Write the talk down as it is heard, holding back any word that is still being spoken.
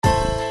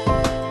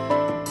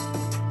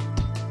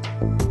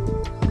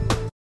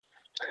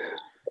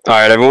All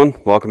right, everyone,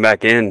 welcome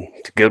back in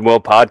to Goodwill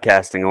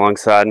Podcasting.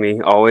 Alongside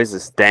me, always,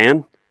 is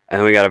Dan,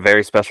 and we got a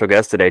very special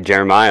guest today,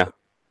 Jeremiah.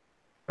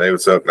 Hey,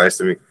 what's up? Nice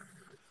to meet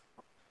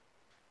you.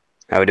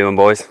 How we doing,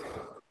 boys?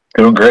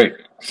 Doing great.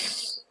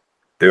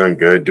 Doing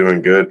good.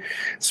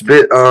 It's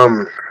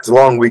it's a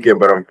long weekend,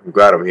 but I'm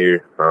glad I'm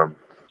here.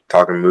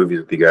 Talking movies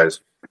with you guys.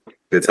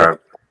 Good time.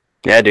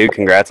 Yeah, dude,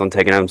 congrats on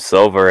taking home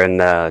silver in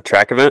the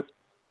track event.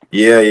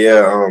 Yeah.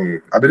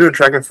 I've been doing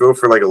track and field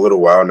for like a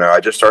little while now. I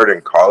just started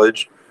in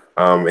college.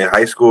 In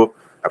high school,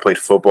 I played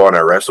football and I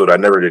wrestled. I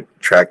never did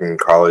track in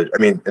college.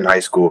 In high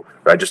school,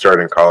 but I just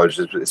started in college.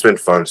 It's been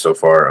fun so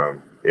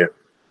far. Yeah.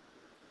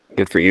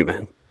 Good for you,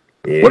 man.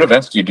 Yeah. What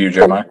events do you do,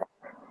 Jeremiah?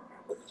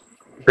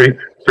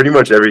 Pretty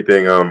much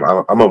everything.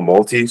 I'm a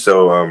multi,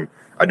 so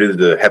I do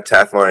the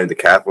heptathlon and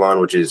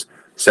decathlon, which is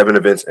 7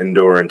 events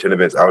indoor and 10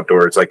 events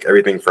outdoor. It's like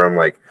everything from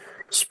like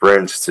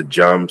sprints to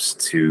jumps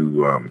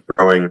to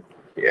throwing.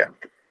 Yeah,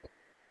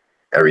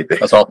 everything.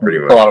 That's all pretty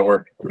much. A lot of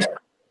work.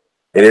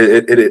 It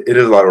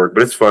is a lot of work,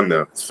 but it's fun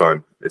though. It's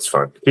fun.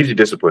 Keeps you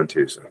disciplined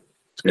too. So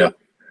yeah.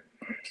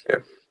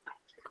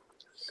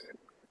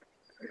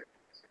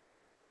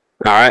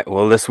 All right,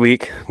 well, this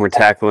week we're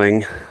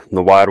tackling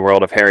the wide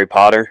world of Harry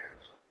Potter.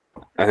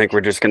 I think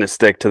we're just going to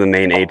stick to the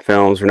main 8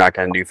 films. We're not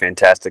going to do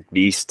Fantastic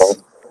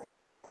Beasts.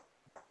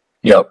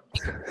 Yep.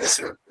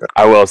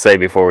 I will say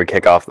before we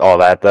kick off all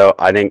that, though,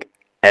 I think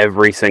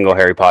every single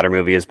Harry Potter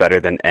movie is better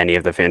than any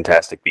of the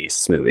Fantastic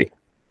Beasts movie.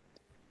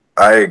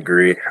 I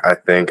agree. I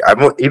think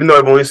even though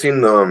I've only seen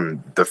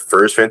the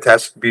first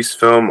Fantastic Beasts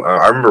film,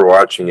 I remember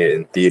watching it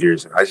in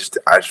theaters. I just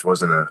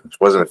wasn't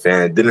a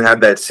fan. It didn't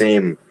have that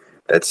same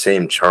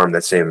charm,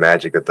 that same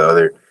magic that the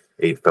other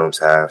 8 films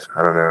have.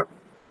 I don't know.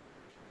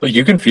 But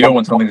you can feel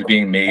when something's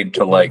being made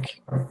to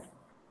like. I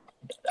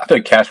feel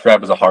like cash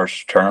grab is a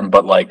harsh term,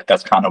 but like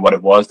that's kind of what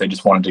it was. They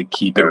just wanted to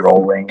keep it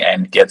rolling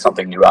and get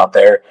something new out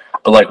there.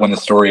 But like when the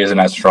story isn't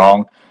as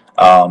strong,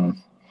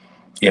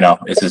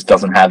 it just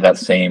doesn't have that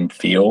same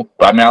feel.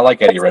 But I mean, I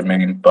like Eddie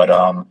Redmayne, but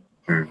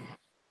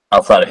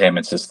outside of him,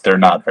 it's just they're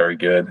not very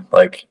good.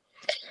 Like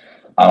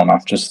I don't know,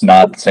 just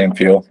not the same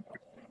feel.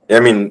 Yeah, I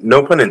mean,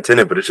 no pun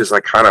intended, but it's just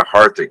like kind of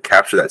hard to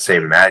capture that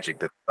same magic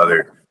that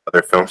other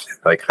films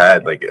like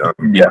had. Like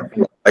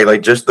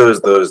like just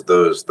those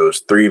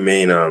 3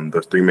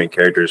 main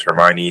characters,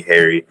 Hermione,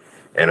 Harry,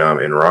 and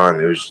Ron.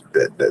 It was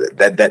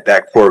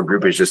that core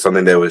group is just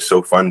something that was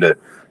so fun to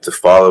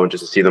follow and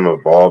just to see them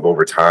evolve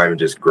over time and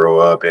just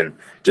grow up and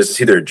just to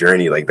see their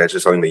journey. Like that's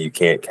just something that you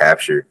can't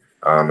capture,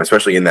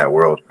 especially in that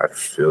world. I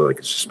feel like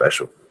it's just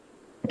special.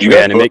 Do you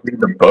guys read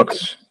the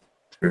books?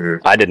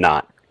 Mm-hmm. I did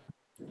not.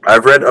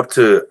 I've read up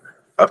to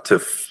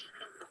 6.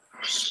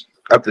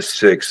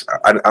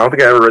 I don't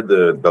think I ever read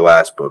the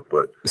last book,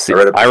 but See,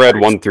 I read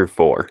 1 through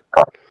 4.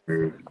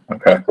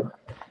 Okay.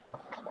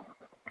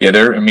 Yeah,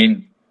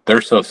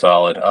 they're so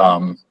solid.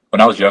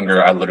 When I was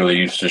younger, I literally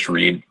used to just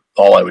read.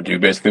 All I would do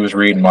basically was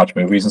read and watch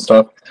movies and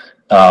stuff.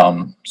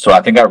 So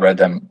I think I read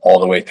them all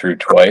the way through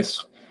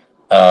twice.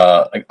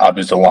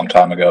 Obviously a long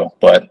time ago,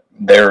 but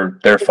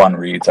they're fun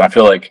reads. And I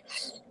feel like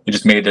it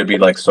just made there be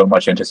like so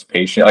much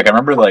anticipation. Like I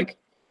remember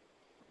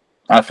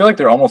I feel like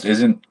there almost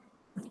isn't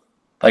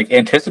like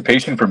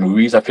anticipation for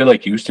movies. I feel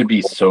like used to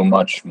be so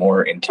much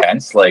more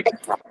intense, like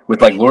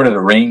with like Lord of the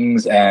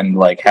Rings and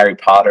like Harry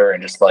Potter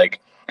and just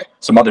like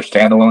some other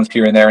standalones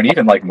here and there, and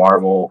even like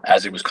Marvel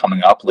as it was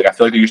coming up. Like I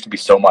feel like there used to be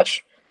so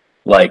much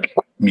like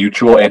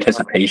mutual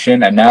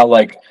anticipation, and now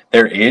like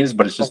there is,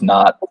 but it's just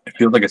not. It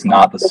feels like it's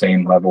not the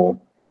same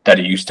level that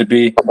it used to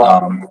be.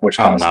 Which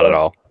not at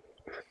all.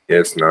 Yeah,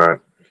 it's not.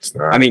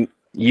 I mean,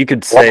 you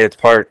could say it's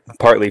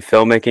partly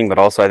filmmaking, but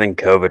also I think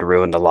COVID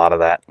ruined a lot of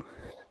that.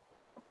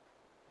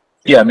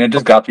 Yeah, I mean, it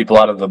just got people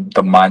out of the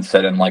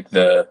mindset and like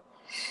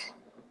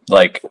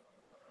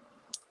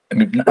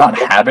not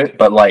habit,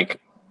 but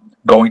like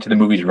going to the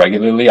movies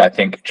regularly. I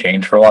think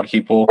changed for a lot of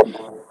people.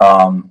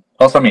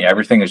 Also, I mean,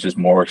 everything is just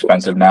more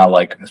expensive now.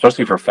 Like,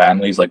 especially for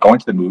families, like going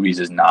to the movies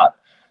is not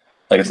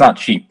like it's not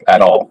cheap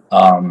at all.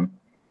 And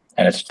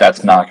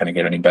that's not going to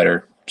get any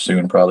better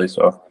soon, probably.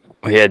 So.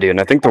 Well, yeah, dude, and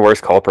I think the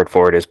worst culprit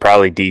for it is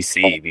probably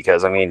DC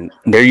because I mean,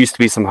 there used to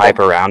be some hype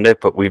around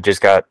it, but we've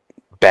just got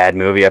bad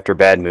movie after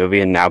bad movie,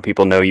 and now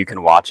people know you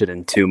can watch it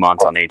in 2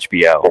 months on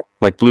HBO.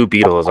 Like Blue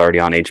Beetle is already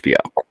on HBO.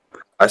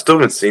 I still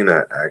haven't seen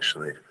that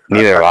actually.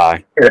 Neither have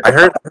I.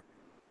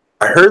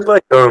 I heard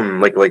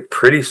like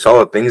pretty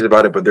solid things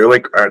about it, but they're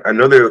like I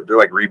know they're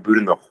like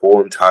rebooting the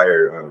whole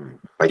entire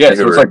yeah.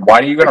 So it's like,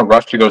 why are you gonna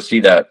rush to go see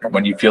that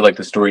when you feel like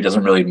the story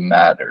doesn't really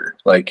matter?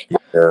 Like,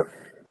 yeah,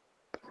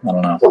 I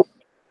don't know.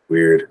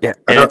 Weird. Yeah,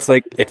 and it's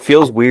like it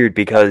feels weird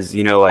because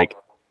like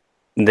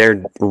they're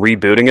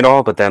rebooting it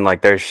all, but then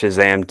like there's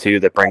Shazam 2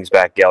 that brings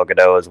back Gal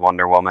Gadot as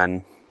Wonder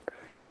Woman.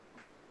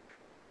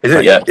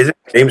 Isn't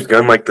James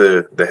Gunn like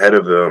the head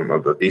of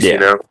the DC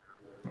now?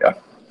 Yeah.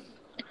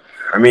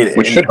 I mean,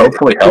 which should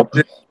hopefully help.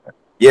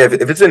 Yeah,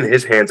 if it's in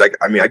his hands, I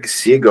can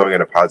see it going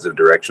in a positive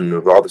direction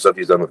with all the stuff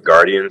he's done with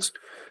Guardians.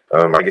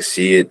 I can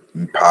see it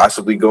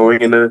possibly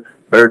going in a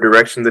better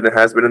direction than it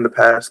has been in the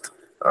past.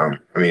 I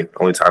mean,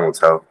 only time will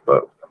tell,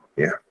 but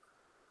yeah.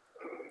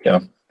 Yeah.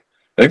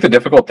 I think the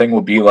difficult thing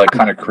will be like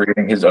kind of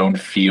creating his own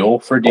feel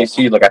for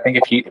DC. Like I think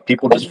if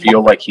people just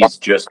feel like he's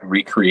just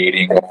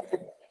recreating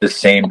the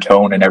same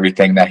tone and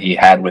everything that he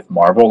had with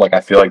Marvel, like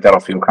I feel like that'll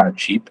feel kind of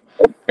cheap.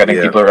 I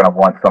think people are gonna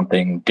want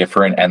something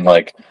different, and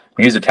like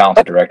he's a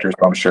talented director,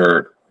 so I'm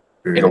sure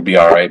it'll be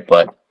all right.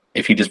 But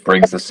if he just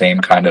brings the same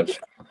kind of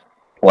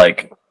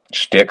like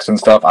shticks and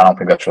stuff, I don't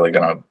think that's really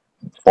gonna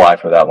fly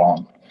for that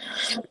long.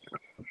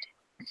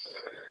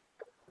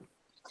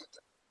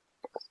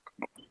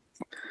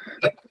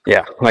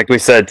 Yeah, like we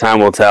said, time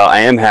will tell. I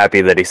am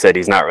happy that he said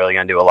he's not really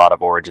going to do a lot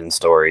of origin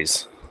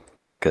stories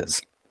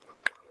because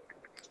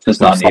we've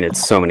seen it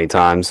so many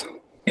times.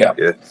 Yeah.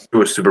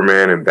 With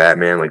Superman and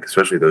Batman, like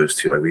especially those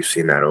two, like we've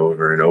seen that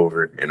over and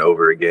over and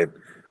over again.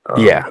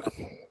 Yeah.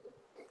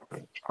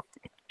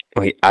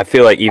 I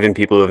feel like even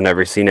people who have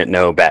never seen it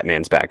know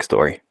Batman's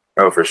backstory.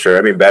 Oh, for sure.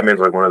 I mean, Batman's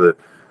like one of the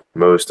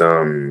most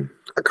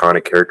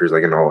iconic characters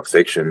like in all of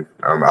fiction.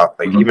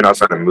 Even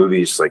outside of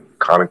movies, like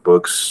comic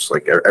books,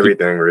 like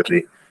everything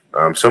really.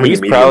 So many.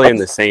 He's probably in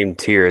the same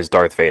tier as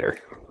Darth Vader.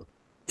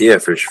 Yeah,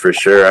 for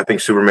sure. I think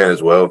Superman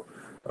as well.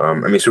 I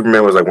mean,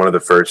 Superman was like one of the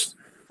first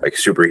like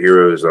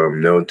superheroes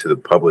known to the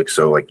public.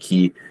 So like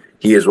he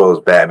as well as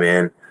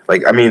Batman.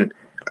 Like I mean,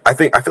 I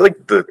feel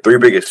like the three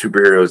biggest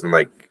superheroes in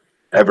like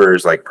ever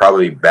is like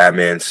probably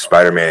Batman,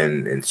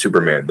 Spider-Man, and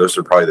Superman. Those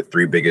are probably the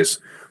three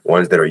biggest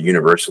ones that are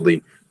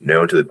universally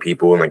known to the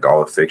people in like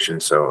all of fiction.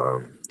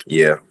 So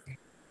yeah,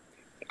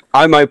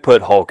 I might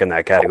put Hulk in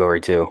that category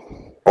too.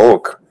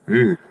 Hulk.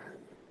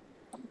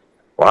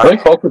 I feel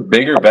like Hulk was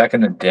bigger back in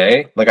the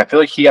day. Like I feel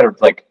like he had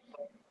like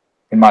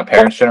in my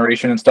parents'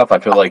 generation and stuff. I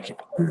feel like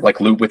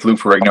Luke with Lou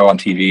Ferrigno on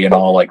TV and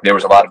all. Like there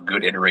was a lot of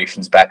good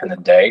iterations back in the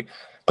day.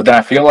 But then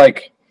I feel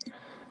like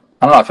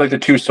I don't know. I feel like the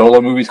two solo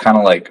movies kind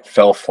of like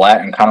fell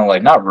flat and kind of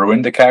like not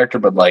ruined the character,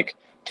 but like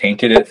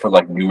tainted it for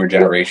like newer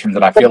generations.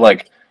 And I feel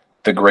like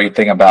the great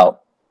thing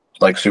about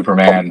like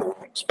Superman,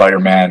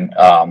 Spider-Man,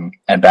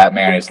 and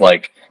Batman is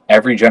like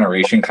every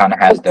generation kind of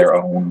has their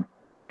own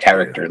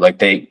character.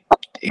 Like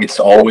it's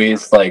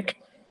always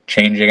like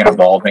changing and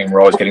evolving.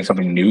 We're always getting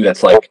something new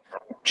that's like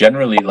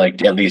generally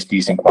like at least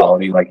decent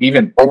quality. Like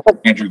even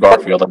Andrew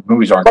Garfield, like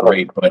movies aren't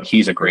great, but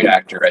he's a great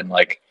actor and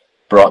like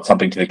brought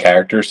something to the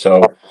character.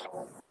 So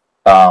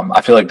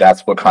I feel like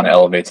that's what kind of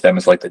elevates them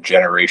is like the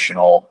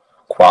generational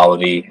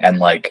quality and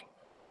like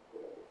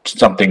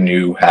something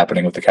new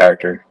happening with the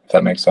character, if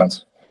that makes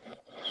sense.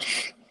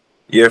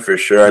 Yeah, for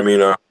sure. I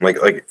mean,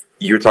 like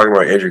you were talking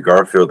about Andrew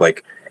Garfield,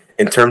 like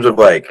in terms of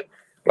like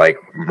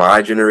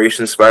my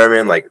generation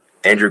Spider-Man, like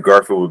Andrew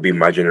Garfield would be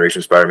my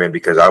generation Spider-Man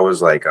because I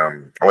was like, I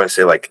want to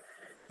say like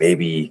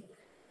maybe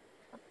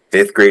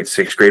 5th grade,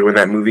 6th grade when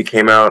that movie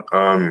came out.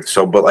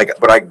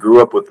 But I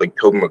grew up with like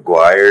Tobey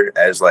Maguire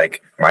as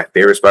like my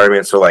favorite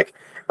Spider-Man. So like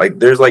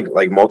there's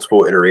like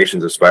multiple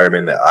iterations of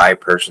Spider-Man that I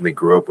personally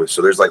grew up with.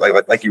 So there's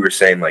like you were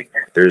saying, like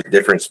there's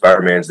different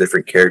Spider-Mans,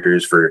 different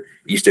characters for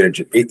each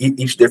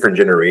different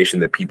generation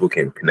that people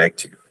can connect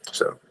to.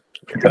 So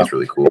that's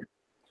really cool.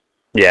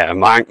 Yeah,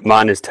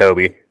 mine is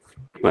Toby.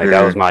 Like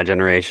that was my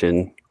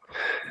generation.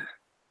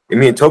 I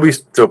mean, Toby's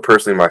still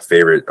personally my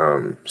favorite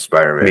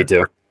Spider-Man. Me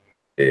too.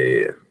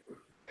 Yeah.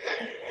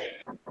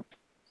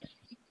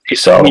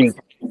 I mean,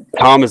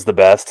 Tom is the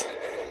best.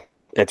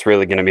 It's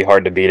really going to be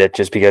hard to beat it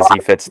just because he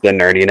fits the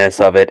nerdiness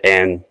of it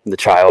and the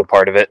child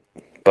part of it.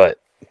 But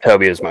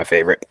Toby is my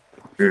favorite.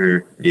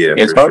 Mm-hmm. Yeah,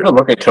 it's hard to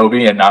look at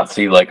Toby and not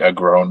see like a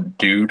grown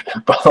dude,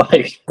 but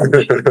like,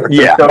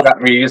 yeah,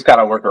 you just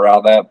gotta work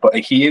around that. But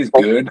he is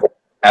good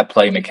at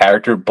playing the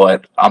character.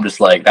 But I'm just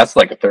like, that's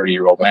like a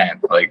 30-year-old man.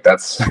 Like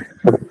that's.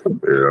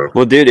 Yeah.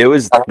 Well, dude, it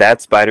was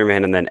that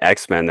Spider-Man and then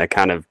X-Men that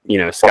kind of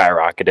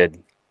skyrocketed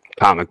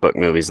comic book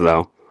movies,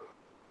 though.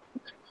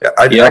 Yeah,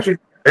 I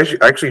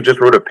actually just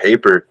wrote a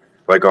paper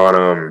like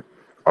on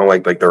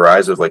like the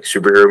rise of like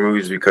superhero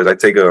movies because I'm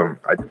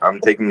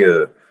taking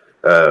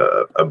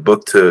a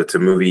book to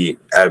movie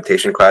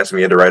adaptation class and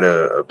we had to write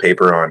a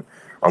paper on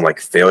like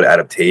failed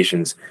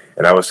adaptations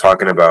and I was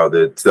talking about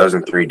the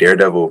 2003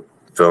 Daredevil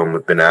film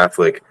with Ben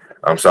Affleck.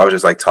 So I was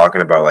just like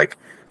talking about like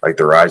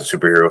the rise of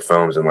superhero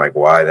films and like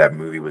why that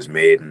movie was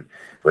made and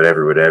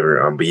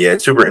whatever. But yeah,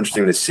 it's super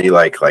interesting to see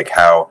like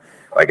how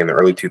like in the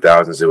early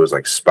 2000s it was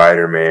like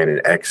Spider-Man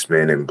and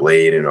X-Men and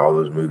Blade and all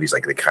those movies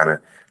like they kind of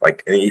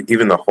like and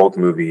even the Hulk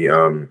movie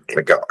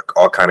like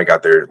all kind of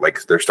got their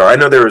start. I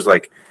know there was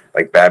like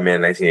Batman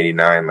in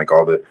 1989, like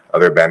all the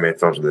other Batman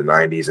films in the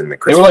 90s and the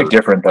they were like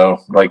different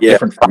though, like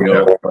different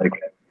feel. Like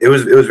it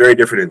was very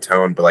different in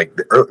tone, but like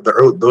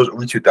those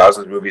early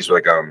 2000s movies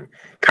were like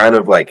kind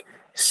of like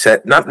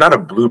set not a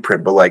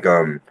blueprint, but like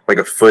a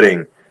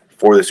footing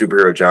for the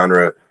superhero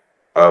genre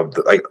of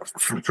the, like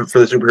for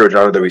the superhero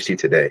genre that we see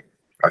today.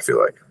 I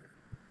feel like.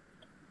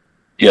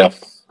 Yeah,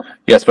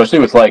 especially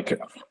with like,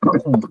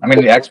 I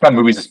mean, the X-Men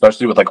movies,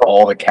 especially with like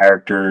all the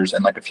characters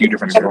and like a few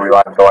different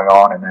storylines going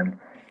on, and then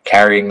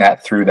carrying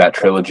that through that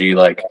trilogy,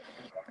 like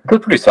it's a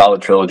pretty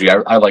solid trilogy.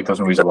 I like those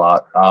movies a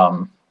lot.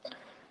 And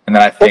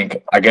then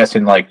I guess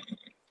in like,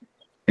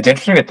 it's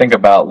interesting to think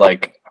about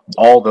like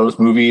all those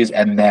movies,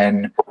 and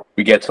then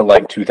we get to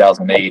like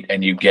 2008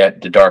 and you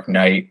get The Dark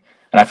Knight,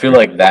 and I feel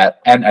like that,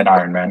 and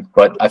Iron Man,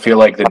 but I feel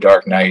like The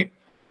Dark Knight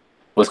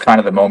was kind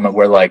of the moment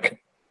where like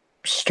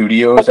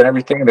studios and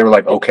everything, they were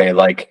like, okay,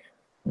 like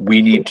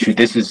we need to,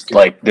 this is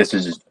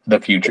the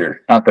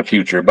future, not the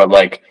future, but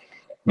like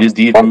these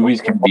movies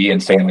can be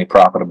insanely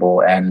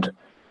profitable and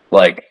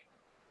like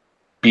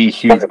be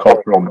huge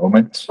cultural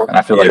moments. And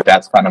I feel like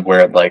that's kind of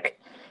where it like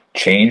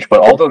changed.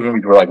 But all those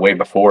movies were like way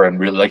before, and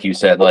really, like you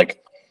said,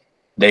 like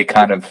they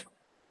kind of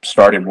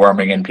started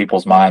worming in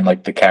people's mind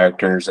like the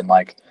characters and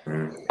like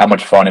how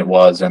much fun it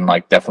was, and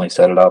like definitely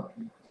set it up.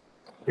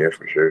 Yeah,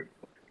 for sure.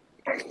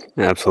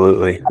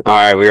 Absolutely. All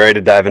right, we ready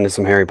to dive into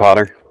some Harry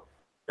Potter?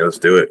 Yeah, let's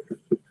do it.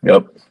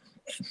 Yep.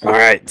 All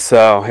right,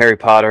 so Harry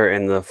Potter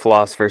and the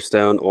Philosopher's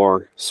Stone,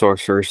 or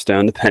Sorcerer's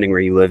Stone, depending where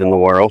you live in the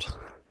world.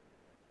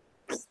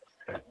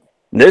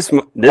 This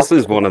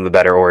is one of the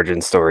better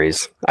origin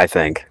stories, I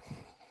think,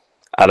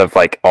 out of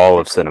like all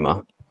of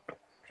cinema.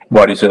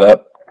 Why do you say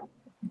that?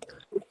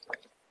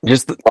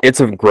 Just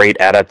it's a great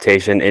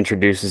adaptation,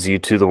 introduces you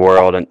to the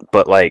world,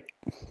 but like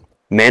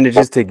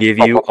manages to give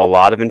you a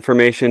lot of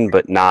information,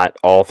 but not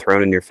all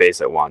thrown in your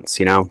face at once.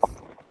 You know?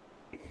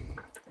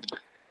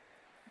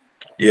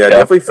 Yeah, I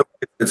definitely feel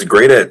like it's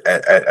great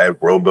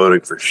at world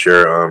building for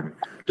sure.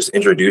 Just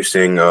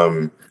introducing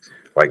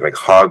like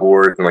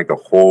Hogwarts and like the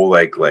whole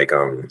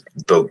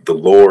the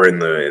lore and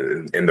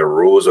the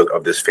rules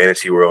of this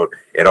fantasy world.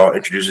 It all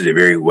introduces it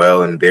very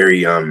well and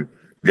very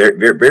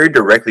very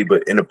directly,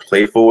 but in a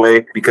playful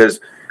way, because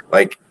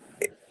like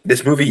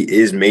this movie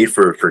is made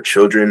for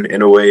children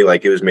in a way.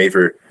 Like it was made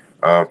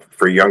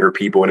for younger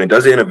people, and it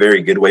does it in a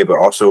very good way, but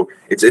also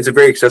it's a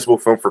very accessible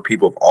film for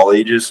people of all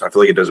ages. I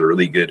feel like it does a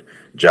really good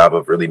job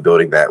of really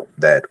building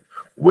that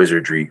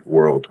wizardry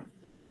world.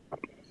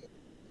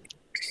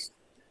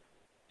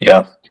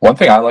 Yeah. One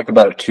thing I like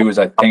about it too is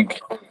I think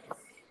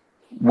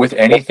with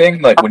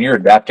anything, like when you're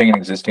adapting an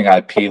existing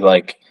IP,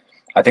 like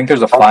I think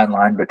there's a fine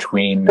line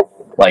between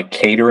like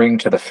catering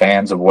to the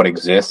fans of what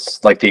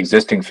exists, like the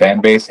existing fan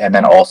base, and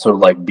then also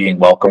like being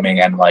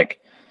welcoming and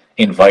like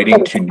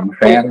inviting to new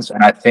fans.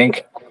 And I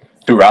think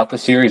throughout the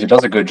series it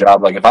does a good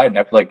job. Like if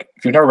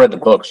you've never read the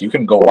books, you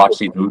can go watch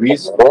these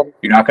movies.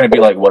 You're not going to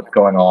be like, what's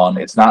going on?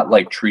 It's not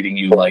like treating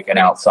you like an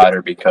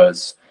outsider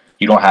because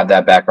you don't have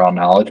that background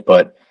knowledge,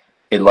 but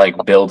it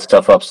like builds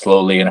stuff up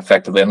slowly and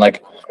effectively. And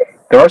like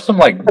there are some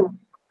like,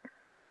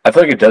 I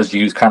feel like it does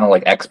use kind of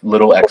like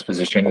little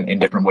exposition in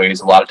different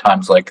ways. A lot of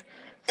times like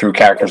through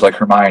characters like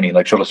Hermione,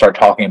 like she'll just start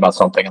talking about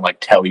something and like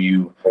tell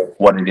you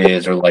what it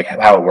is or like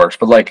how it works.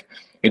 But like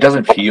it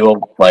doesn't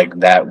feel like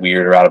that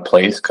weird or out of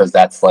place, because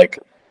that's like,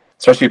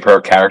 especially for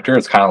her character,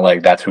 it's kind of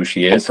like that's who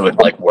she is, so it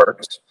like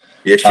works.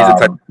 Yeah, she's the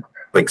type of,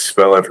 like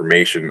spell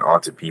information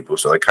onto people,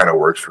 so it kind of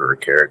works for her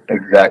character.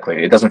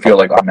 Exactly. It doesn't feel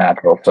like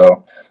unnatural.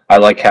 So I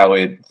like how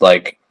it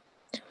like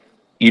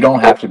you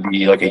don't have to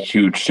be like a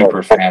huge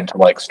super fan to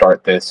like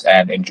start this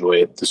and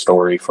enjoy the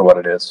story for what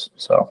it is.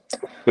 So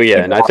Well,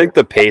 yeah, and I think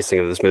the pacing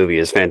of this movie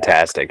is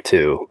fantastic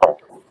too.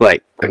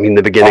 Like, I mean,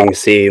 the beginning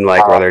scene,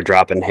 like where they're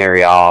dropping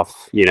Harry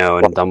off, you know,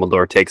 and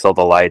Dumbledore takes all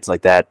the lights,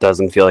 like that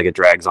doesn't feel like it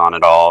drags on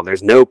at all.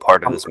 There's no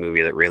part of this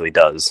movie that really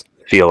does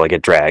feel like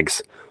it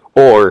drags,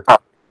 or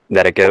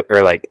that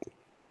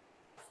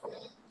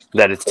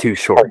that it's too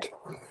short.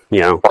 You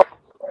know,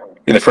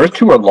 the first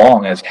two are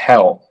long as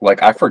hell.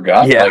 Like I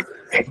forgot. Yeah.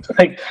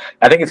 Like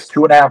I think it's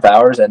 2.5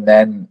 hours, and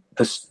then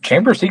the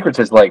Chamber of Secrets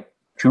is like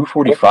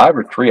 2:45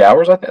 or 3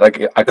 hours. I think.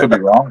 Like I could be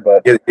wrong,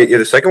 but yeah,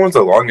 the second one's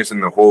the longest in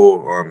the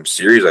whole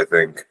series, I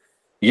think.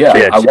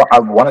 Yeah, I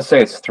want to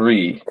say it's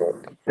 3.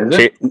 Is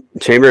it?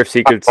 Chamber of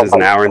Secrets is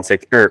an hour and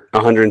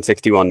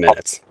 161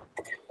 minutes.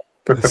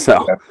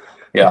 So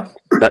yeah,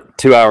 that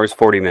 2 hours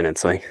 40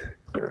 minutes. Like,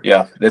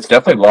 yeah, it's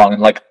definitely long,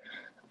 and like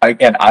I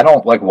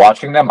don't like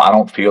watching them. I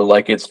don't feel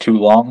like it's too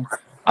long.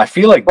 I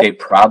feel like they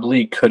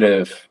probably could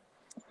have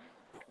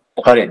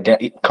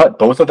cut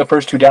both of the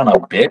first two down a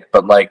bit,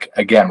 but like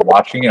again,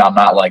 watching it, I'm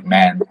not like,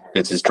 man,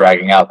 this is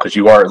dragging out, because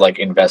you are like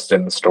invested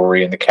in the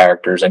story and the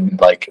characters, and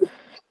like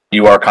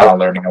you are kind of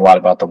learning a lot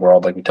about the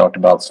world, like we talked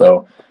about.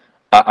 So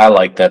I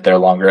like that they're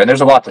longer, and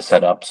there's a lot to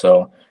set up,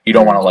 so you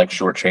don't want to like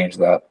shortchange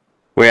that.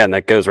 well, yeah, and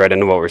that goes right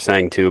into what we're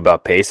saying too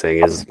about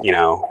pacing. Is, you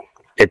know,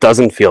 it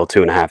doesn't feel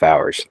 2.5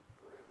 hours.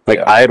 Like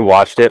I had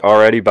watched it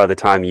already by the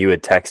time you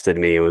had texted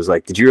me. It was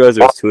like, did you realize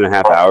it was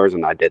 2.5 hours?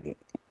 And I didn't.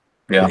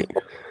 Yeah.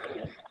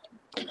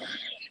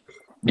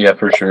 Yeah,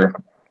 for sure.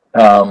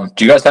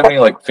 Do you guys have any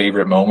like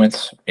favorite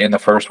moments in the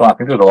first one? I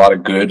think there's a lot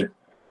of good,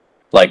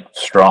 like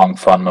strong,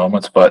 fun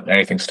moments, but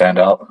anything stand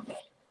out?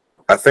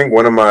 I think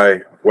one of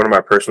my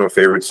personal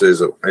favorites is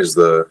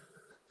the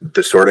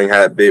Sorting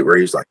Hat bit where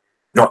he's like,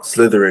 not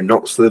Slytherin,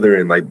 not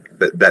Slytherin. Like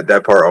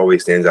that part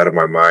always stands out of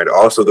my mind.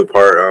 Also the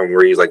part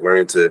where he's like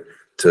learning to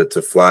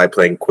fly,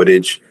 playing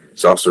Quidditch.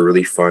 It's also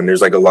really fun.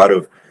 There's like a lot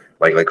of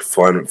like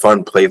fun,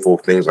 playful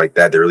things like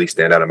that really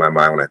stand out in my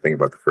mind when I think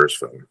about the first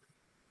film.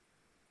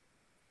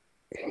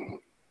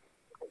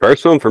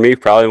 First one for me,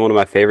 probably one of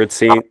my favorite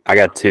scenes. I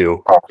got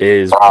two.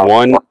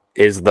 One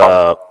is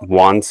the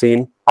wand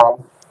scene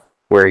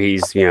where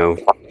he's,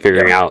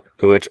 figuring out,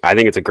 which I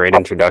think it's a great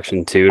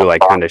introduction too, to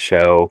like kind of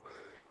show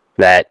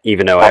that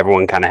even though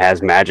everyone kind of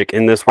has magic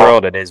in this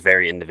world, it is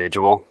very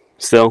individual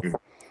still.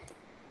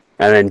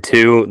 And then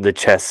two, the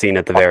chess scene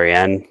at the very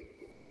end.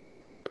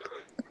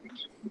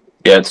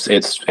 Yeah,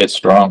 it's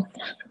strong.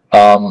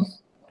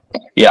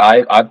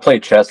 Yeah, I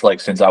played chess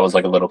like since I was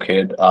like a little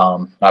kid.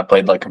 I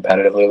played like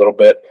competitively a little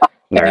bit,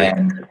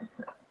 and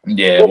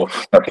yeah, well,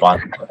 that's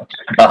fine.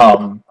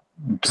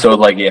 So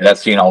like yeah, that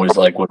scene always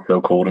like was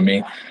so cool to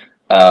me.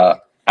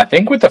 I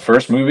think with the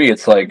first movie,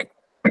 it's like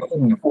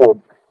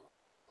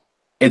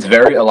it's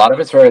a lot of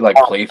it's very like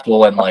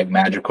playful and like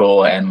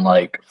magical and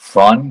like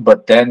fun,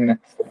 but then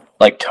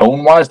like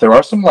tone wise, there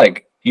are some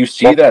like you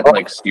see that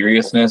like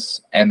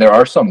seriousness, and there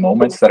are some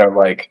moments that are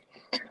like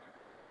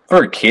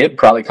for a kid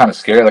probably kind of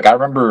scary. Like I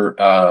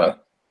remember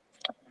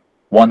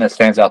one that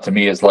stands out to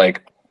me is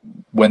like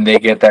when they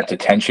get that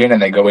detention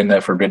and they go in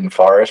the Forbidden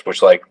Forest,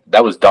 which like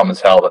that was dumb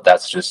as hell, but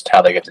that's just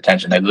how they get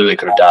detention. They literally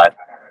could have died.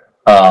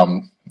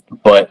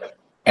 But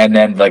and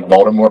then like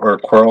Voldemort or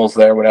Quirrell's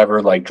there,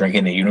 whatever, like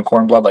drinking the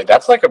unicorn blood, like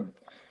that's like a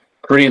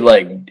pretty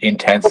like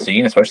intense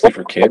scene, especially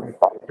for kids.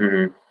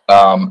 Mhm.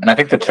 And I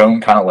think the tone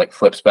kind of like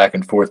flips back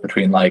and forth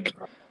between like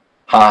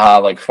haha,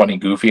 like funny,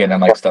 goofy, and then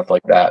like stuff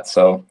like that.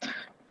 So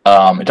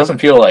it doesn't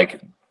feel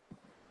like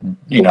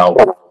I'm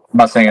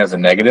not saying it as a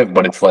negative,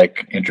 but it's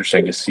like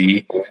interesting to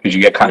see because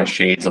you get kind of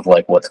shades of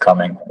like what's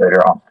coming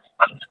later on.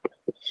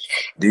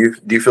 Do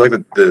you feel like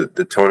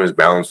the tone is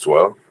balanced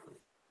well?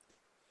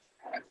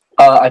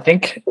 I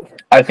think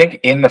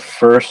in the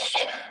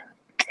first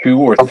 2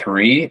 or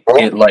 3,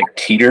 it like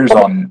teeters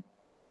on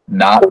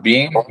not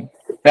being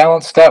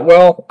balanced that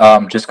well.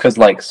 Just because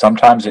like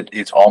sometimes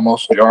it's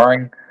almost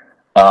jarring,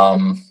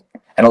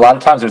 and a lot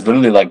of times there's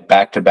literally like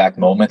back to back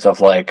moments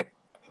of like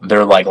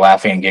they're like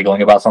laughing and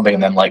giggling about something,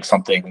 and then like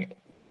something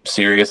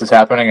serious is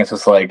happening. It's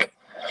just like,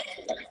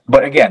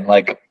 but again,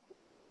 like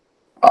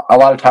a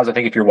lot of times I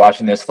think if you're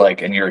watching this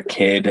like and you're a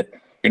kid,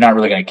 you're not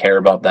really going to care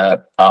about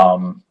that.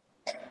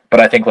 But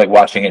I think like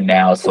watching it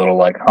now, it's a little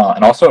like, huh.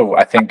 And also,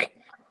 I think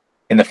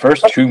in the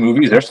first 2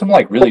 movies, there's some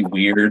like really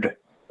weird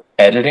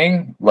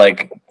editing.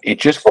 Like it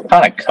just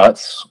kind of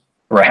cuts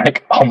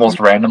almost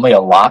randomly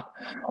a lot,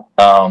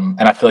 and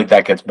I feel like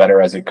that gets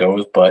better as it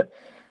goes. But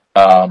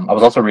I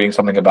was also reading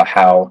something about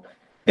how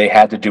they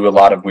had to do a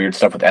lot of weird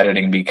stuff with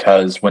editing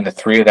because when the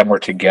 3 of them were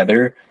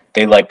together,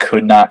 they like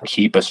could not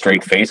keep a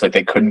straight face. Like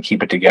they couldn't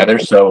keep it together,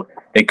 so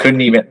they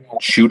couldn't even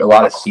shoot a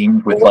lot of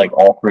scenes with like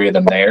all 3 of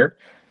them there.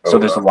 So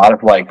there's a lot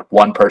of like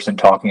one person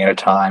talking at a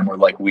time or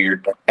like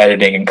weird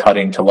editing and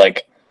cutting to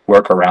like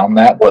work around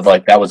that. But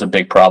like that was a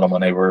big problem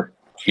when they were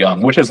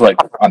young, which is like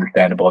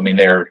understandable. I mean,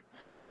 they're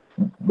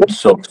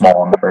so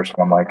small in the first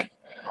one. Like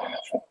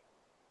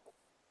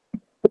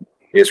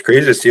It's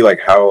crazy to see like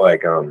how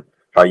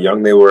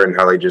young they were and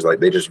how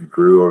they just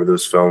grew over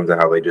those films and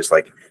how they just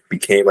like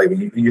became like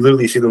you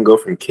literally see them go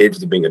from kids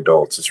to being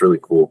adults. It's really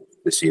cool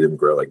to see them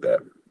grow like that.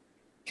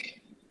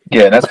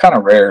 yeah, that's kind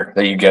of rare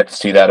that you get to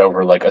see that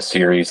over like a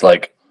series.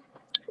 Like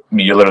I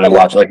mean, you literally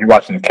watch like you're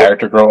watching the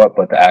character grow up,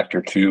 but the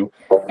actor too,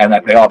 and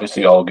that they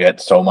obviously all get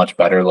so much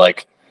better.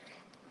 Like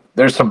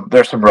there's some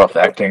rough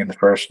acting in the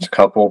first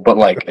couple, but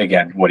like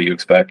again, what do you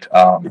expect?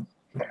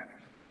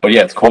 But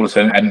yeah, it's cool to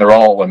see, and they're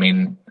all. I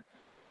mean,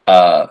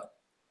 I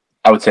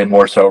would say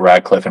more so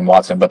Radcliffe and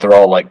Watson, but they're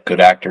all like good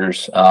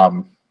actors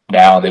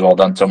now. They've all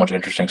done so much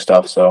interesting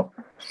stuff, so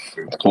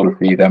it's cool to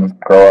see them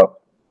grow up.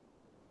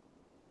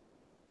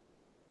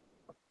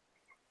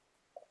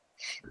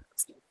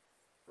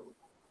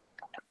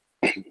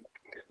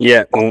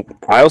 Yeah, well,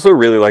 I also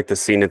really like the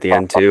scene at the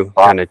end too,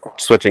 kind of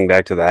switching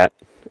back to that.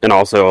 And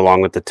also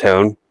along with the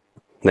tone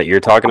that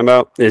you're talking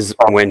about is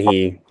when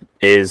he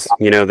is,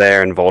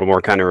 there and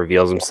Voldemort kind of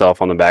reveals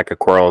himself on the back of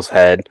Quirrell's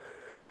head.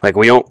 Like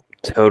we don't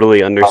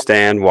totally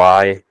understand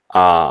why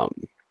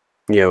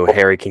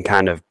Harry can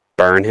kind of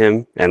burn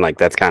him and like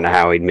that's kind of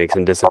how he makes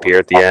him disappear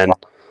at the end.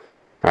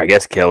 Or I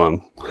guess kill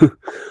him.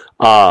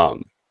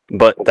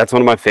 But that's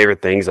one of my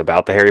favorite things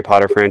about the Harry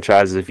Potter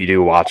franchise. If you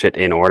do watch it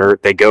in order,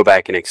 they go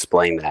back and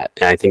explain that.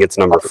 And I think it's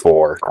number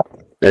 4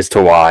 as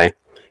to why.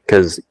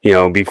 Because,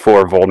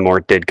 before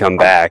Voldemort did come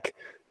back,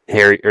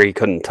 he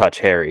couldn't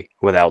touch Harry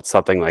without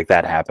something like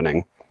that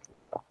happening.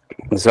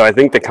 And so I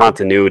think the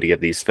continuity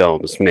of these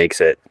films makes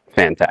it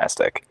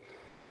fantastic.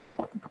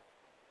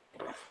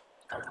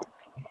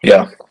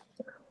 Yeah.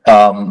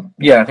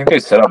 I think they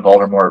set up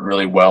Voldemort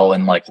really well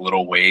in like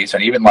little ways,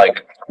 and even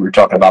like we were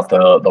talking about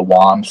the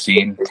wand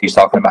scene. He's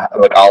talking about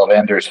like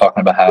Ollivander is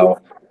talking about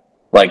how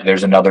like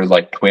there's another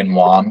like twin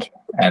wand,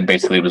 and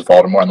basically it was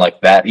Voldemort, and like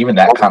that even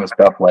that kind of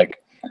stuff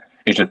like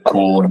is just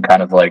cool and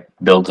kind of like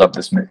builds up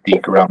this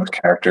mystique around his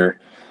character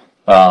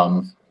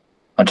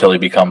until he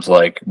becomes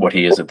like what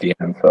he is at the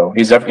end. So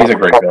he's a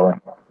great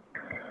villain.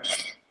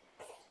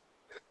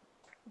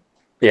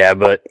 Yeah,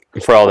 but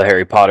for all the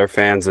Harry Potter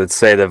fans that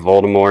say that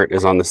Voldemort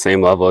is on the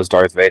same level as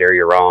Darth Vader,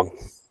 you're wrong.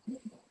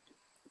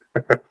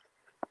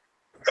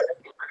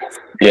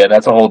 Yeah,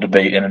 that's a whole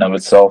debate in and of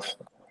itself.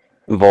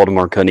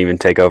 Voldemort couldn't even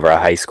take over a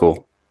high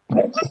school.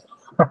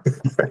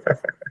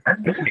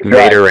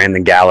 Vader ran the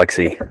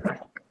galaxy.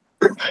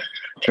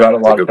 Tried a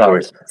lot of point.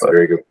 times. That's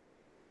very good.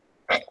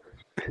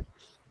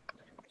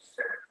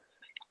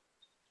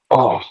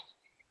 Oh.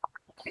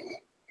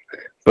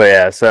 But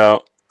yeah,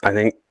 so I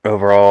think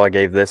overall I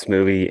gave this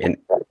movie an...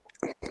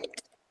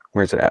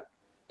 Where's it at?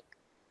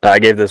 I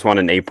gave this one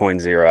an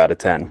 8.0 out of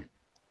 10.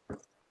 I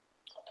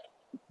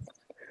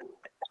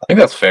think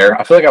that's fair.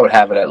 I feel like I would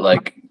have it at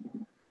like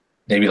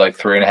maybe like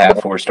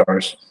 3.5, 4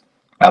 stars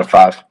out of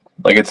 5.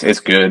 Like it's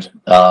good.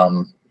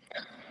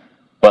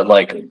 But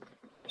like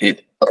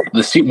the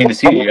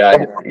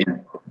CGI is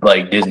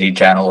like Disney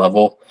Channel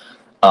level.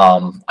 I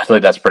feel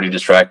like that's pretty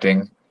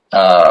distracting.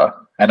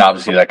 And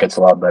obviously that gets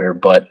a lot better.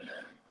 But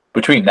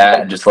between that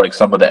and just like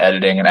some of the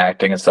editing and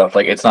acting and stuff,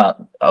 like it's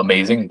not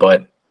amazing,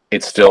 but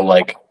it's still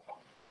like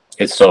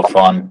it's so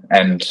fun,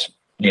 and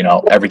you know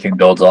everything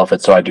builds off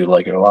it. So I do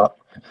like it a lot.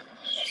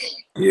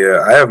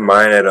 Yeah, I have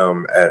mine at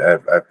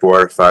 4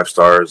 out of 5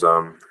 stars.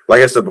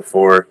 Like I said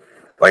before,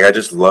 like I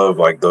just love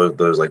like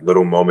those like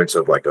little moments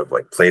of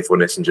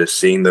playfulness and just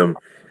seeing them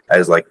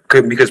as like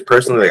because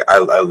personally like,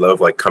 I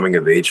love like coming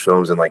of age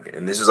films and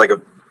this is like a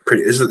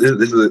pretty this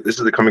is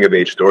a coming of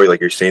age story.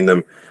 Like you're seeing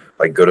them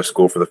like go to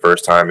school for the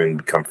first time and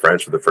become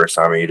friends for the first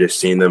time, and you're just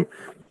seeing them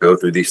go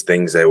through these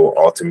things that will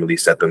ultimately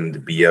set them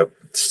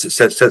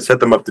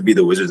up to be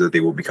the wizards that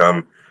they will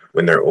become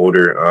when they're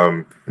older.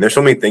 And there's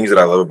so many things that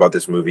I love about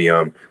this movie.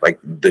 Like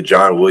the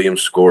John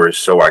Williams score is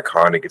so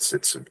iconic.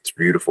 It's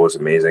beautiful. It's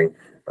amazing.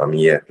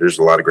 Yeah, there's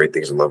a lot of great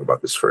things to love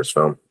about this first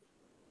film.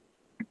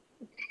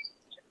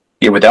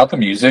 Yeah, without the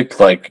music,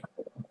 like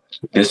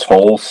this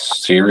whole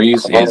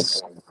series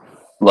is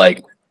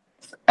like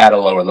at a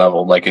lower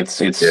level. Like it's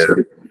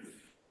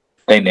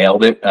they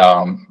nailed it.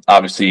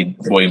 Obviously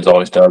Williams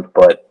always does,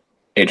 but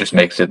it just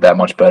makes it that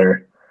much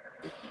better.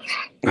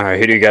 All right,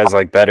 who do you guys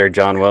like better,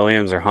 John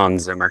Williams or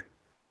Hans Zimmer?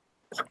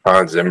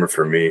 Hans Zimmer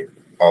for me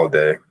all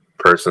day,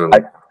 personally.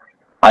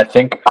 I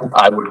think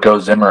I would go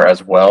Zimmer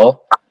as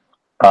well,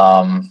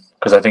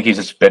 because I think he's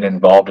just been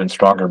involved in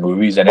stronger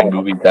movies and in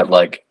movies that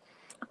like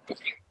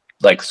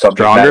subject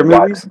Stronger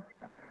matter movies.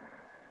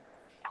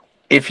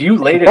 If you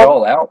laid it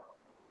all out,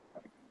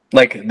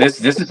 like this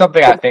is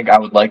something I think I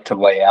would like to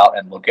lay out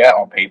and look at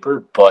on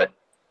paper, but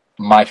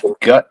my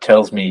gut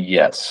tells me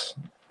yes.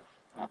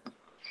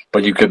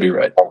 But you could be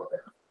right.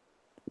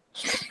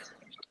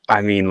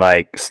 I mean,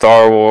 like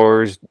Star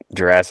Wars,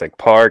 Jurassic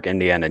Park,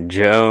 Indiana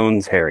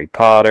Jones, Harry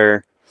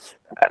Potter.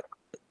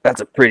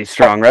 That's a pretty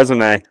strong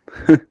resume.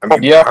 I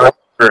mean, Yeah.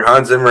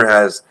 Hans Zimmer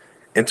has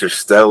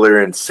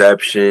Interstellar,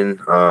 Inception,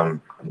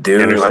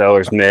 Dune.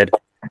 Interstellar's Really?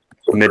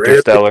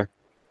 Midterstellar.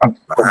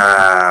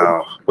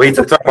 Wow. Wait,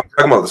 talking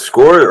about the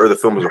score or the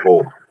film as a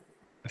whole?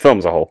 The film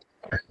as a whole.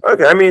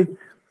 Okay, I mean,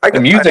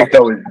 The music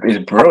though is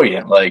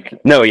brilliant.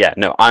 Like No,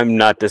 I'm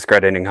not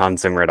discrediting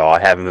Hans Zimmer at all. I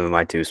have him in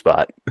my 2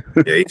 spot.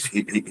 yeah,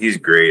 he's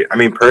great. I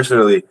mean,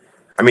 personally,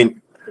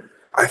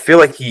 I feel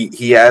like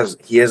he has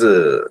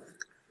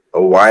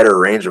a wider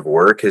range of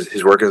work.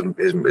 His work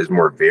is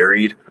more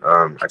varied.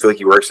 I feel like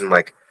he works in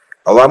like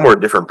a lot more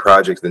different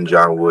projects than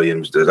John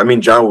Williams does. I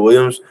mean, John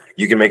Williams,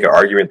 you can make an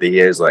argument that he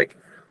has like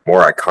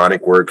more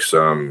iconic works.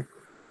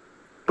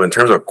 But in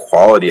terms of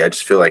quality, I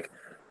just feel like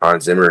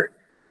Hans Zimmer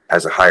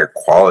has a higher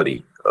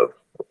quality of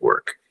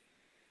work.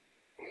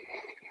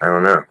 I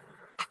don't know.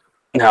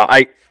 No,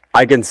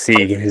 I can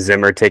see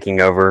Zimmer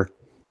taking over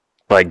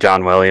like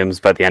John Williams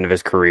by the end of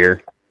his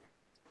career.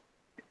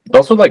 it's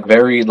also like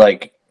very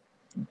like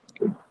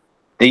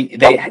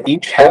they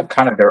each have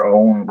kind of their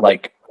own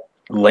like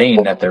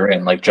lane that they're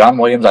in. Like John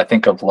Williams, I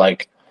think of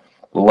like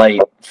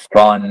light,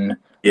 fun,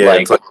 Yeah,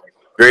 like it's like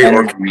very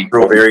energy.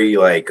 orchestral, very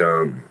like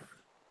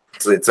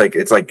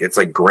it's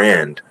like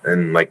grand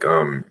and like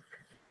I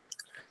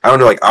don't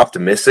know, like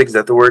optimistic. Is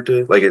that the word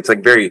to like? It's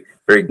like very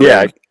very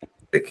grand.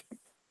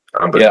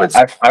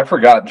 I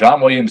forgot. John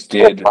Williams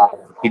did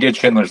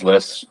Schindler's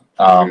List,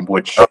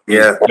 which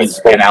is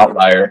an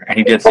outlier, and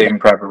he did Saving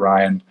Private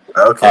Ryan.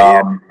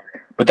 Okay.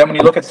 But then when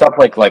you look at stuff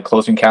like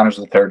Close Encounters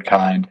of the Third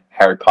Kind,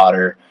 Harry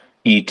Potter,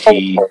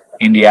 E.T.,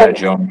 Indiana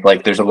Jones,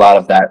 like there's a lot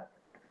of that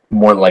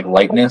more like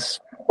lightness.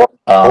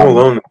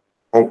 Home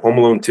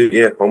Alone too.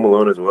 Yeah, Home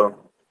Alone as well.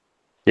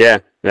 Yeah,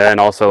 and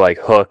also like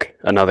Hook,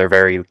 another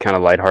very kind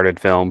of lighthearted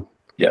film.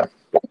 Yeah,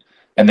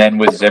 and then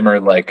with Zimmer,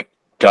 like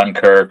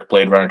Dunkirk,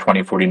 Blade Runner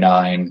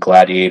 2049,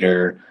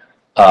 Gladiator.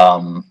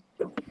 I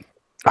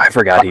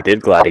forgot he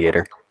did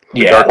Gladiator.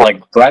 Yeah,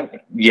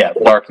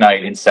 Dark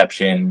Knight,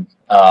 Inception,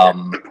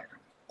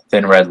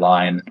 Thin Red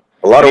Line.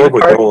 A lot of work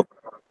with Nolan.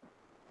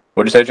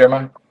 What'd you say,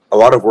 Jeremiah? A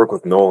lot of work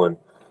with Nolan.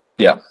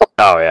 Yeah.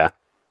 Oh yeah.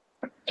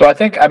 So I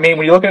think, I mean,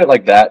 when you look at it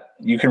like that,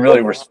 you can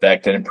really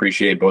respect and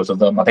appreciate both of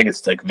them. I think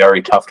it's like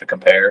very tough to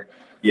compare.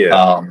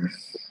 Yeah.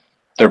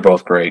 They're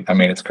both great. I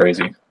mean, it's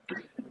crazy.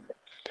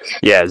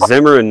 Yeah,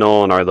 Zimmer and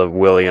Nolan are the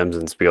Williams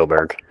and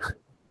Spielberg.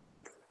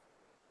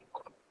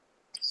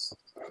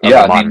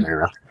 Yeah, I mean,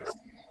 era.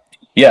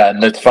 Yeah,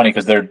 and it's funny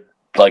because they're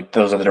like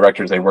those are the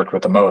directors they worked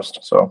with the most.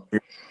 So.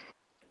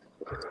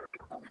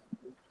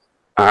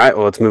 All right,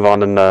 well, let's move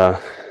on and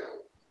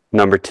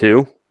Number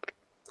 2,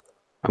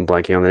 I'm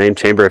blanking on the name,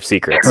 Chamber of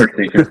Secrets.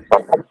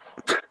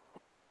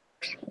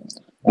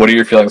 What are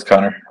your feelings,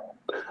 Connor?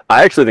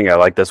 I actually think I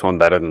like this one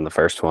better than the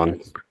first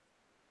one.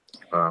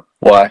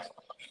 Why?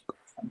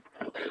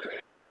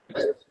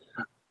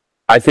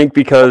 I think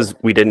because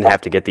we didn't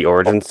have to get the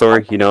origin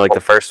story, like the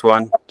first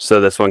one.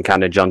 So this one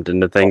kind of jumped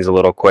into things a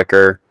little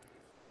quicker.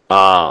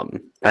 And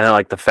then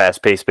like the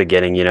fast-paced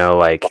beginning,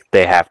 like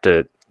they have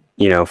to,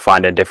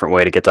 find a different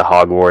way to get to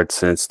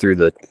Hogwarts, and it's through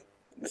the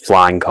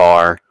flying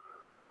car,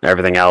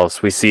 everything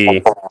else we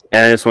see.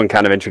 And this one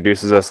kind of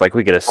introduces us, like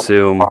we could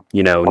assume,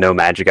 no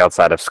magic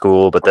outside of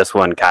school, but this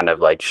one kind of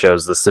like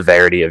shows the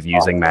severity of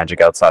using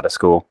magic outside of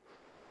school.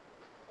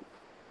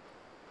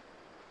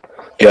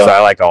 Yeah. So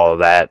I like all of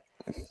that.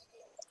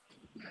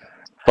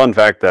 Fun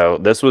fact, though,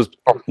 this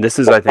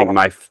is, I think,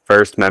 my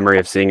first memory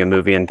of seeing a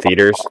movie in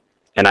theaters,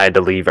 and I had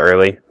to leave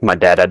early. My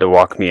dad had to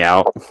walk me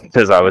out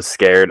because I was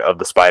scared of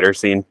the spider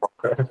scene.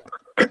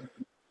 I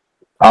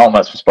don't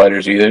mess with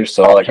spiders either,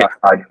 so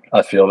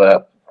I feel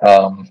that.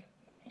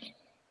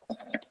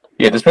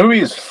 Yeah, this movie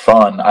is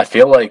fun. I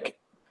feel like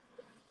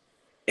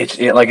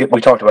like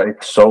we talked about,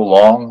 it's so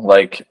long.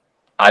 Like,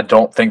 I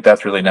don't think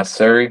that's really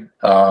necessary.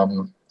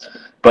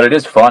 But it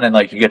is fun, and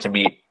like you get to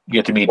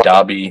meet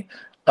Dobby.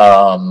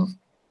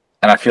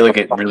 And I feel like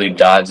it really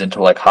dives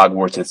into like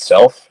Hogwarts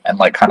itself, and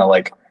like kind of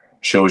like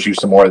shows you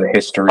some more of the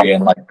history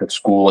and like the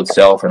school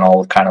itself, and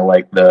all of kind of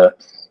like the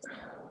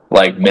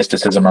like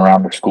mysticism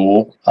around the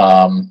school.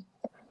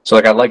 So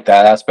like I like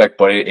that aspect,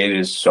 but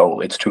it's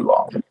too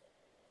long.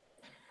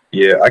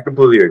 Yeah, I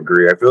completely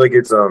agree. I feel like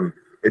it's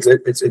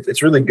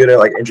really good at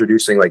like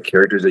introducing like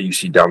characters that you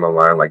see down the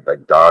line, like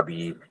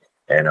Dobby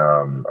and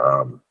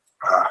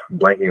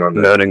blanking on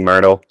the Moaning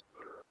Myrtle.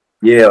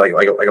 Yeah, like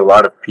a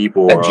lot of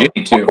people. And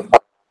Ginny too.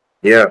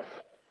 Yeah.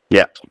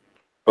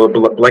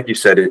 But like you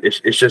said, it's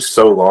just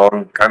so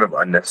long, kind of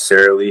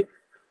unnecessarily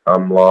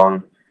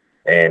long,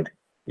 and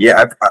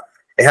yeah,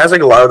 it has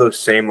like a lot of those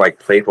same like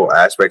playful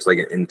aspects, like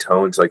in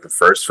tones, like the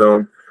first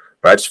film.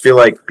 But I just feel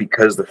like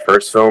because the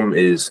first film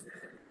is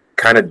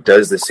kind of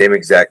does the same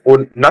exact,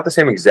 well, not the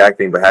same exact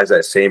thing, but has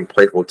that same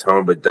playful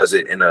tone, but does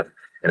it in a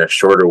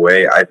shorter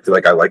way. I feel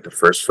like I like the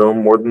first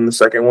film more than the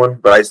second one,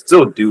 but I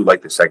still do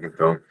like the second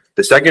film.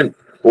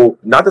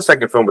 Not the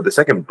second film, but the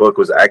second book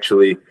was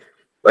actually,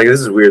 like,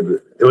 this is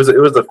weird. It was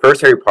the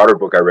first Harry Potter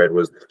book I read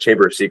was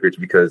Chamber of Secrets,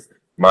 because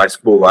my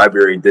school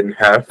library didn't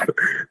have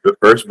the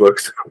first book.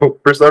 So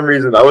for some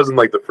reason, I was in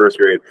like the first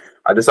grade.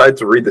 I decided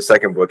to read the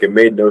second book. It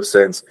made no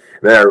sense.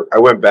 And then I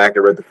went back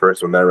and read the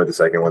first one. Then I read the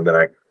second one. Then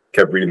I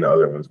kept reading the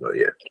other ones. But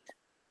yeah,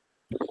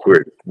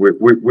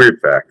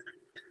 weird fact.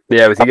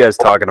 Yeah, with you guys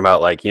talking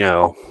about like,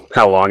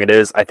 how long it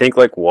is, I think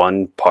like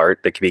one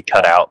part that can be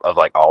cut out of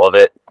like all of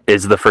it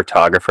is the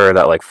photographer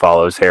that like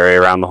follows Harry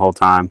around the whole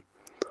time.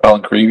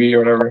 Alan Creevy or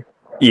whatever.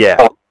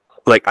 Yeah,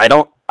 like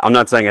I'm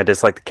not saying I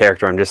dislike the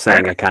character. I'm just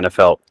saying I kind of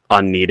felt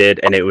unneeded,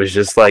 and it was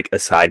just like a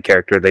side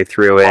character they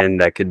threw in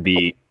that could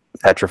be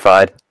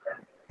petrified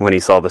when he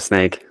saw the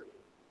snake.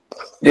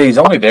 Yeah, he's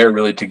only there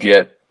really to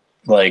get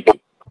like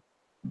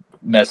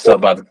messed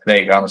up by the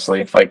snake,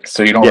 honestly. Like,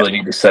 so you don't really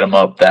need to set him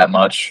up that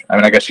much. I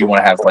mean, I guess you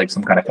want to have like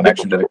some kind of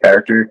connection to the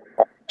character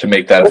to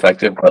make that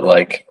effective, but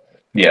like,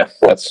 yeah,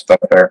 that's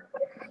fair.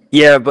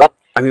 Yeah, but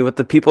I mean, with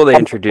the people they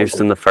introduced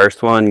in the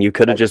first one, you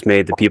could have just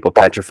made the people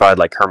petrified,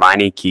 like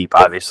Hermione keep,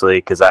 obviously,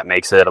 because that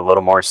makes it a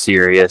little more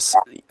serious.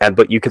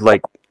 But you could,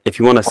 like, if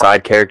you want a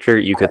side character,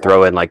 you could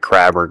throw in, like,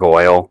 Crabbe or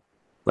Goyle.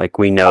 Like,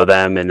 we know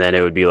them, and then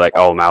it would be like,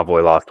 oh,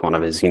 Malfoy lost one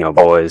of his,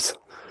 boys.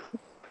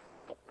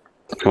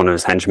 One of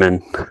his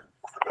henchmen.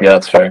 Yeah,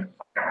 that's fair.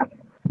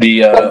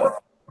 I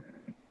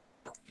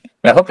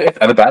hope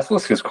the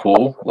basilisk is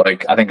cool.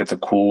 Like, I think it's a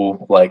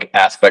cool, like,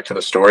 aspect to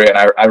the story. And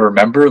I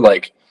remember,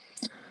 like,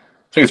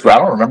 I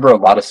don't remember a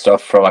lot of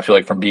stuff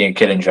from being a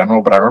kid in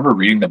general, but I remember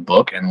reading the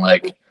book, and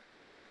like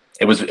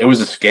it was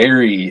a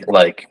scary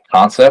like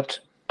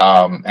concept,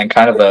 and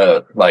kind of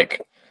the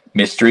like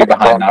mystery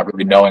behind not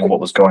really knowing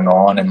what was going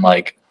on, and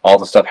like all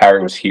the stuff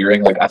Harry was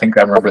hearing. Like, I think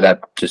I remember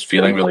that just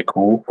feeling really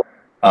cool.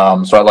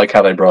 So I like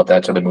how they brought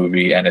that to the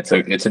movie, and it's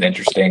an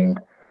interesting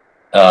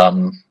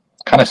kind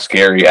of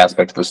scary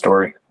aspect of the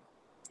story.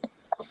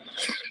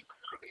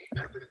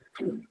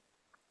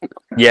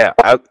 Yeah,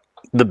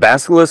 the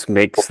basilisk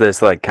makes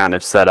this like kind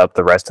of set up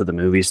the rest of the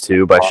movies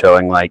too, by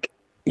showing like,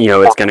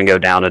 it's going to go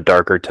down a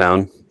darker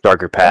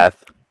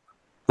path.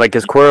 Like,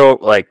 his Quirrell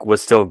like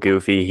was still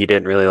goofy. He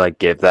didn't really like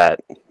give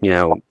that,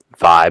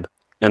 vibe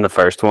in the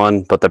first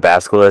one, but the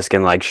basilisk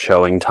and like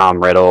showing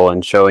Tom Riddle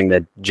and showing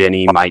that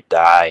Ginny might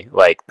die,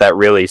 like that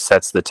really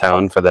sets the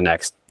tone for the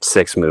next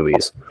 6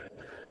 movies.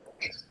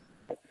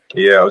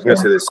 Yeah, I was going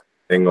to say this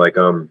thing, like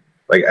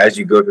as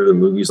you go through the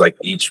movies, like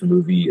each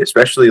movie,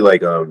 especially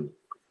like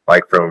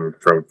from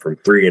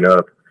 3 and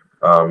up,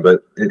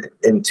 but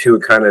in 2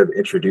 it kind of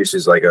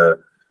introduces like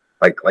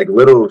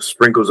little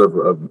sprinkles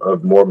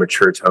of more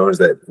mature tones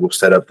that will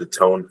set up the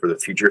tone for the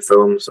future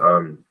films.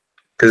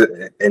 Because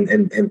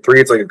in 3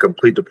 it's like a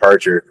complete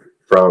departure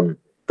from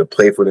the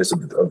playfulness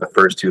of the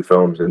first two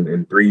films. And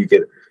in three, you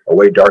get a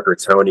way darker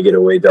tone, you get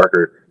a way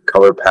darker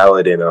color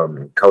palette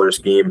and color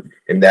scheme,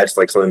 and that's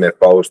like something that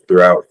follows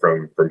throughout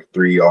from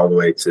three all the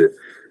way to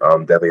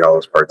Deathly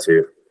Hallows Part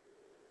 2.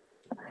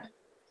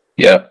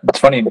 Yeah, it's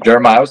funny,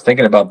 Jeremiah. I was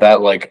thinking about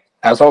that. Like,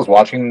 as I was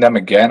watching them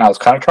again, I was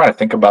kind of trying to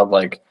think about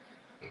like,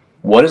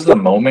 what is the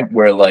moment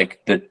where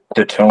like the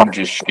tone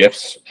just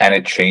shifts and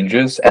it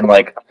changes, and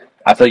like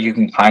I feel like you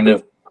can kind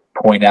of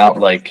point out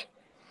like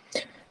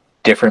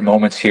different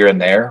moments here and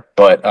there,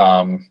 but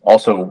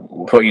also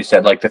what you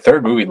said, like the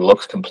third movie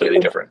looks completely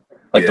different.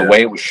 Like the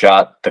way it was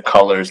shot, the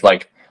colors,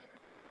 like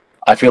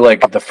I feel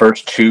like the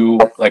first two,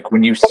 like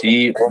when you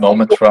see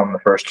moments from the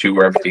first two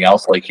where everything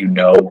else, like you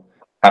know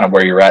kind of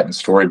where you're at in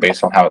story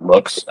based on how it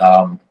looks.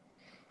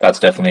 That's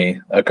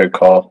definitely a good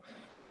call.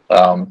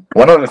 One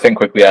other thing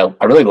quickly, I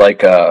really like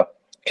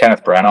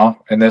Kenneth Branagh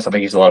in this. I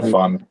think he's a lot of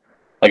fun.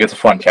 Like it's a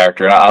fun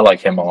character, and I like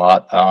him a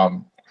lot.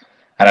 And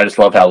I just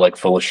love how like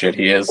full of shit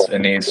he is,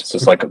 and he's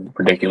just like a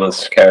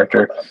ridiculous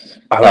character.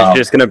 I was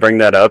just gonna bring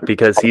that up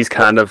because he's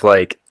kind of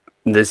like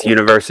this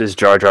universe's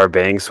Jar Jar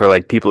Binks, where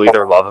like people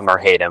either love him or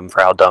hate him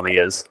for how dumb he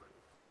is.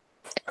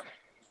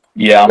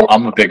 Yeah,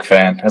 I'm a big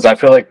fan, because I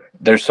feel like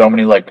there's so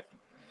many like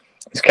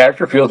his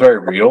character feels very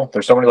real.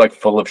 There's so many like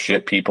full of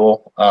shit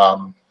people.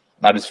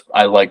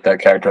 I like that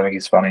character. I think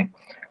he's funny,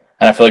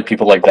 and I feel like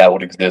people like that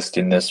would exist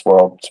in this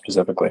world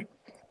specifically.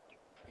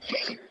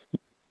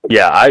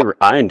 Yeah,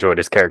 I enjoyed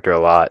his character a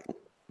lot.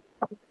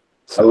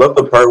 I love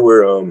the part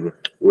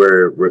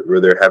where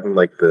they're having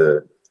like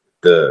the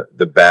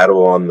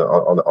battle on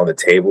the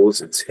tables.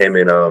 It's him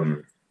and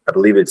I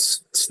believe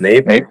it's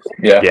Snape.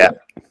 Yeah.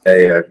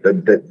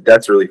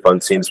 That's a really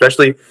fun scene,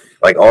 especially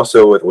like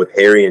also with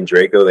Harry and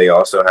Draco. They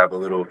also have a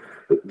little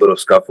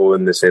scuffle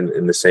in the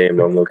same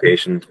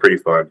location. It's pretty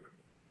fun.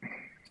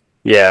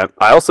 Yeah,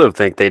 I also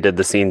think they did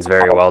the scenes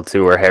very well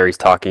too, where Harry's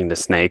talking to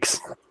snakes,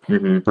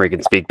 where he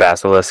can speak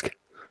basilisk.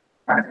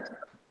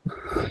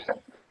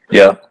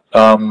 Yeah.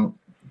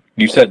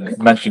 You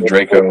mentioned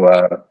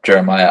Draco,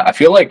 Jeremiah. I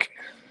feel like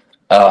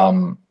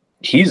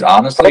he's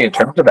honestly, in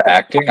terms of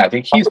acting, I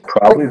think he's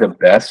probably the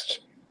best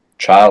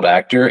child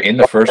actor in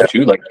the first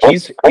two. Like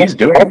he's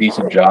doing a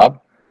decent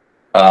job.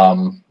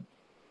 And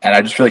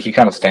I just feel like he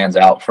kind of stands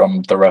out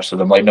from the rest of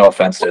them. Like, no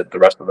offense to the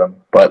rest of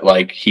them, but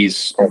like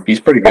he's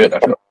pretty good, I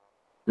feel.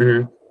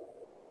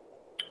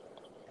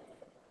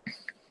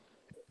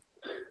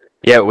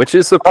 Yeah, which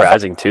is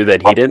surprising too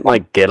that he didn't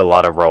like get a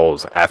lot of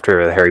roles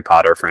after the Harry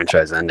Potter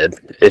franchise ended.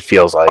 It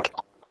feels like.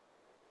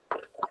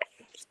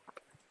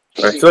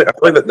 I feel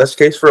like that's the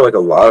case for like a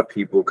lot of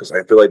people, because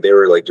I feel like they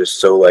were like just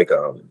so like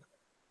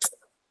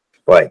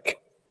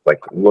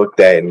looked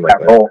at and like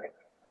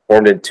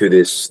formed into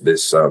this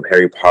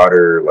Harry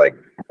Potter like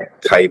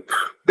type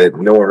that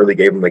no one really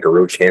gave him like a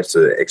real chance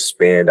to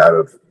expand out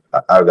of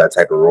that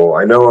type of role.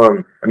 I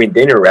know I mean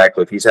Daniel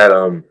Radcliffe, he's had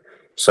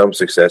some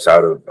success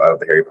out of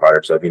the Harry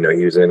Potter stuff. You know,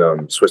 he was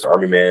in Swiss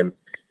Army Man.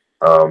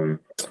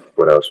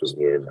 What else was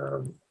he in?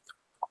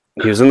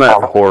 He was in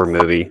that horror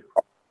movie.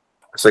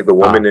 It's like the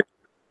Woman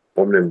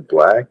in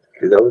Black.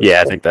 Is that what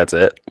I think that's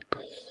it.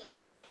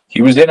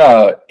 He was in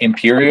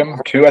Imperium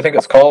too, I think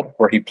it's called,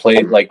 where he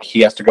played like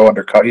he has to go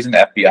undercover. He's in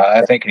the FBI,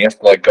 I think, and he has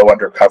to like go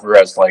undercover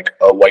as like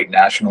a white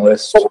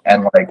nationalist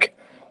and like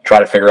try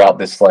to figure out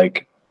this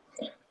like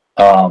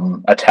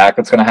attack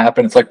that's going to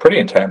happen. It's like pretty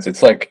intense.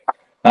 It's like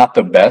not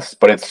the best,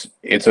 but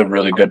it's a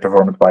really good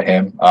performance by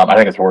him. I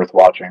think it's worth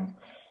watching.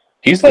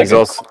 He's like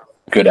also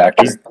good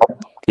actor.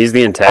 He's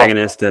the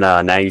antagonist in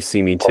Now You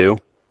See Me Too.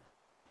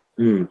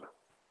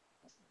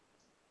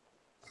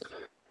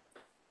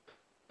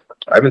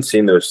 I haven't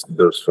seen those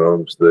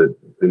films. The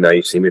Now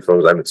You See Me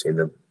films. I haven't seen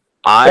them.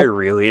 I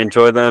really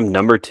enjoy them.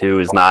 Number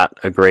 2 is not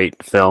a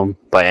great film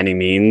by any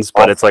means,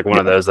 but it's like one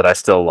of those that I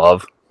still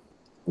love.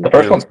 The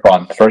first one's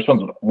fun. The first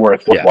one's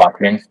worth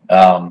watching.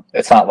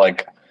 It's not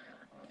like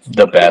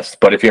the best,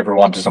 but if you ever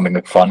want something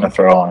like fun to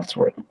throw on, it's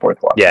worth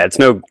watching. Yeah, it's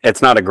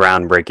not a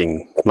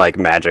groundbreaking like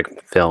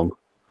magic film.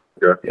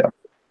 Yeah.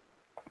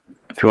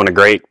 If you want a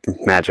great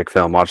magic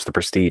film, watch The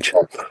Prestige.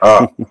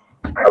 I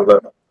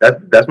love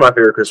that. That's my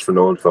favorite Christopher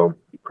Nolan film,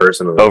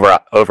 personally.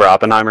 Over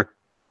Oppenheimer.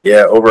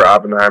 Yeah, over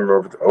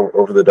Oppenheimer,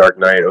 over The Dark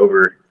Knight,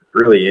 over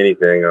really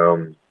anything.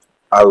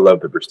 I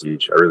love The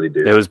Prestige. I really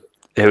do.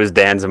 It was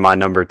Dan's and my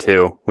number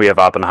 2. We have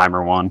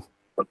Oppenheimer 1.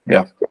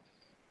 Yeah.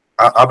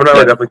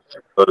 Oppenheimer definitely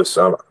close.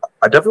 I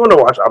definitely want to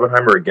watch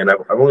Oppenheimer again.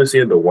 I've only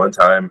seen it the one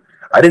time.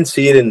 I didn't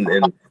see it in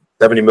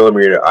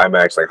 70mm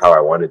IMAX like how I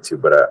wanted to,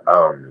 but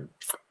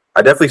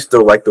I definitely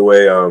still like the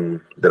way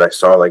that I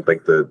saw like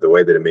the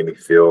way that it made me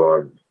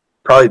feel.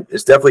 Probably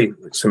it's definitely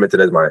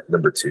cemented as my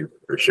number 2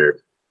 for sure,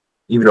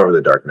 even over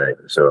The Dark Knight.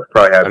 So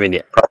probably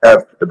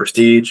have The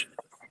Prestige,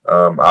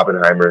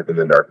 Oppenheimer, then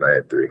The Dark Knight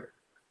at 3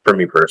 for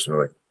me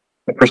personally.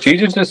 The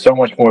Prestige is just so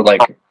much more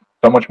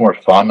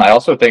fun. I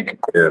also think,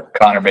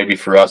 Connor, maybe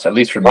for us, at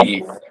least for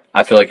me,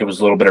 I feel like it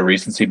was a little bit of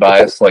recency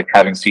bias, like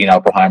having seen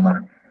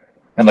Oppenheimer,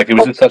 and like it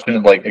was just such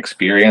an like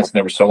experience, and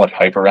there was so much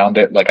hype around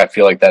it. Like I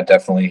feel like that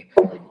definitely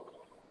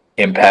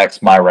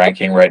impacts my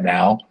ranking right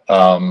now.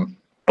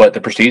 But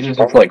The Prestige is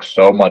just like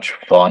so much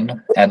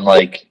fun, and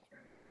like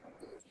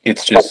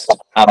it's just,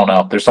 I don't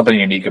know. There's something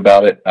unique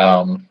about it.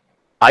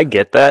 I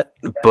get that,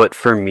 but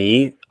for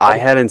me, I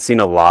hadn't seen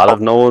a lot of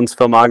Nolan's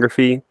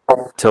filmography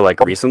till like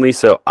recently,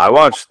 so I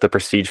watched The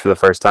Prestige for the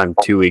first time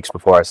 2 weeks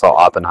before I saw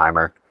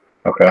Oppenheimer.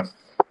 Okay.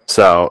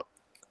 So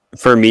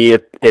for me,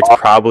 it's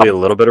probably a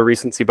little bit of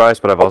recency bias,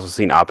 but I've also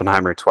seen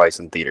Oppenheimer twice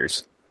in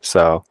theaters.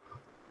 So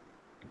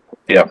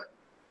yeah.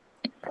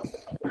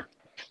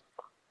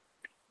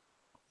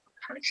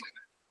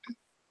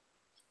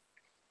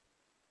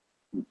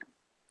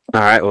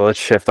 All right, well, let's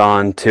shift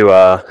on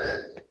to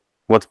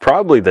what's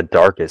probably the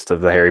darkest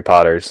of the Harry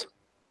Potters,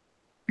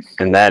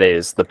 and that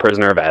is The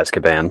Prisoner of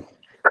Azkaban.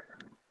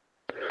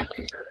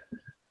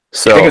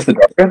 So I think it's the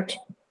darkest.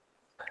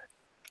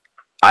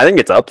 I think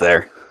it's up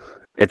there.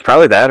 It's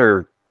probably that,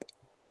 or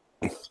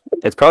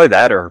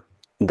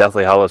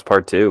Deathly Hallows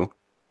Part 2.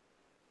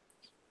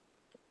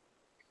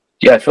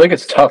 Yeah, I feel like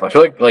it's tough. I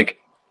feel like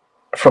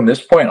from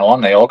this point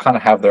on, they all kind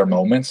of have their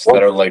moments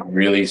that are like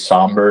really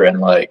somber and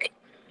like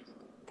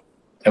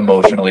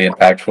emotionally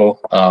impactful.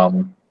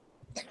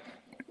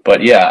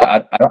 But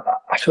yeah,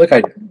 I feel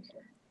like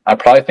I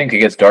probably think it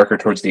gets darker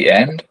towards the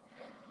end,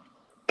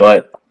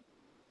 but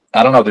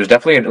I don't know. There's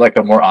definitely like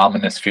a more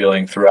ominous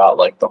feeling throughout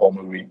like the whole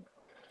movie.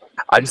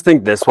 I just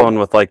think this one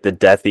with like the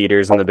Death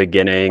Eaters in the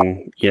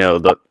beginning,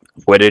 the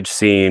Quidditch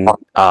scene,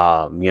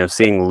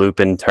 seeing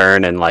Lupin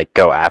turn and like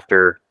go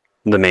after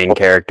the main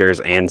characters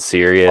and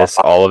Sirius,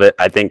 all of it.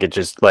 I think it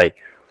just like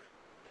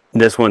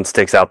this one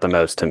sticks out the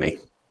most to me.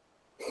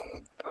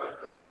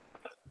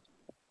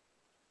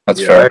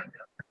 That's fair.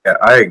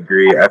 I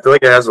agree. I feel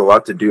like it has a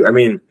lot to do. I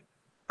mean,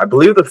 I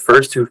believe the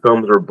first two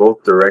films were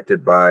both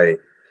directed by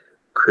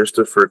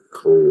Christopher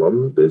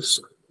Columbus.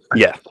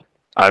 Yeah,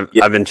 I've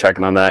been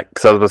checking on that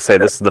because I was going to say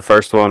this is the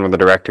first one where the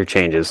director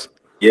changes.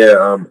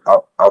 Yeah,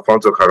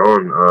 Alfonso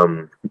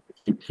Cuarón.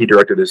 He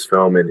directed this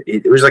film, and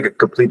it was like a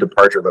complete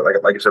departure.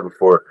 Like I said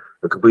before,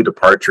 a complete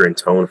departure in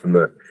tone from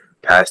the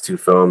past two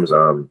films.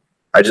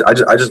 I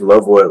just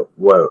love what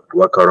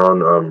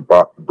Cuarón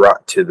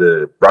brought to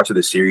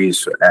the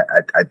series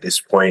at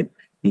this point.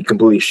 He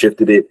completely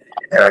shifted it,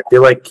 and I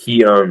feel like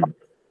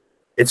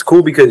it's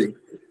cool because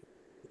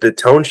the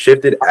tone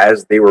shifted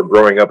as they were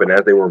growing up and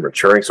as they were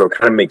maturing. So it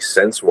kind of makes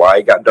sense why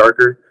it got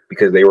darker,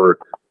 because they were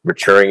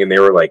maturing and they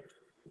were like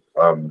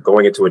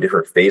going into a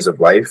different phase of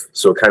life.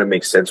 So it kind of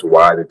makes sense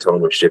why the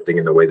tone was shifting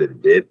in the way that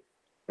it did,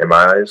 in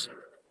my eyes.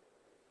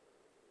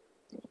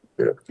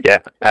 Yeah,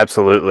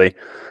 absolutely.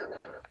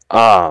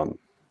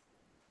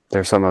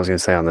 There's something I was going to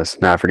say on this.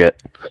 Now I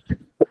forget.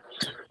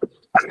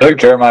 I feel like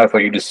Jeremiah,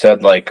 what you just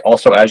said, like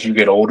also as you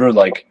get older,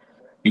 like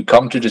you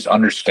come to just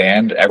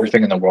understand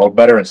everything in the world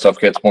better and stuff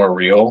gets more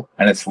real,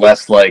 and it's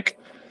less like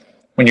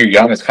when you're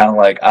young, it's kind of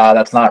like,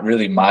 that's not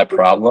really my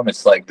problem.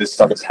 It's like this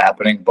stuff is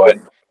happening, but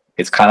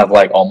it's kind of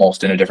like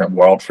almost in a different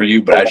world for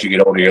you. But as you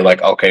get older, you're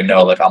like, okay,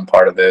 no, like I'm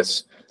part of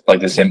this. Like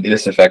this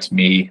affects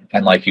me,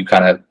 and like you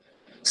kind of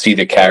see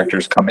the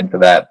characters come into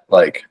that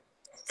like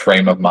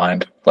frame of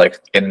mind, like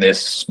in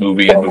this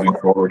movie and moving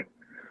forward.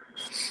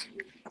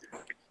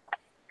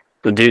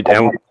 Dude,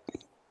 and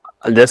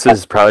this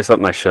is probably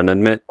something I shouldn't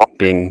admit,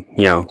 being,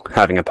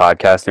 having a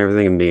podcast and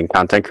everything and being a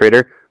content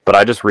creator, but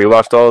I just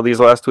rewatched all of these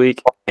last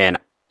week, and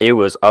it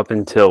was up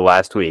until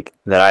last week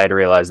that I had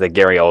realized that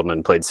Gary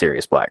Oldman played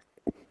Sirius Black.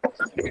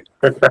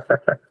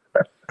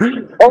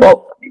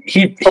 Well,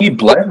 he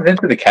blends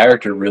into the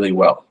character really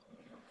well.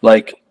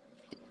 Like,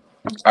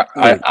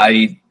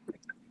 I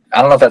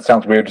don't know if that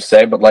sounds weird to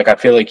say, but like I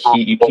feel like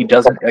he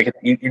doesn't like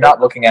you're not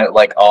looking at it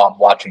like, oh, I'm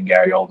watching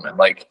Gary Oldman.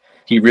 Like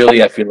he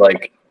really, I feel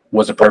like,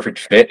 was a perfect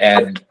fit,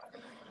 and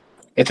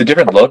it's a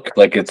different look.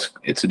 Like it's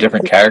a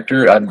different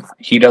character, and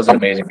he does an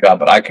amazing job.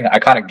 But I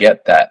kind of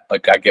get that.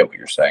 Like I get what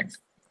you're saying.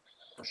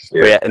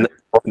 Yeah, and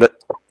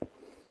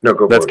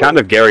that's kind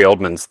of Gary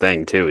Oldman's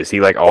thing too. Is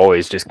he like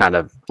always just kind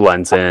of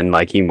blends in,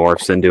 like he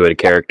morphs into a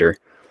character.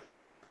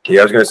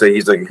 Yeah, I was gonna say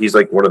he's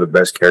like one of the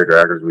best character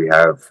actors we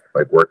have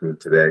like working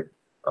today.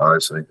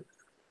 Honestly.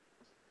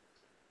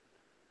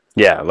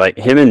 Yeah, like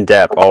him and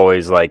Depp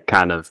always like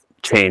kind of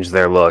change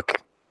their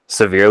look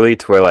severely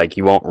to where like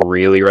you won't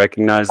really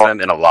recognize them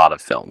in a lot of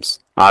films.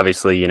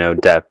 Obviously,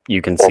 Depp,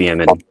 you can see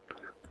him in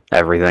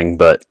everything,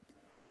 but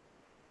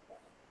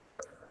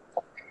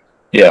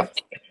yeah.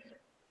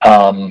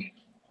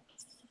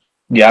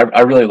 Yeah,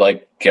 I really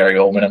like Gary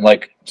Oldman, and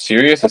like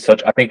Sirius is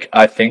such.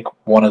 I think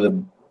one of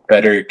the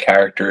better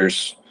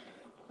characters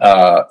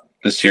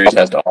the series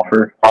has to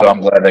offer. So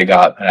I'm glad they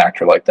got an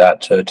actor like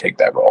that to take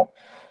that role.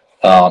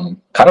 Kind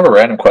of a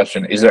random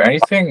question: is there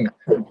anything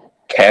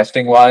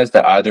casting wise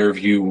that either of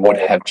you would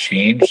have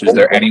changed? Is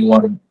there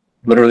anyone,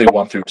 literally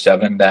 1 through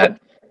 7, that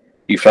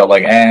you felt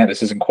like,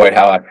 this isn't quite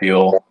how I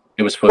feel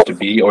it was supposed to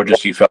be, or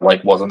just you felt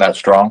like wasn't that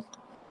strong?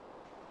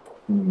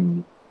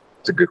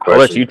 It's a good question.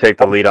 I'll let you take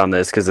the lead on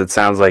this because it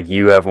sounds like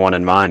you have one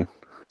in mind.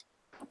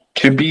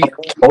 To be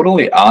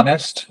totally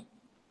honest,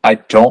 I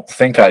don't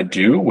think I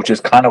do, which is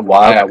kind of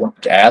why I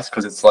wanted to ask,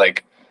 because it's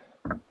like,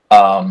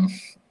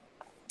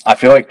 I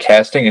feel like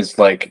casting is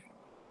like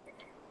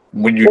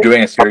when you're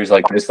doing a series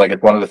like this, like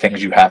it's one of the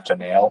things you have to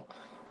nail.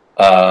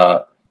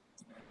 Uh,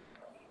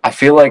 I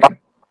feel like,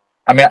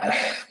 I mean,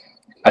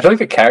 I feel like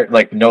the character,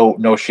 like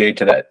no shade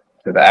to the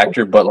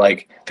actor, but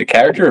like the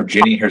character of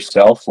Ginny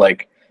herself,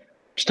 like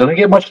she doesn't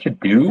get much to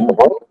do,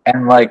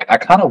 and like I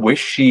kind of wish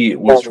she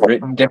was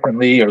written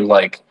differently, or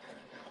like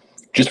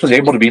just was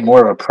able to be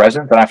more of a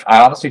presence. And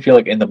I honestly feel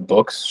like in the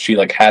books she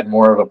like had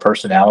more of a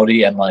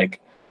personality and like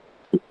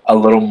a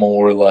little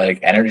more like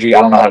energy.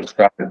 I don't know how to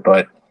describe it,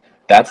 but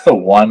that's the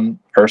one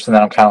person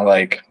that I'm kind of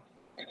like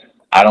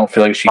I don't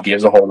feel like she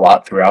gives a whole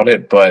lot throughout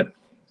it, but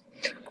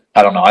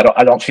I don't know.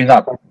 I don't. She's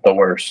not the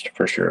worst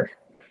for sure.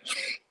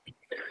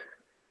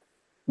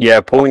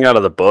 Yeah, pulling out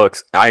of the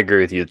books, I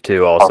agree with you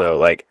too. Also,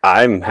 like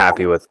I'm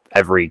happy with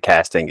every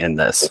casting in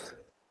this.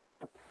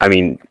 I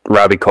mean,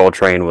 Robbie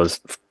Coltrane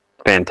was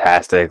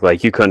fantastic.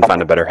 Like you couldn't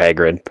find a better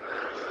Hagrid.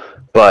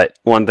 But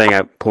one thing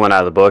I pulling out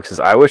of the books is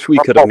I wish we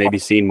could have maybe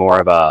seen more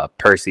of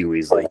Percy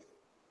Weasley.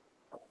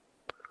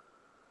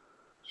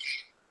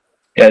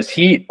 Yeah, is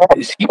he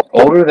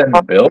older than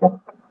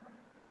Bill?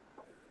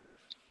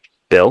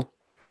 Bill?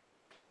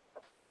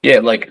 Yeah,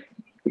 like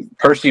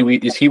Percy.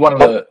 Is he one of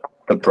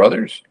the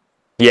brothers?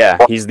 Yeah,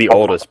 he's the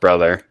oldest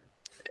brother.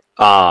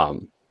 I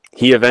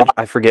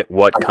forget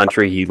what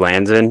country he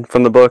lands in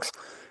from the books,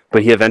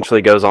 but he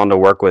eventually goes on to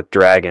work with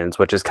dragons,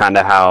 which is kind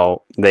of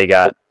how they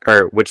got,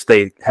 or which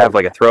they have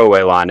like a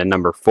throwaway line in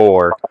number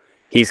 4.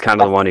 He's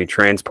kind of the one who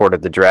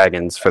transported the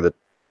dragons for the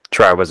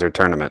Triwizard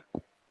Tournament.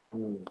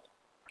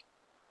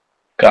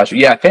 Gotcha.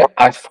 Yeah,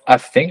 I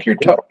think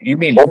you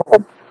mean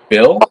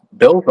Bill?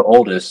 Bill's the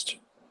oldest.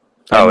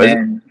 Oh, And is it?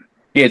 then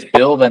yeah, it's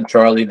Bill, then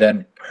Charlie,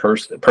 then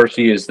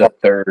Percy is the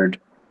third.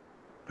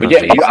 But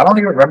yeah, geez. I don't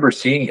even remember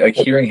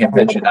hearing him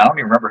mentioned. I don't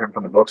even remember him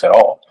from the books at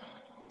all.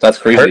 That's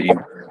crazy.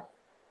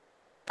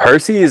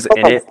 Percy is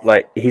in it,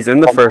 like he's in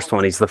the first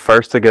one. He's the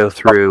first to go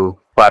through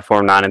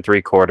platform 9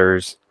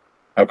 3/4.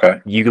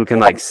 Okay. You can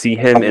like see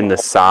him in the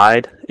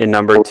side in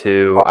number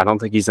 2. I don't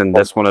think he's in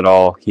this one at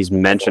all. He's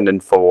mentioned in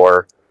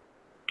 4.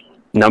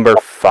 Number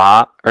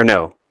 5, or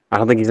no, I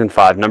don't think he's in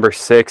 5. Number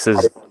 6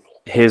 is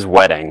his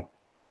wedding.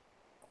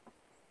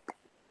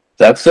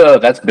 That's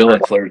Bill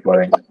and Fleur's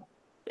wedding.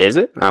 Is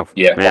it? Oh,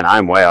 Yeah. Man,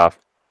 I'm way off.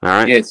 All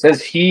right. Yeah, it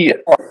says he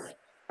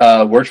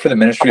works for the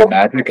Ministry of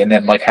Magic and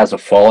then like has a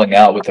falling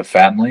out with the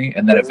family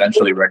and then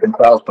eventually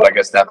reconciles. But I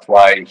guess that's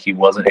why he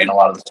wasn't in a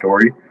lot of the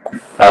story.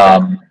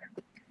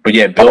 But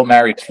yeah, Bill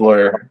marries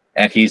Fleur,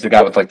 and he's the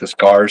guy with like the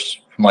scars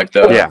from like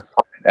the Yeah.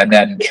 And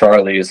then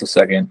Charlie is the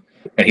second,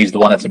 and he's the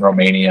one that's in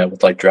Romania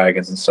with like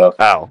dragons and stuff.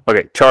 Oh,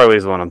 okay.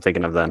 Charlie's the one I'm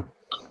thinking of then.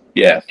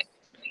 Yeah.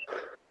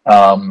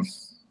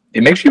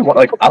 It makes you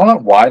like I don't know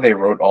why they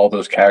wrote all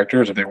those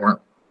characters if they weren't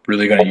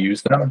really going to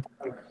use them.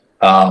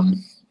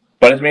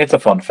 But I mean, it's a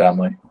fun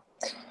family.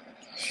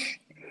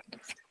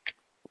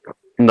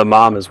 The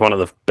mom is one of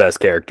the best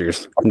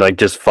characters, like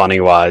just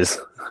funny wise.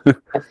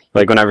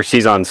 Like whenever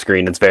she's on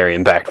screen, it's very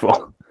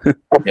impactful.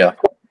 Yeah.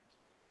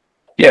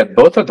 Yeah,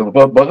 both of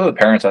the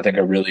parents I think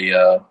are really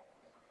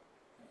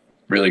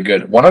really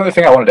good. One other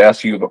thing I wanted to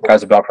ask you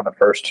guys about from the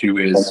first two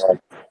is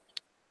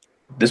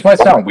this might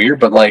sound weird,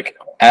 but like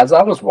as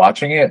I was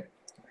watching it,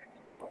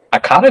 I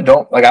kind of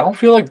don't like. I don't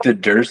feel like the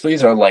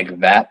Dursleys are like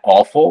that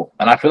awful,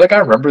 and I feel like I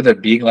remember them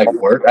being like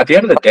worse. At the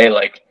end of the day,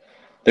 like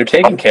they're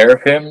taking care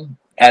of him,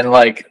 and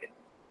like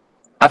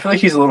I feel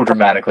like he's a little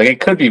dramatic. Like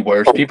it could be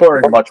worse. People are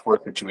in much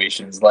worse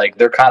situations. Like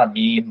they're kind of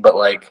mean, but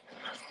like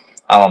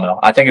I don't know.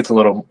 I think it's a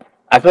little.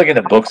 I feel like in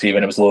the books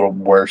even it was a little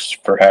worse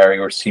for Harry,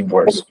 or seemed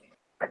worse.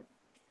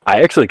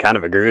 I actually kind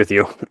of agree with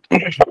you.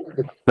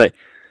 Like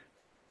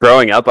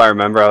growing up, I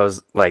remember I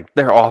was like,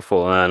 they're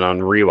awful, and on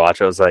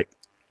rewatch, I was like,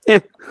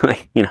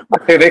 like, you know,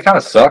 They kind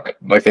of suck.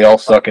 Like they all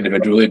suck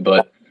individually,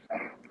 but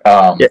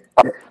yeah.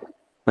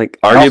 Like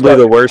arguably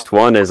the worst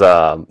one is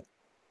I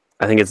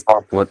think it's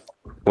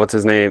what's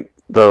his name?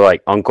 The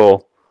like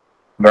uncle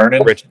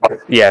Vernon.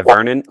 Yeah,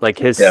 Vernon. Like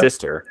his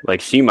sister.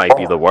 Like she might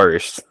be the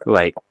worst.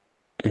 Like,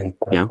 and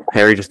you know,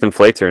 Harry just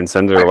inflates her and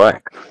sends her away.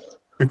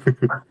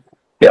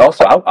 Yeah.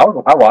 Also,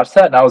 I watched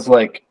that and I was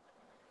like,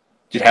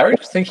 did Harry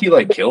just think he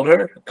like killed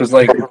her? Because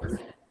like,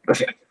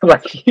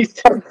 like he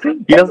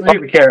doesn't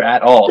even care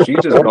at all.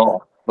 She's just gone.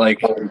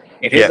 Like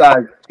in his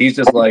eyes, he's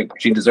just like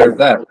she deserved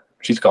that.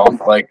 She's gone.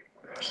 Like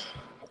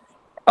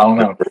I don't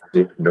know.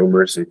 No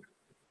mercy.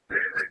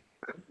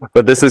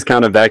 But this is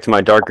kind of back to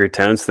my darker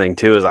tones thing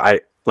too. Is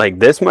I like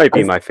this might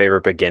be my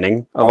favorite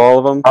beginning of all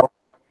of them,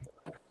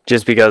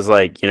 just because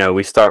like you know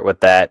we start with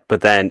that,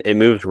 but then it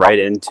moves right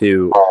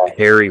into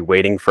Harry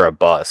waiting for a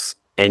bus,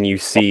 and you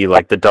see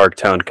like the dark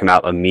tone come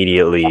out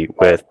immediately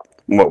with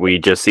what we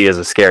just see as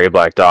a scary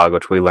black dog,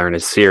 which we learn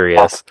is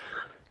Sirius,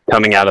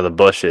 coming out of the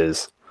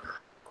bushes.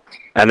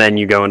 And then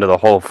you go into the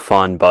whole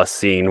fun bus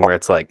scene where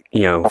it's like,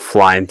 you know,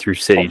 flying through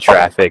city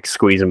traffic,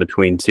 squeezing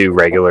between two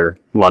regular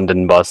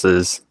London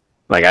buses.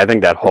 Like, I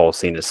think that whole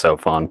scene is so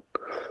fun.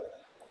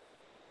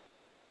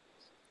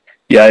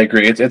 Yeah, I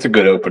agree. It's a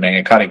good opening.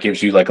 It kind of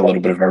gives you like a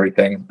little bit of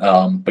everything.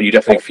 But you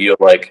definitely feel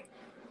like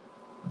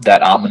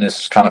that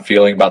ominous kind of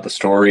feeling about the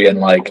story, and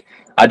like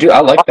I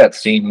like that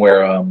scene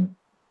where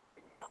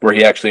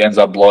he actually ends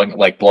up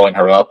blowing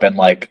her up and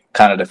like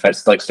kind of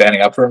defense, like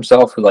standing up for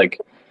himself. Like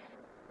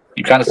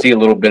you kind of see a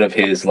little bit of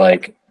his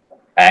like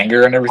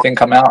anger and everything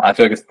come out. I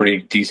feel like it's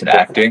pretty decent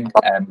acting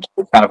and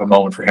kind of a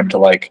moment for him to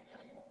like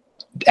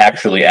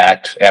actually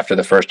act after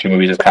the first two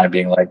movies of kind of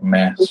being like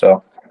meh.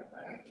 So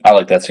I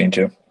like that scene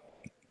too.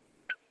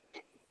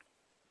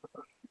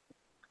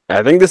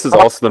 I think this is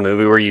also the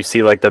movie where you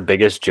see like the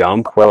biggest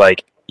jump, where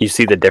like you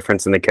see the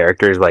difference in the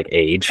characters like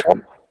age.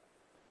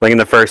 Like in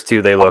the first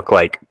two, they look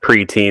like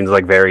pre-teens,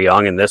 like very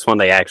young. In this one,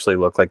 they actually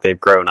look like they've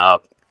grown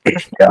up, Yeah.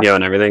 you know,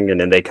 and everything. And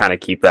then they kind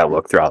of keep that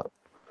look throughout.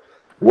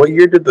 What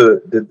year did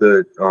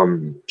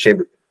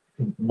Chamber?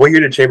 What year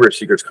did Chamber of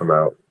Secrets come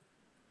out?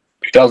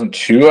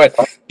 2002,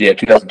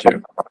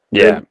 2002.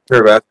 Yeah,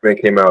 Chamber of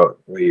Azkaban came out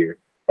what year?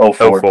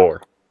 04.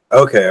 04.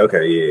 Okay,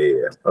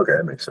 yeah. Okay,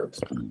 that makes sense.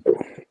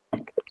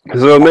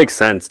 So it makes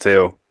sense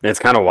too. It's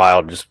kind of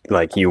wild, just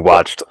like you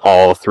watched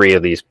all three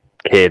of these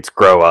kids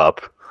grow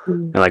up,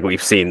 and like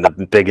we've seen the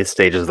biggest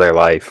stages of their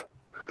life.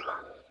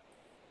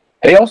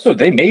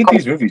 They made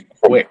these movies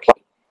quick.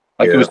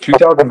 Like it was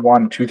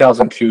 2001,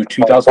 2002,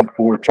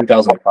 2004,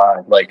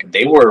 2005. Like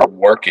they were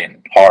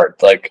working hard.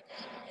 Like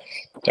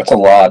that's a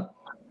lot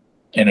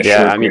in a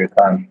short period of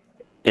time.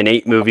 An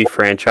 8-movie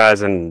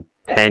franchise in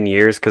 10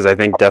 years, because I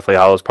think Deathly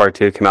Hallows Part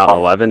 2 came out in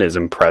 11, is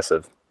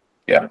impressive.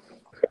 Yeah.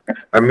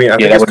 I mean, I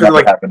think it's because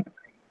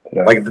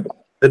like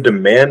the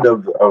demand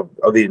of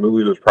these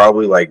movies was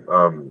probably like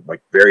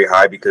very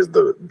high because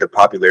the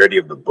popularity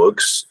of the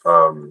books.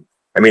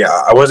 I mean,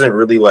 I wasn't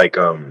really like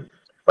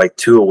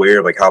too aware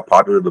of like how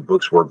popular the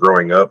books were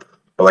growing up,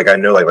 but like I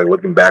know like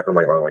looking back on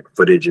like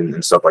footage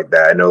and stuff like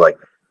that, I know like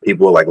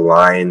people like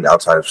lined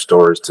outside of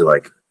stores to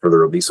like for the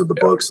release of the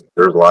books.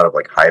 There was a lot of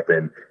like hype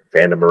and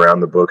fandom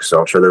around the books, so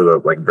I'm sure there was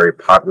a like very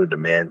popular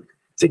demand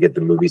to get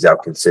the movies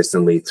out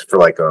consistently for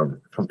like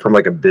from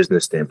like a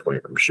business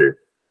standpoint, I'm sure.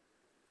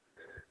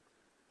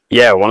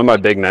 Yeah, one of my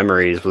big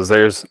memories was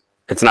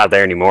it's not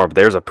there anymore, but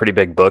there's a pretty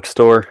big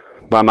bookstore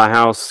by my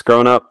house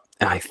growing up.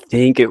 And I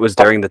think it was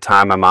during the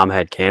time my mom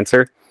had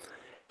cancer.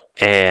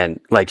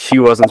 And like she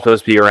wasn't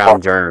supposed to be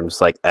around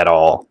germs like at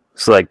all.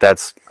 So like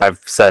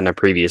I've said in a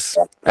previous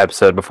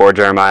episode before,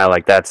 Jeremiah,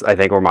 like that's I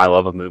think where my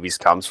love of movies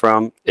comes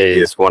from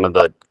is one of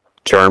the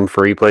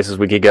germ-free places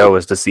we could go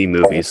was to see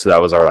movies. So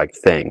that was our like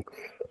thing.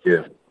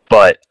 Yeah.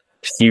 But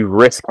she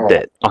risked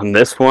it on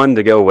this one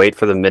to go wait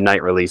for the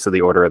midnight release of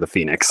The Order of the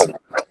Phoenix.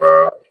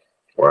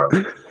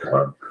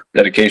 Wow.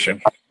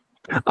 Dedication.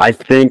 I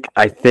think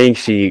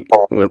she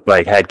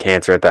like had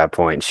cancer at that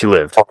point. She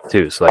lived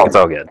too, so like it's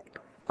all good.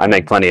 I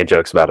make plenty of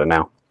jokes about it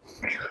now.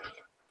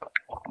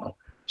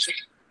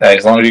 Hey,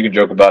 as long as you can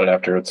joke about it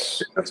after,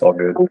 it's all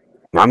good.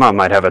 My mom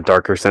might have a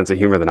darker sense of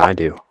humor than I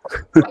do.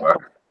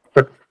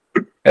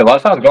 A lot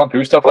of times going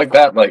through stuff like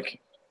that, like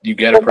you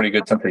get a pretty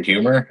good sense of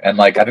humor, and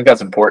like I think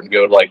that's important to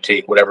go to like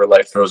take whatever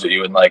life throws at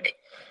you and like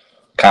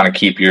kind of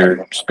keep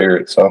your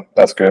spirit. So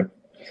that's good.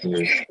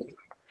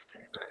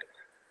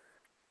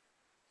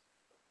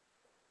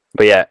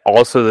 But yeah,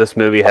 also this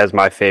movie has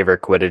my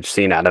favorite Quidditch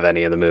scene out of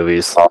any of the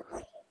movies.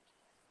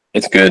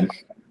 It's good.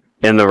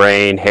 In the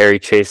rain, Harry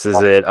chases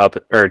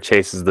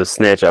the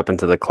snitch up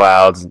into the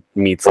clouds,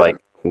 meets like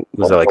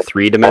was it like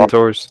 3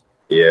 Dementors?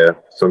 Yeah,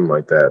 something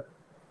like that.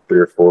 3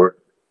 or 4.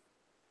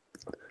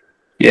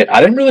 Yeah,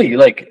 I didn't really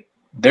like.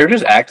 They're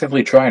just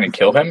actively trying to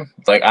kill him.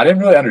 Like I didn't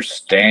really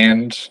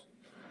understand.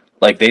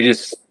 Like they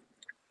just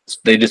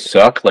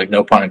suck. Like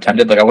no pun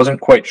intended. Like I wasn't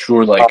quite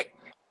sure like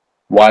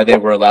why they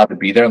were allowed to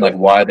be there and like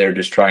why they're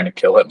just trying to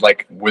kill him.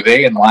 Like were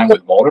they in line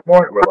with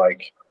Voldemort? Or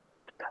like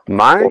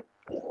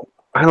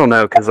I don't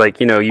know, because like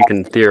you know you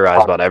can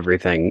theorize about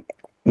everything,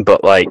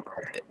 but like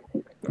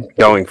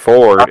going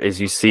forward, as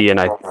you see in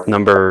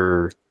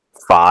number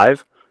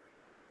 5,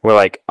 where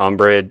like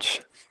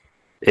Umbridge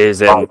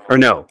is in, or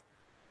no,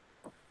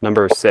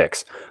 number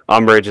 6.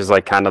 Umbridge is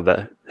like kind of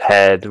the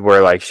head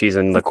where like she's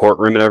in the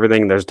courtroom and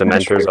everything. There's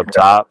Dementors up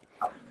top.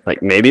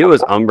 Like maybe it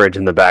was Umbridge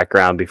in the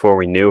background before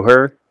we knew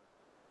her.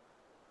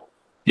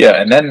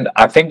 Yeah, and then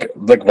I think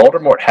like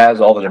Voldemort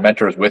has all the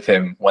Dementors with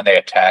him when they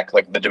attack.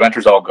 Like the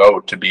Dementors all go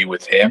to be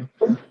with him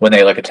when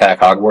they like attack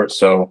Hogwarts.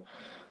 So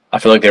I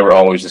feel like they were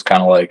always just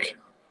kind of like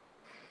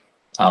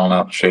I don't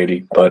know,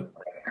 shady, but.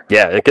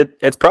 Yeah,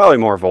 it's probably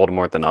more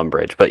Voldemort than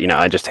Umbridge, but you know,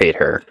 I just hate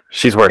her.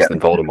 She's worse than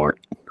Voldemort.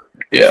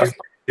 Yeah.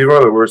 She's one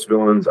of the worst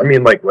villains. I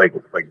mean, like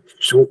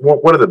she's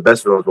one of the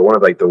best villains, but one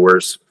of like the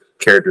worst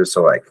characters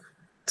to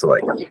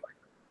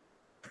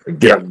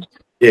Yeah,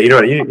 you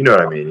know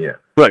what I mean. Yeah.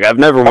 Look, I've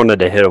never wanted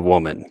to hit a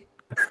woman,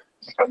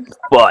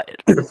 but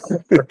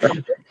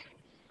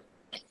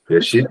yeah,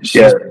 she's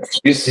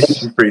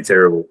pretty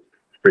terrible.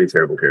 Pretty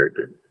terrible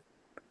character.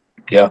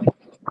 Yeah.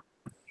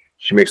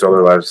 She makes all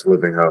their lives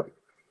living hell.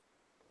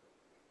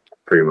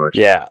 Pretty much.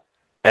 Yeah.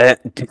 And,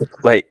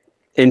 like,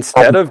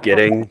 instead of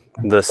getting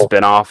the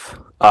spinoff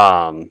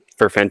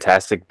for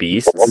Fantastic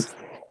Beasts,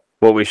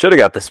 what we should have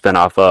got the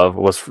spinoff of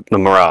was the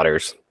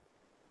Marauders.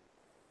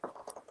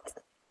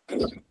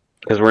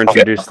 because we're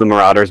introduced to the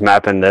Marauders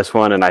map in this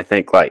one, and I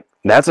think like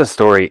that's a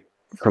story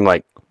from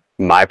like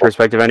my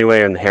perspective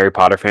anyway, and the Harry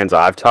Potter fans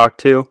I've talked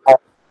to,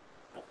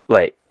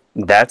 like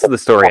that's the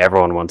story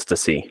everyone wants to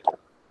see.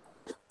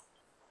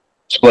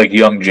 It's like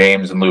young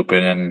James and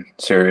Lupin and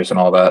Sirius and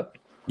all that.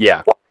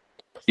 Yeah.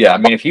 Yeah, I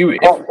mean, if you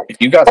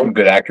got some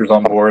good actors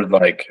on board,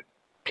 like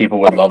people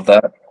would love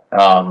that.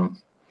 And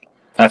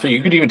I think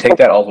you could even take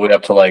that all the way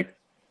up to like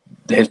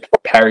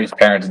Harry's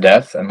parents'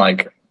 death, and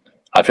like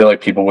I feel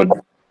like people would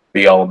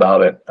be all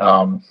about it.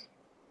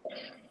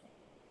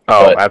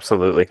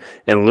 Absolutely.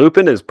 And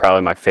Lupin is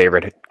probably my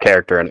favorite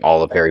character in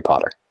all of Harry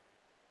Potter.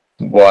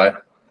 Why?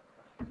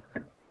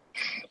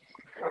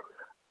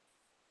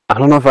 I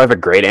don't know if I have a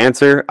great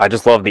answer. I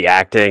just love the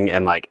acting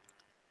and like,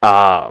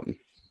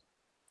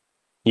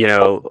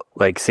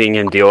 like seeing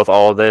him deal with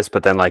all of this,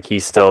 but then like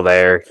he's still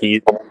there.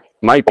 He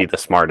might be the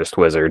smartest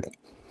wizard,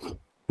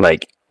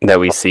 like that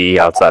we see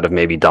outside of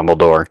maybe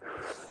Dumbledore.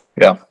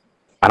 Yeah.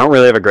 I don't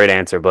really have a great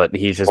answer, but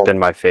he's just been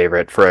my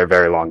favorite for a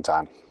very long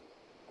time.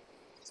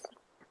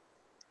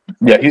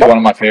 Yeah, he's one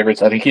of my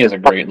favorites. I think he has a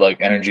great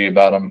like energy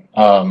about him.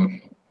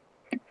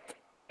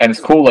 And it's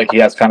cool, like he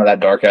has kind of that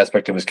dark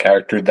aspect of his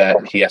character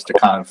that he has to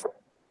kind of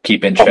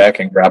keep in check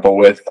and grapple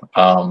with.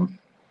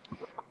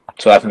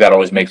 So I think that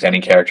always makes any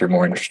character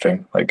more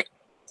interesting. Like,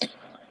 I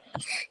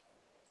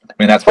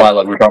mean, that's why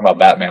like we're talking about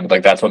Batman, but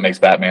like that's what makes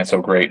Batman so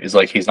great. Is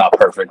like he's not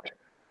perfect.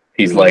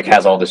 He's like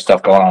has all this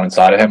stuff going on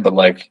inside of him, but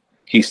like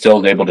he's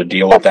still able to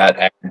deal with that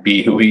and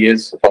be who he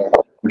is,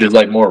 which is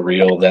like more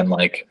real than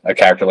like a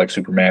character like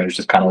Superman who's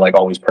just kind of like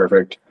always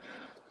perfect.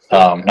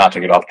 Not to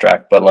get off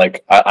track, but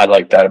like I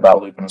like that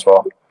about Lupin as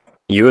well.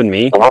 You and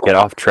me get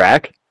off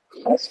track?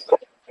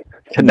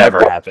 Could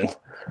never happen.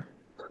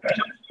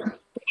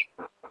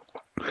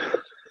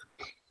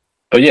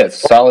 But yeah,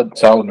 it's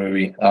solid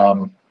movie.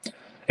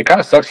 It kind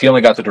of sucks he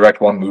only got to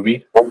direct one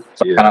movie. So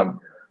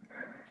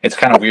it's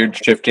kind of weird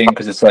shifting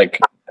because it's like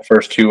the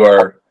first two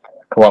are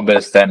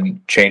Columbus,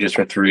 then changes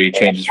for 3,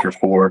 changes for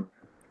 4,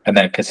 and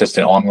then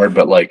consistent onward.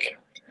 But like,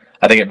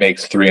 I think it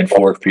makes 3 and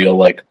 4 feel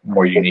like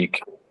more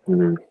unique.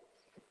 Mm-hmm.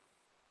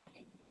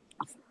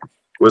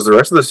 Was the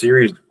rest of the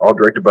series all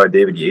directed by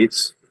David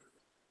Yates?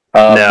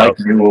 No. Mike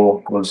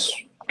Newell was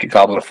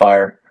Goblet of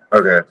Fire.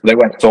 Okay. They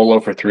went solo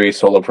for 3,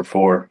 solo for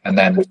 4, and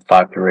then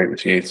 5 through 8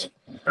 was Yates.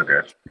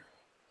 Okay.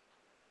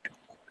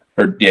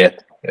 Yeah.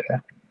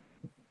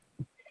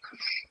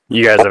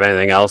 You guys have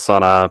anything else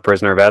on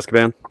Prisoner of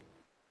Azkaban?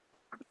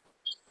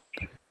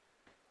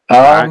 No.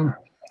 I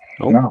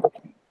was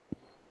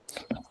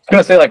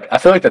gonna say like I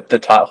feel like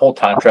the whole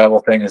time travel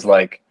thing is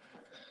like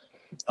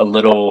a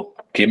little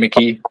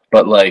gimmicky,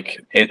 but like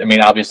I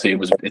mean, obviously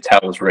it's how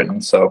it was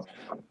written, so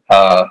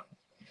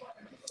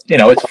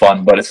it's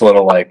fun, but it's a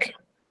little like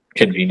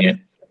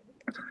convenient.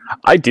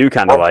 I do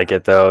kind of like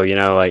it though,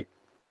 like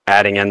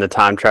adding in the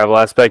time travel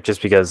aspect,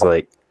 just because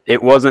like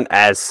it wasn't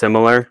as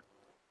similar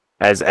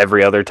as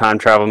every other time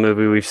travel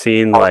movie we've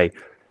seen. Like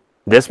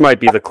this might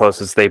be the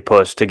closest they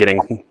push to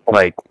getting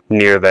like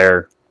near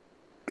their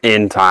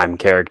in time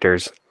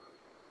characters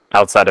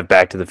outside of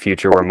Back to the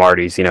Future, where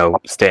Marty's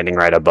standing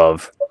right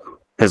above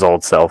his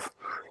old self.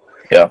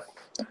 Yeah.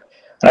 And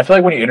I feel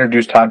like when you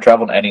introduce time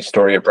travel in any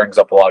story, it brings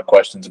up a lot of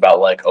questions about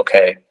like,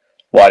 okay,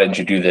 why didn't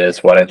you do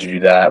this? Why didn't you do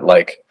that?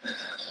 Like,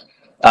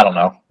 I don't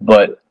know,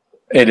 but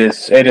it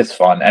is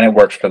fun and it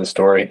works for the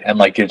story and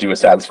like gives you a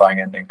satisfying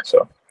ending.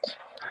 So,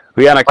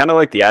 yeah, and I kind of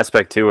like the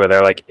aspect too where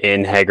they're like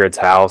in Hagrid's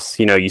house.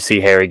 You see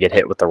Harry get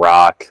hit with the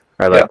rock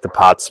or like the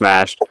pot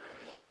smashed,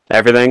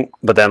 everything.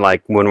 But then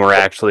like when we're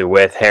actually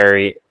with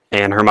Harry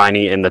and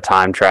Hermione in the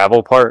time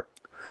travel part,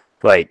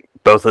 like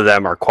both of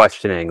them are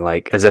questioning,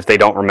 like as if they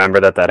don't remember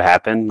that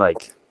happened.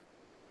 Like,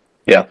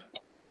 yeah,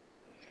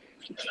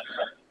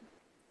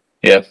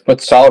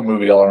 but solid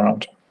movie all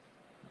around.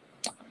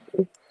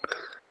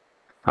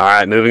 All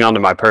right, moving on to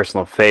my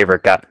personal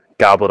favorite,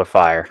 Goblet of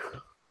Fire.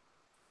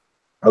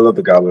 I love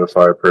the Goblet of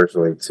Fire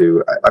personally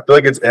too. I feel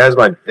like it has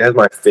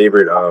my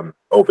favorite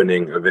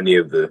opening of any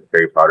of the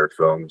Harry Potter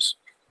films.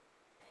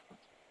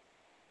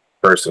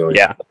 Personally,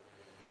 yeah,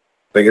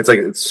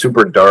 it's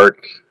super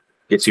dark,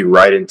 gets you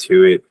right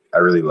into it. I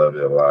really love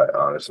it a lot,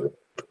 honestly.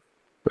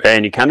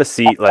 And you kind of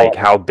see like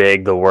how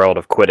big the world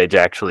of Quidditch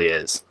actually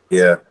is.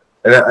 Yeah,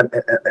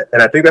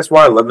 and I think that's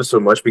why I love it so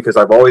much, because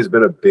I've always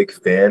been a big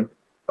fan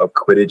of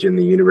Quidditch in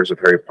the universe of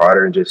Harry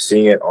Potter, and just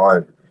seeing it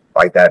on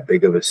like that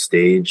big of a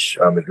stage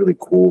is really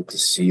cool to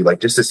see. Like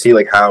just to see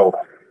like how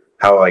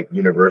like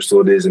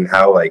universal it is and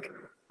how like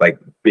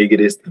big it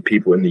is to the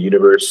people in the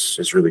universe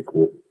is really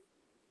cool.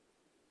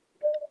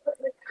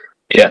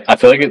 Yeah, I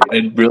feel like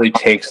it really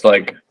takes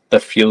like the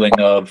feeling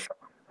of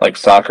like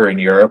soccer in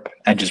Europe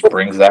and just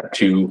brings that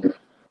to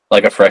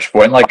like a fresh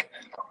point. Like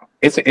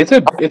it's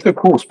a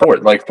cool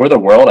sport. Like for the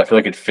world, I feel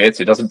like it fits.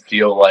 It doesn't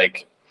feel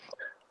like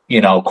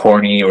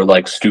corny or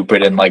like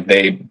stupid, and like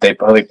they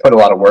probably put a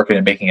lot of work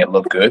into making it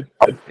look good,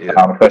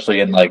 especially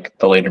in like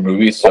the later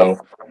movies.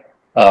 So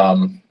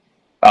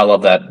I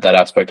love that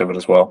aspect of it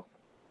as well.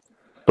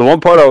 The one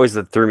part always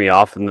that threw me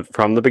off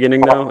from the beginning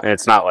though, and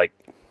it's not like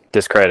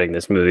discrediting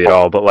this movie at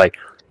all, but like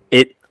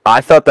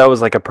I thought that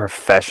was like a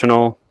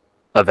professional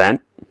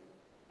event.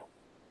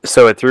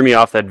 So it threw me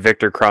off that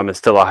Victor Crumb is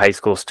still a high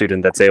school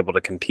student that's able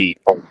to compete.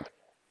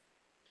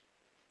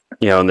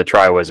 You know, in the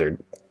Triwizard.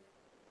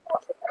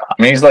 I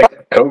mean, he's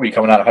like Kobe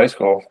coming out of high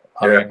school.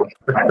 Yeah.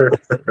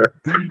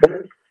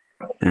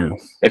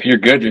 If you're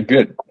good, you're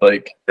good.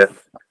 Like,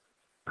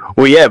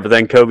 well, yeah, but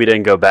then Kobe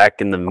didn't go back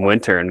in the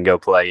winter and go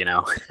play, you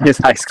know, his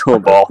high school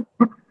ball.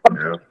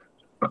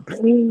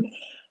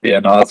 Yeah,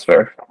 no, that's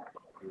fair.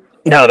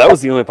 No, that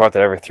was the only part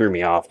that ever threw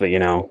me off. But you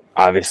know,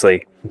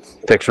 obviously,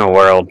 fictional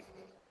world.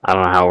 I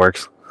don't know how it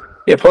works.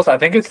 Yeah, plus I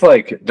think it's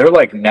like they're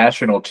like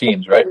national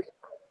teams, right?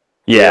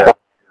 Yeah.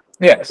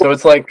 Yeah, so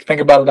it's like,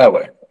 think about it that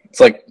way. It's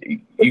like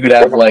you could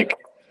have like.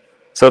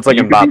 So it's like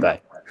Mbappe.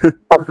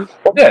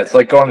 Yeah, it's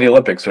like going to the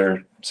Olympics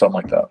or something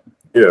like that.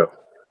 Yeah,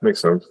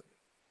 makes sense.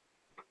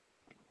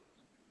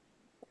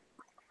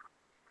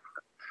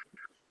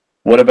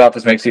 What about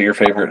this makes it your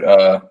favorite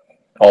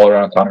all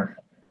around, Connor?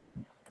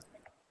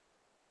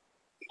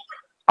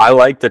 I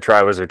like the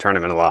Triwizard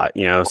Tournament a lot,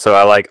 you know, so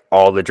I like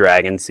all the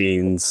dragon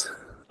scenes.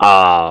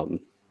 The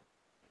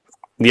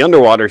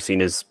underwater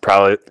scene is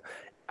probably,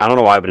 I don't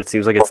know why, but it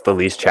seems like it's the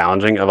least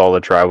challenging of all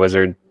the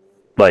Triwizard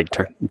like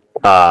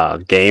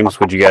games.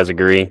 Would you guys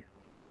agree?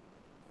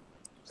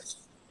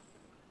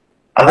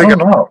 I don't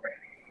know.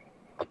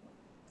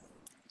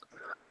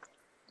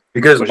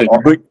 Because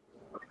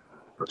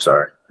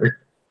sorry.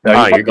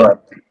 No, you're good.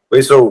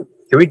 Wait, so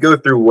can we go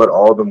through what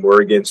all of them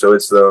were again? So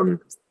it's the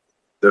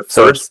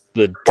So first it's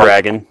the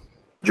dragon.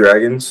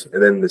 dragons,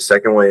 and then the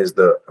second one is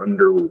the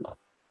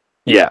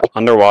Yeah,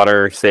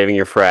 underwater, saving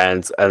your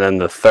friends, and then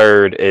the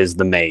third is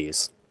the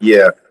maze.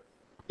 Yeah.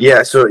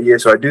 So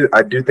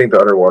I do think the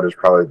underwater is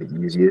probably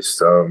the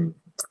easiest. And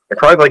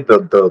probably like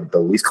the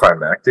least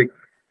climactic,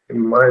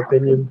 in my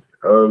opinion.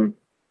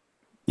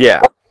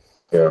 Yeah.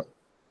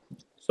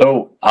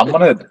 So I feel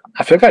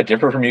like I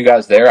differ from you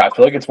guys there. I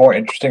feel like it's more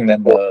interesting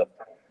than the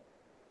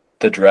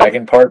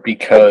dragon part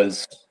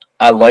because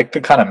I like the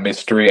kind of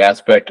mystery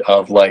aspect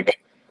of like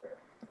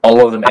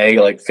all of them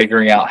like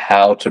figuring out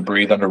how to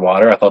breathe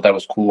underwater. I thought that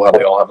was cool how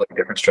they all have like a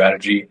different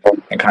strategy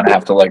and kind of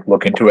have to like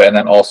look into it, and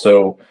then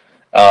also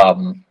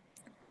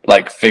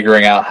like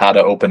figuring out how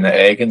to open the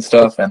egg and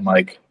stuff and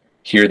like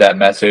hear that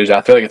message. I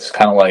feel like it's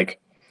kind of like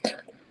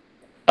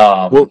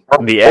well,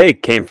 the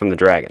egg came from the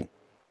dragon.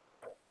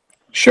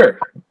 Sure,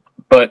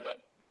 but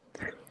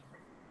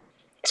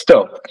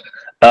still,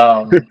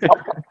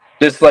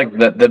 just like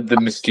the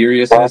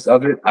mysteriousness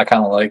of it, I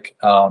kind of like,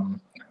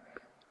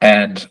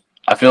 and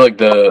I feel like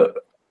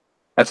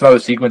that's another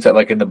sequence that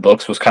like in the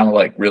books was kind of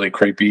like really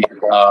creepy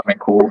and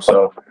cool.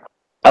 So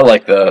I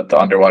like the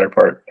underwater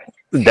part.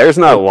 There's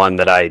not one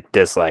that I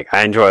dislike.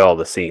 I enjoy all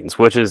the scenes,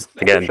 which is,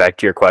 again, back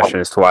to your question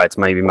as to why it's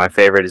maybe my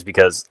favorite, is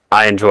because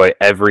I enjoy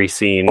every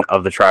scene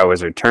of the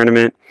Triwizard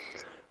Tournament.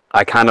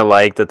 I kind of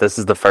like that this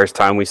is the first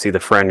time we see the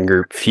friend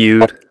group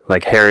feud.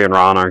 Like, Harry and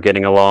Ron aren't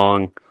getting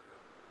along.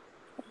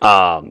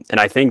 And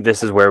I think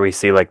this is where we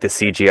see, like, the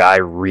CGI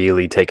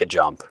really take a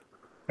jump.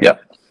 Yeah.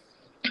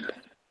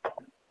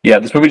 Yeah,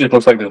 this movie just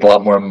looks like there's a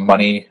lot more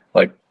money,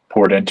 like,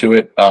 poured into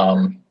it.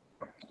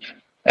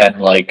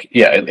 And like,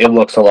 yeah, it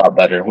looks a lot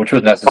better, which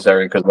was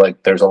necessary because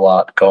like there's a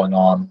lot going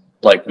on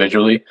like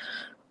visually.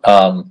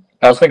 I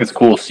also think it's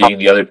cool seeing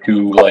the other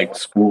two like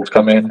schools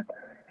come in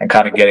and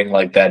kind of getting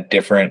like that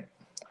different,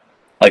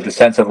 like the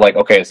sense of like,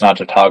 okay, it's not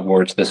just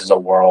Hogwarts, this is a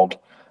world.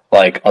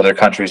 Like other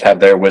countries have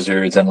their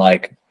wizards and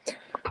like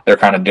they're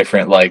kind of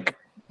different like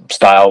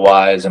style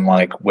wise and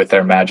like with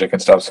their magic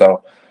and stuff.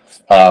 So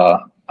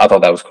I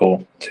thought that was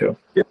cool too.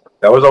 Yeah,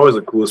 that was always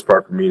the coolest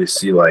part for me to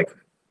see like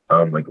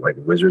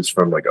wizards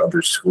from like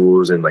other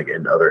schools and like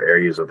in other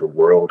areas of the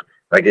world.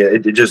 Like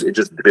it just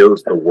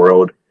builds the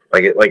world.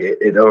 Because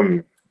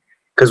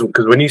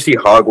when you see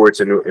Hogwarts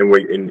and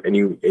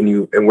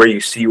where you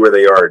see where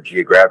they are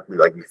geographically,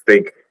 like you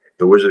think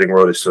the Wizarding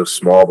world is so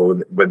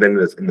small, but then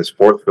in this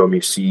fourth film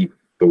you see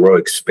the world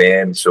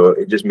expand. So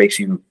it just makes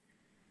you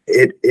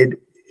it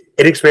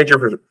expands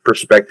your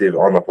perspective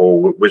on the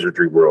whole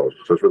wizardry world.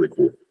 So it's really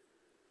cool.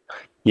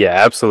 Yeah,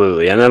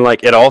 absolutely. And then,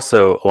 like, it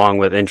also, along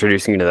with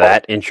introducing you to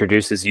that,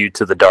 introduces you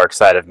to the dark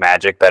side of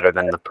magic better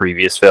than the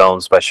previous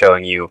films by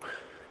showing you,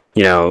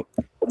 you know,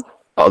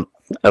 of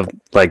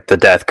like the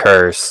death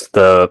curse,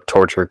 the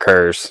torture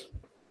curse.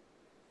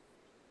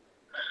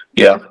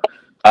 Yeah.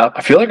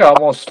 I feel like I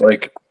almost,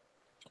 like,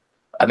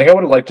 I think I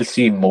would have liked to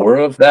see more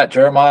of that,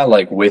 Jeremiah,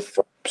 like, with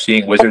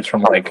seeing wizards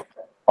from, like,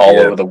 all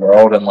over the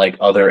world and, like,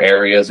 other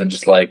areas and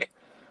just, like,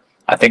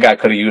 I think I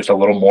could have used a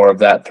little more of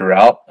that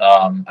throughout.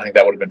 I think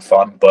that would have been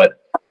fun,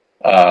 but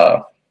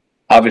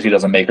obviously it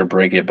doesn't make or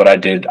break it. But I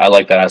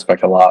like that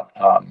aspect a lot.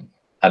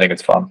 I think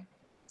it's fun.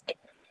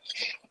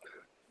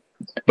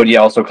 But yeah,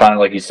 also kind of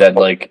like you said,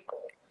 like,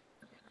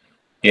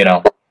 you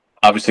know,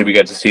 obviously we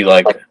get to see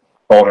like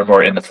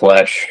Voldemort in the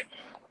flesh,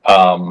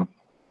 and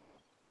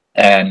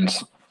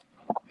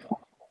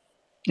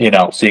you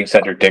know, seeing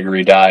Cedric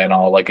Diggory die and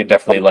all, like it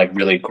definitely like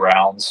really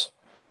grounds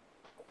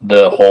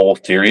the whole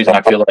series, and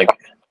I feel like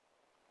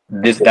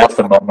that's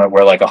the moment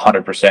where like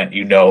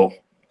 100%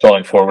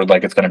 going forward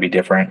like it's going to be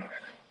different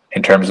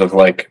in terms of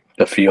like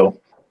the feel.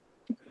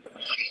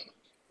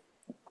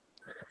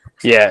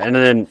 Yeah, and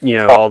then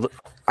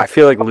I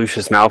feel like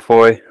Lucius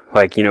Malfoy,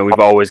 like we've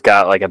always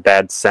got like a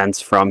bad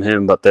sense from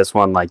him, but this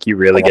one, like you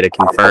really get it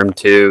confirmed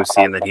too,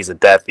 seeing that he's a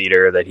Death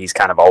Eater, that he's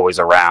kind of always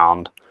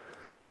around.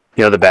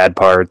 The bad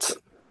parts.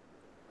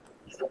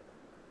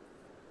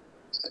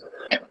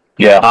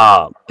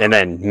 Yeah. And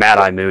then Mad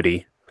Eye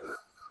Moody.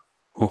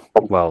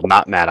 Well,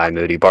 not Mad Eye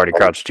Moody, Barty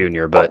Crouch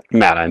Jr., but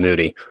Mad Eye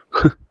Moody.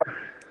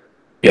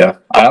 Yeah,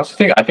 I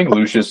think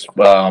Lucius.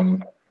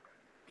 That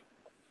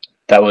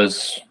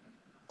was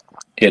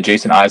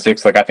Jason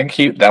Isaacs. Like I think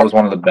that was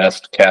one of the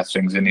best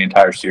castings in the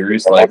entire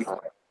series. Like,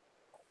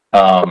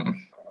 I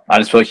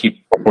just feel like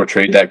he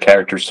portrayed that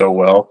character so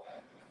well,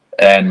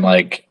 and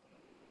like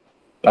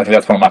I think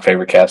that's one of my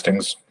favorite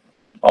castings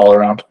all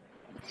around.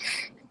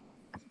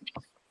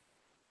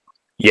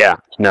 Yeah,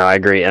 no, I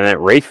agree. And then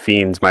Ralph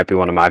Fiennes might be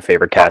one of my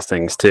favorite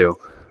castings too.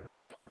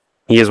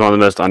 He is one of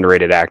the most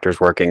underrated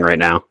actors working right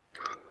now.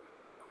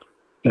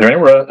 Is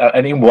there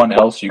anyone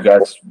else you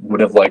guys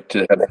would have liked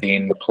to have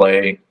seen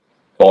play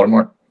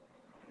Voldemort?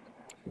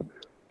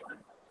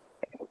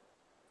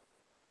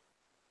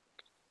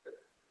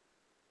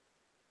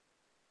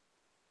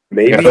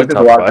 Maybe I feel like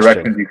there's a lot of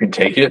directions you can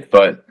take it,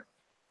 but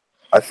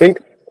I think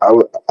I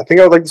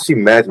would like to see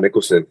Mads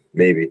Mikkelsen.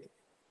 Maybe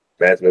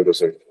Mads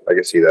Mikkelsen. I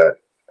can see that.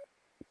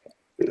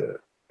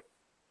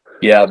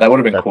 Yeah, that would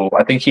have been cool.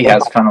 I think he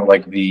has kind of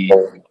like the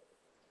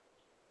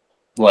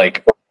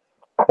like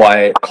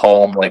quiet,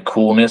 calm, like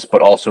coolness,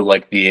 but also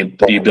like the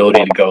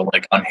ability to go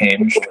like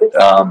unhinged,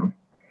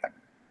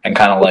 and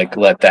kind of like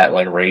let that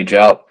like rage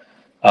out.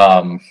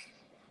 I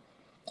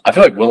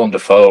feel like Willem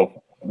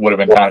Dafoe would have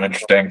been kind of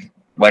interesting.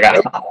 Like I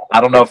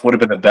don't know if it would have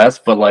been the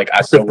best, but like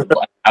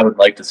I would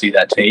like to see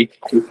that take.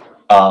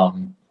 I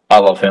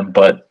love him,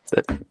 but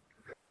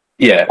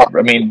yeah,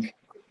 I mean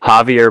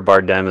Javier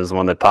Bardem is the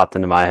one that popped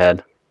into my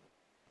head.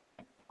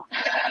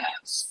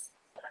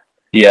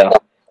 Yeah.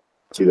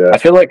 I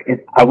feel like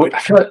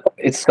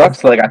it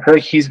sucks. Like I feel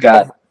like he's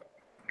gotten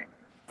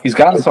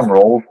some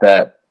roles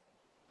that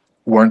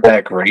weren't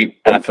that great,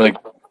 and I feel like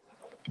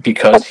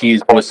because he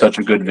was such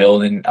a good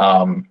villain,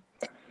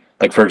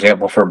 like for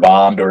example for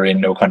Bond or in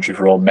No Country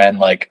for Old Men,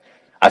 like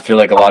I feel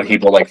like a lot of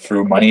people like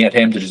threw money at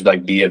him to just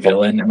like be a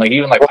villain, and like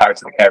even like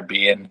Pirates of the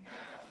Caribbean,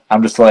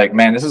 I'm just like,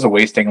 man, this is a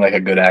wasting like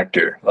a good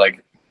actor.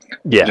 Like,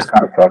 yeah, just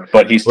kind of sucks,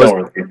 but he's still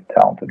really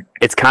talented.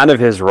 It's kind of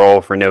his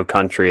role for No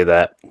Country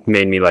that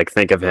made me like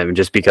think of him,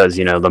 just because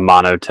the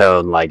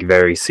monotone, like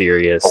very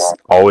serious,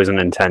 always an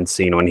intense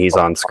scene when he's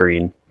on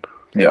screen.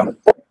 Yeah,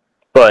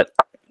 but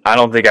I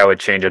don't think I would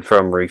change it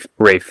from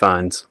Ralph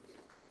Fiennes.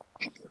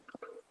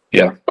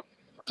 Yeah.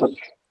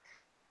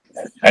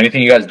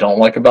 Anything you guys don't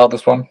like about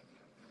this one?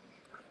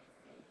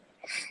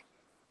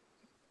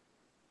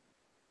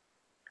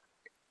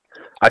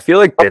 I feel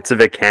like bits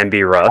of it can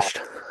be rushed.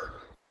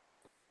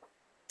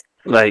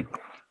 Like,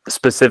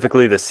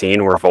 specifically the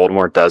scene where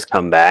Voldemort does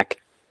come back.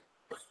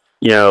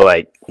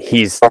 Like,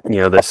 he's,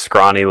 this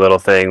scrawny little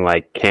thing,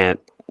 like, can't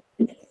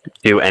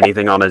do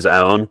anything on his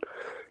own.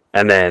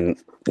 And then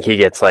he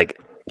gets, like,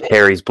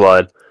 Harry's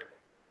blood,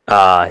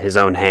 his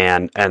own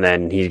hand, and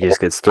then he just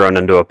gets thrown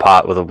into a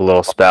pot with a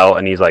little spell,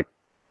 and he's, like,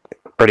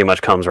 pretty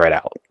much comes right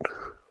out.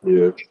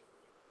 Yeah.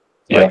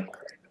 Like,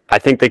 I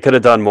think they could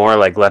have done more,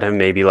 like, let him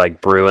maybe,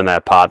 like, brew in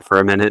that pot for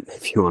a minute,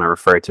 if you want to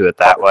refer to it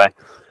that way.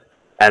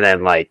 And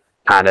then, like,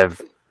 kind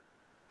of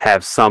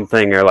have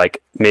something, or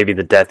like maybe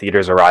the Death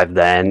Eaters arrive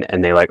then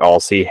and they like all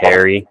see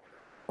Harry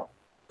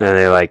and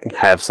they like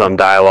have some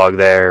dialogue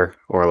there,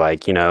 or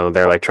like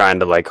they're like trying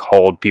to like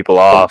hold people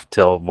off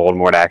till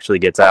Voldemort actually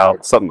gets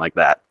out, something like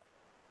that.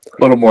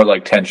 A little more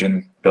like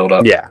tension build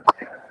up. Yeah,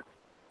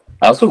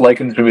 I also like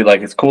in this movie,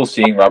 like it's cool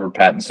seeing Robert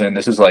Pattinson.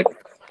 This is like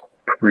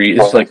three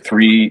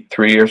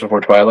years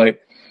before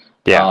Twilight.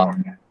 Yeah,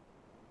 and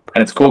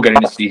it's cool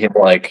getting to see him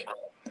like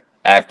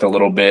act a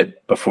little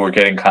bit before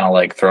getting kind of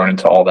like thrown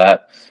into all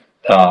that.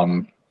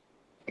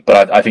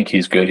 But I think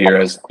he's good here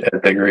as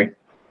Diggory.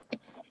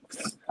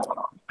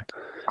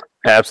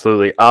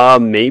 absolutely.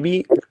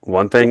 Maybe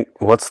one thing.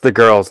 What's the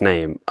girl's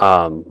name?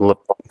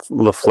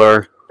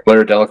 LaFleur.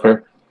 Fleur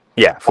Delacour.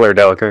 Yeah, Fleur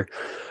Delacour.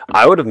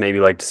 I would have maybe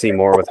liked to see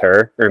more with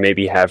her, or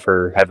maybe have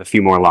her have a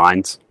few more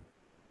lines.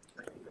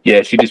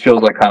 Yeah, she just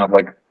feels like kind of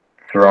like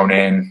thrown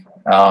in.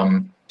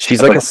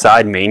 She's like a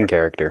side main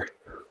character.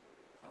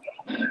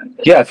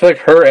 Yeah, I feel like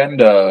her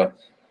and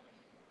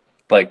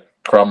like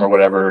Crumb or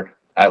whatever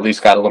at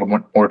least got a little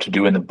more to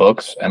do in the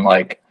books, and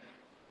like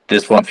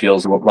this one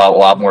feels a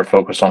lot more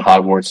focused on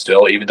Hogwarts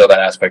still, even though that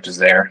aspect is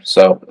there.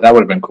 So that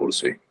would have been cool to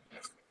see.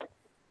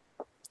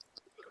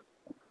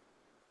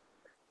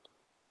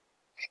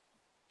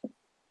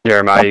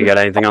 Jeremiah, you got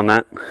anything on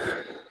that?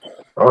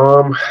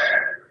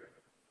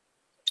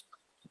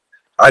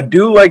 I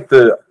do like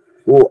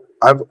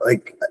I've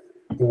like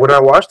when I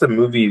watched the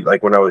movie,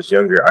 like when I was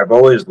younger, I've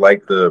always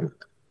liked the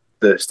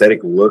the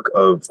aesthetic look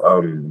of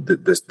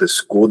the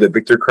school that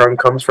Victor Crumb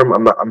comes from.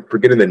 I'm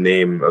forgetting the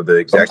name of the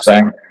exact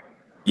thing.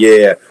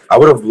 Yeah, I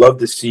would have loved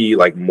to see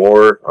like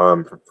more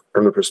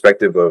from the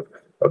perspective of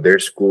their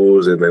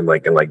schools and then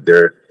like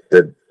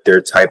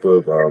their type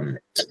of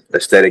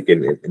aesthetic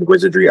and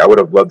wizardry. I would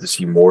have loved to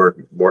see more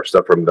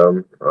stuff from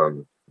them.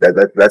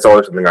 That's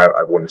always something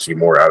I want to see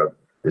more out of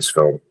this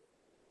film.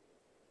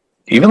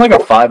 Even like a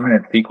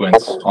 5-minute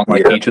sequence on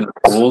like each of the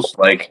schools,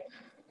 like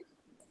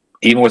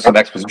even with some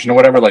exposition or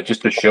whatever, like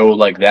just to show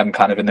like them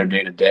kind of in their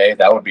day to day,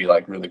 that would be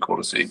like really cool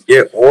to see.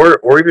 Yeah,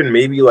 or even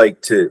maybe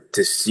like to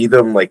see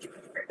them like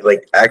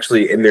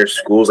actually in their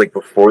schools like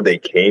before they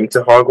came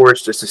to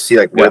Hogwarts, just to see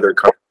like where they're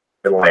coming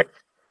and like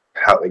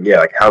how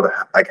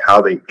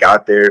they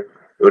got there. It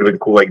would have been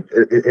cool, like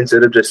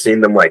instead of just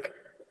seeing them like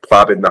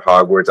plop into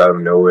Hogwarts out of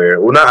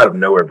nowhere. Well, not out of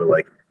nowhere, but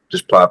like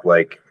just plop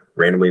like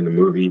randomly in the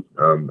movie.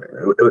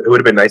 It would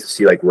have been nice to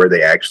see like where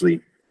they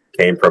actually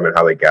came from and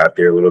how they got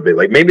there a little bit.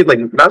 Like maybe like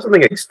not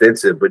something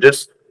extensive, but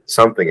just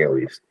something at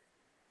least.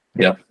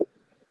 Yeah.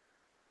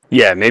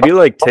 Yeah, maybe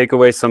like take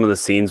away some of the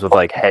scenes with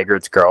like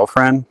Hagrid's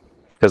girlfriend,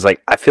 because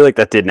like I feel like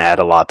that didn't add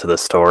a lot to the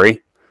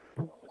story,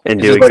 and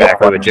do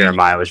exactly what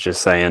Jeremiah was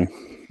just saying.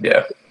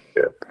 Yeah.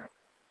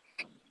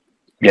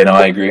 No,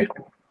 I agree.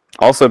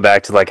 Also,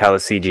 back to like how the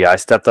CGI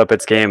stepped up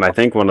its game. I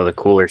think one of the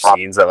cooler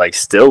scenes that like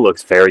still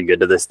looks very good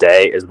to this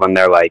day is when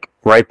they're like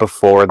right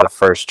before the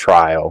first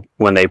trial,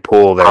 when they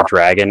pull their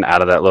dragon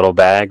out of that little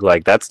bag.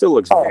 Like that still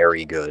looks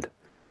very good.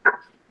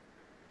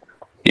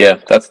 Yeah,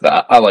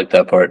 I like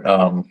that part.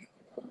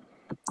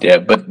 Yeah,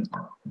 but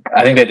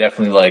I think they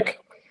definitely like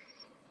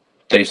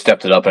they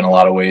stepped it up in a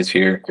lot of ways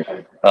here,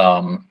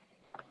 and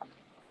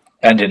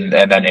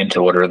then into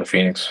Order of the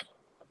Phoenix.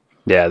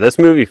 Yeah, this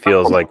movie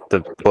feels like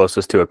the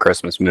closest to a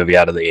Christmas movie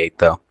out of the 8,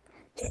 though,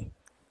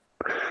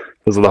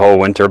 because of the whole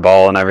winter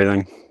ball and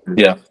everything.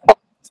 Yeah,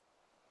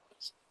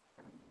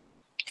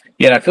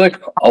 and I feel like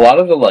a lot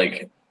of the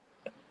like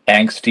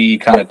angsty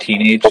kind of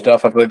teenage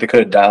stuff, I feel like they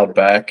could have dialed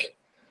back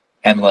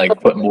and like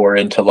put more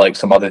into like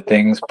some other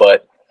things,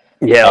 but.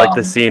 Yeah, like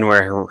the scene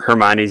where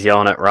Hermione's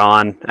yelling at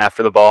Ron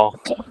after the ball.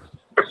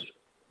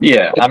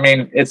 Yeah, I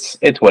mean, it's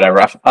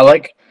whatever. I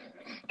like.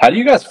 How do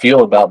you guys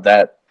feel about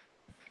that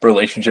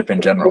relationship in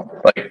general?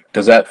 Like,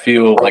 does that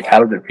feel like?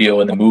 How did it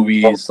feel in the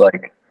movies?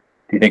 Like,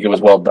 do you think it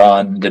was well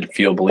done? Did it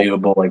feel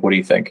believable? Like, what do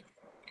you think?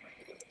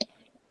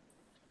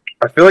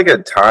 I feel like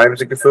at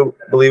times it can feel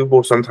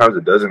believable. Sometimes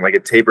it doesn't. Like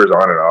it tapers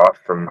on and off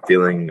from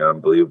feeling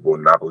believable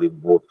and not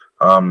believable.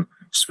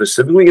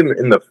 Specifically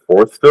in the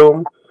fourth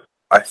film,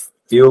 I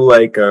feel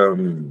like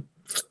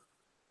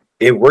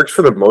it works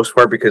for the most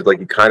part because like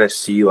you kind of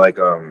see like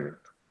them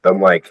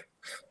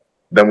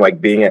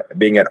being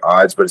at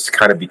odds, but it's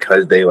kind of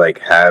because they like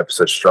have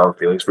such strong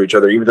feelings for each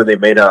other, even though they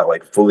may not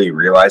like fully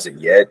realize it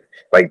yet.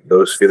 Like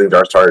those feelings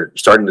are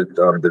starting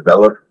to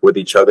develop with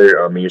each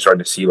other. And you're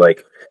starting to see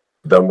like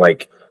them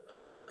like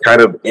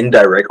kind of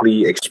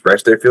indirectly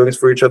express their feelings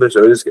for each other.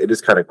 So it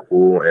is kind of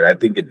cool, and I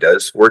think it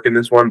does work in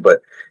this one,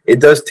 but it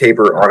does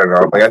taper on and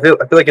off. Like I feel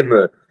like in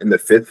the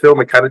fifth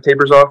film it kind of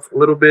tapers off a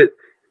little bit,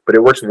 but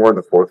it works more in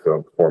the fourth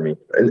film for me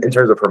in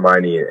terms of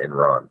Hermione and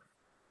Ron.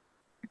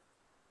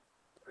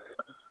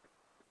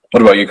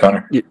 What about you,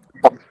 Connor?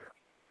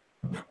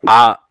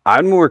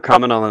 I'm more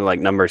comment on like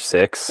number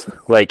 6.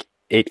 Like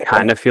it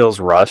kind of feels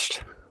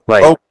rushed.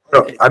 Like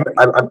no,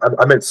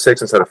 I meant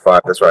 6 instead of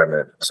 5. That's what I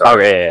meant.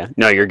 Sorry. Okay, yeah.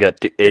 No, you're good.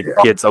 It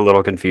gets a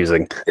little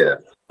confusing. Yeah.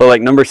 But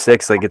like number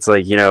 6, like it's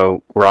like, you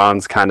know,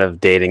 Ron's kind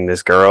of dating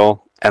this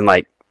girl, and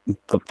like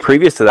the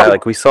previous to that,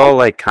 like we saw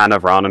like kind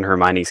of Ron and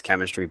Hermione's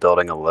chemistry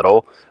building a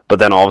little, but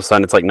then all of a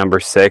sudden it's like number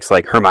 6,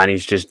 like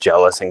Hermione's just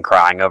jealous and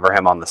crying over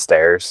him on the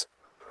stairs.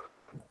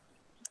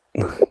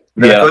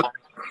 Yeah.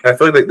 I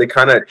feel like they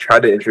kind of try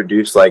to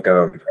introduce like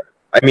I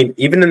mean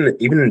even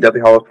in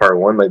Deathly Hallows Part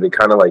 1, like they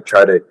kind of like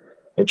try to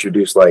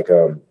introduce like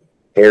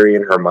Harry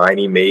and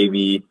Hermione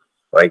maybe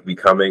like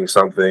becoming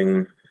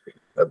something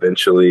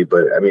eventually,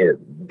 but I mean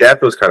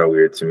that was kind of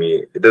weird to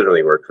me. It doesn't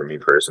really work for me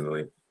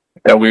personally.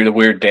 That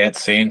weird dance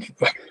scene.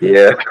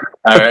 Yeah.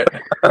 All right.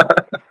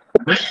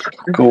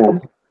 Cool.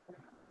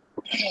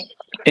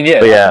 And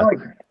yeah.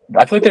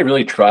 I feel like they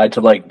really tried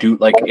to like do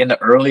like in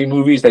the early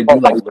movies they do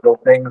like little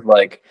things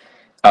like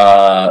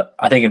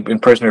I think in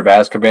Prisoner of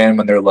Azkaban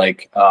when they're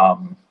like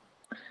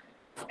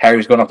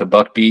Harry's going up to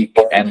Buckbeak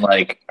and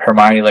like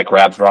Hermione like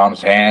grabs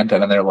Ron's hand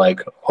and then they're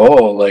like,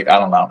 oh, like I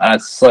don't know. And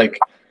it's like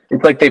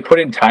they put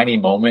in tiny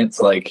moments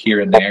like here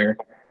and there,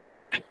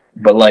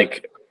 but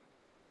like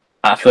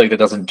I feel like that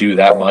doesn't do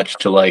that much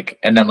to like.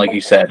 And then like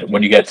you said,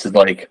 when you get to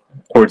like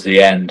towards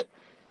the end,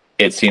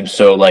 it seems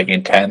so like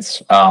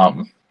intense.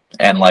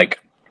 And like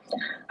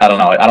I don't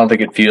know. I don't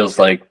think it feels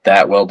like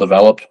that well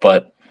developed,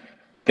 but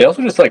they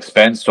also just like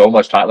spend so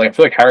much time. Like I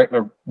feel like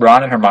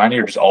Ron and Hermione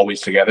are just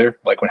always together.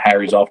 Like when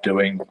Harry's off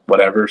doing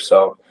whatever.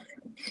 So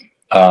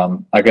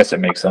I guess it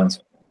makes sense.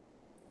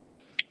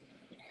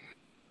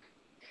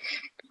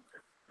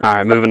 All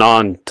right, moving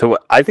on to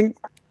what I think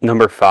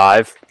number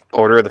 5,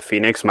 Order of the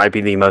Phoenix might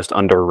be the most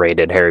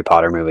underrated Harry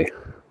Potter movie.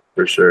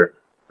 For sure.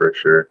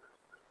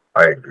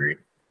 I agree.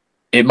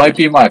 It might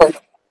be my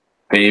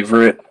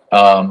favorite.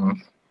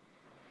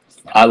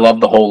 I love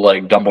the whole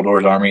like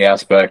Dumbledore's army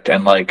aspect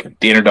and like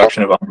the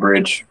introduction of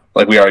Umbridge.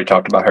 Like we already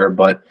talked about her,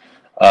 but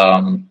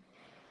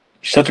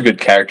she's such a good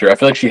character. I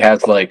feel like she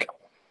has like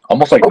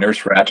almost like Nurse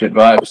Ratched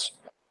vibes.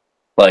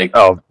 Like,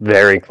 Oh,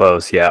 very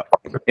close. Yeah.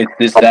 it's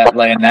just that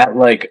like and that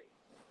like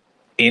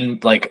in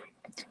like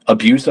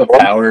abuse of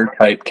power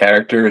type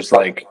character is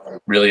like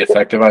really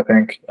effective. I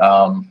think.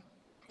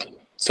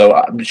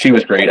 So she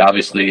was great,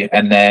 obviously,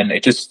 and then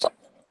it just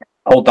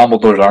whole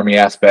Dumbledore's army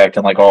aspect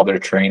and like all their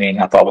training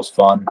I thought was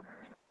fun.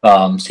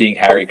 Seeing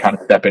Harry kind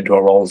of step into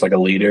a role as like a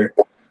leader,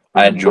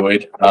 I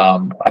enjoyed.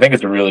 I think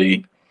it's a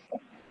really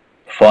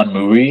fun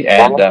movie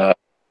and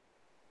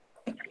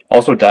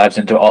also dives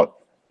into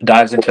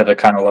the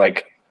kind of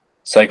like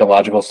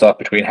psychological stuff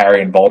between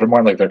Harry and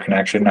Voldemort, like their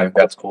connection. I think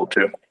that's cool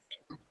too.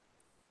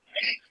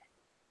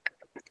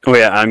 Oh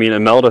yeah, I mean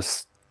Imelda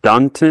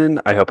Staunton.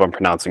 I hope I'm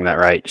pronouncing that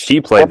right.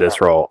 She played this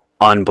role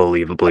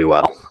unbelievably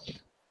well.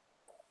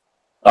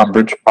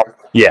 Umbridge.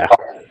 Yeah.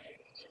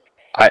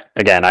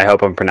 I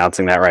hope I'm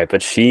pronouncing that right,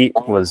 but she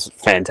was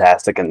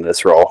fantastic in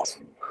this role.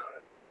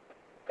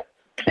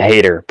 I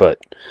hate her, but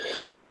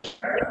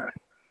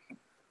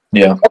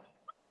Yeah.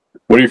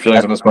 What are your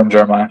feelings on this one,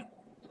 Jeremiah?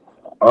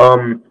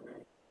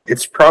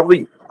 It's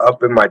probably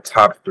up in my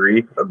top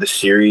 3 of the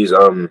series.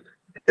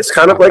 It's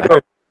kind of like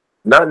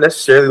not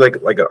necessarily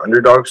like an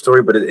underdog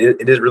story, but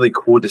it is really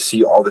cool to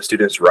see all the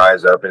students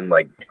rise up and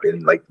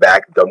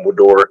back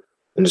Dumbledore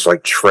and just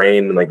like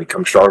train and like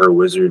become stronger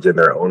wizards in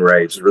their own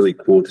right. It's really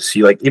cool to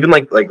see like even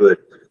like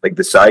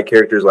the side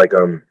characters like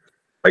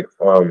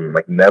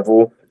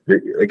Neville.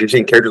 You're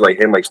seeing characters like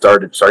him like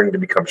starting to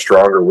become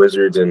stronger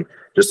wizards and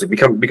just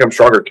like become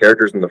stronger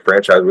characters in the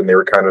franchise when they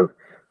were kind of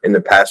in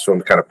the past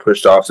films kind of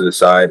pushed off to the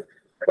side.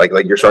 Like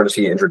you're starting to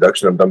see an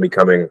introduction of them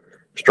becoming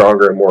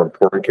stronger and more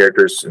important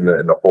characters in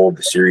the whole of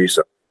the series.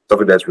 So stuff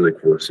like that's really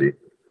cool to see.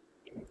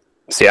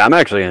 See, I'm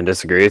actually going to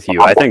disagree with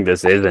you. I think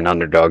this is an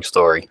underdog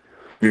story.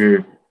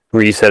 Mm-hmm.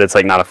 Where you said it's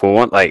like not a full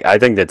one. Like I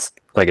think that's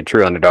like a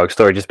true underdog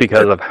story just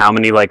because of how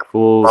many like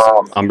fools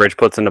Umbridge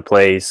puts into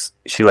place.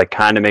 She like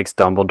kind of makes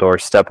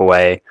Dumbledore step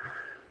away.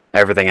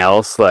 Everything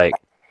else, like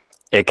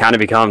it kind of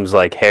becomes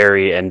like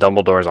Harry and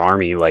Dumbledore's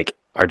army like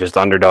are just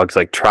underdogs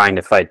like trying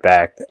to fight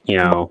back,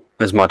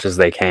 as much as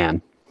they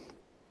can.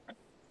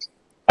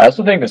 I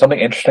also think that something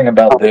interesting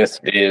about this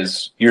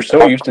is you're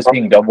so used to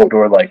seeing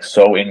Dumbledore like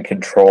so in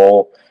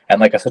control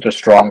and like such a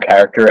strong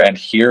character, and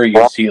here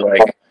you see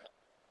like,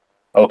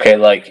 okay,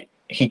 like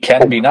he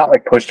can be not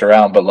like pushed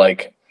around, but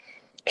like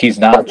he's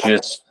not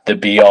just the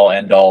be all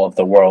end all of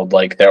the world.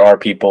 Like there are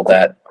people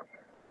that,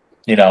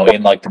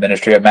 in like the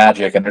Ministry of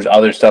Magic, and there's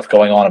other stuff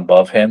going on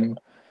above him,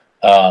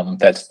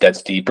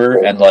 that's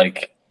deeper, and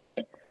like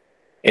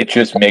it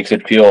just makes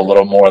it feel a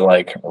little more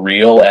like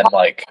real and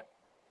like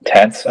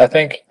tense, I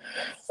think.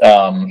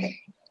 I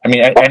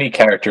mean, any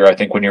character, I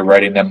think when you're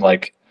writing them,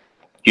 like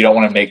you don't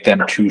want to make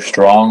them too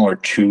strong or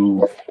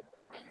too,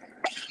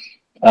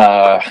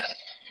 they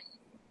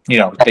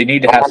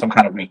need to have some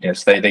kind of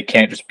weakness. They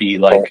can't just be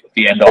like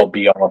the end all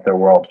be all of their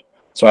world.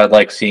 So I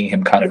like seeing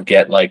him kind of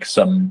get like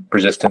some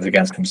resistance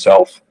against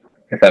himself,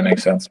 if that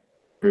makes sense.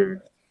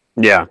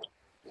 Yeah.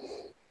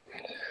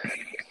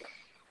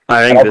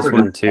 I think this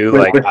one too,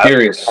 with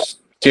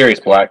Sirius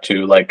Black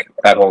too, like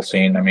that whole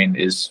scene, I mean,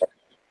 is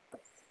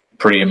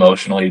pretty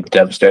emotionally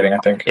devastating, I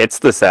think. It's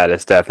the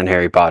saddest death in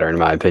Harry Potter, in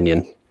my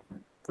opinion.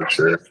 For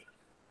sure.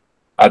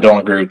 I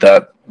don't agree with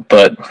that,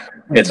 but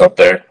it's up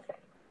there.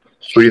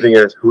 Who do you think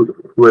is who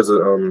has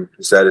the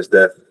saddest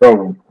death?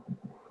 Oh,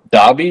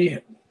 Dobby?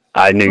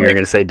 I knew you were going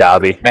to say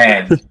Dobby.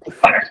 Man,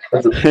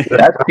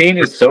 that scene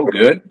is so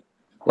good.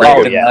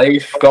 Like the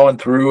knife going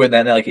through, and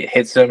then like it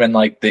hits him, and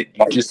like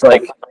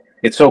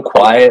it's so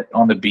quiet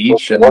on the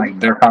beach, and like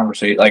their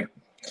conversation. Like,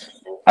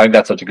 I think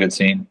that's such a good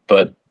scene.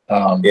 But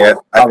I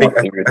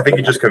think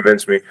you just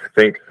convinced me.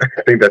 I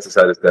think that's the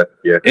saddest death.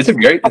 Yeah, it's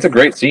a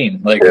great scene.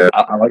 Like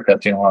I like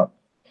that scene a lot.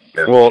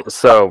 Yeah. Well,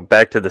 so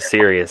back to the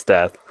serious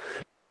death.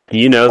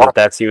 You know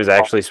that he was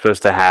actually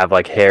supposed to have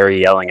like Harry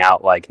yelling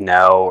out like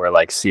no or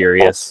like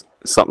serious,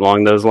 something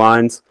along those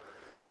lines.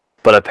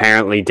 But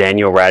apparently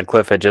Daniel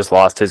Radcliffe had just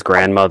lost his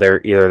grandmother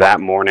either that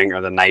morning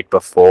or the night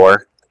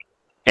before,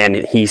 and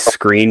he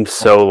screamed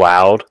so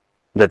loud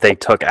that they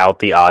took out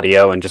the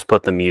audio and just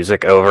put the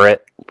music over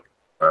it.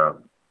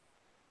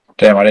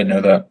 Damn, I didn't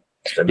know that.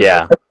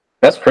 Yeah.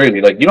 That's crazy.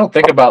 Like you don't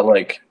think about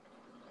like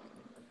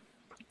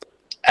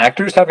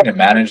actors having to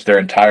manage their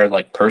entire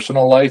like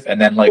personal life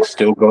and then like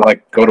still go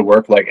to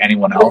work like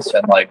anyone else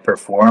and like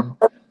perform.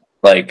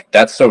 Like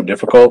that's so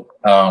difficult.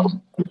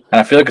 And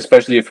I feel like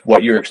especially if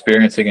what you're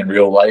experiencing in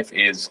real life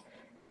is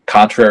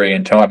contrary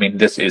in tone. I mean,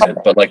 this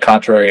isn't, but like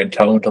contrary in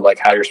tone to like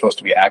how you're supposed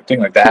to be acting.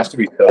 Like that has to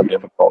be so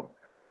difficult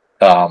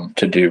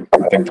to do.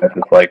 I think that's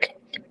just like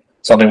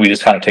something we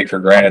just kind of take for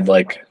granted.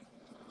 Like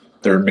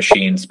they're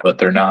machines, but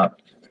they're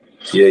not.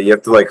 Yeah, you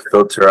have to like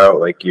filter out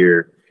like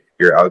your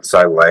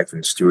outside life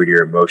and steward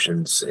your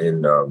emotions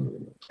and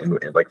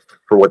like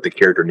for what the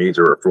character needs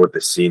or for what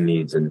the scene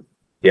needs, and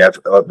yeah,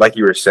 like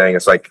you were saying,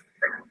 it's like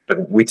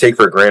we take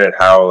for granted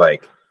how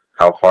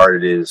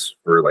hard it is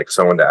for like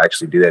someone to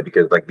actually do that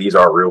because like these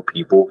are real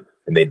people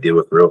and they deal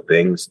with real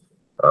things.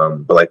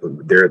 But like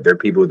they're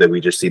people that we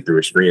just see through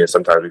a screen, and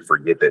sometimes we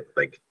forget that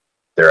like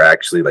they're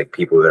actually like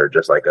people that are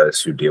just like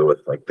us who deal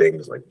with like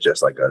things like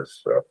just like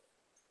us. So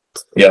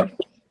Yeah.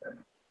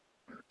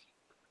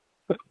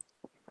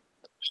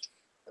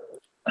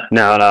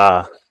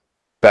 Now,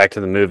 back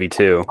to the movie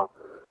too,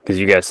 because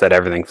you guys said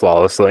everything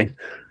flawlessly.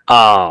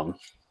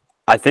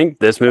 I think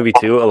this movie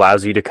too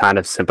allows you to kind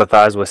of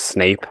sympathize with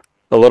Snape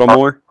a little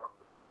more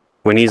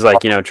when he's like,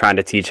 trying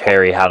to teach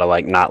Harry how to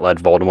like not let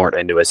Voldemort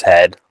into his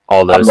head.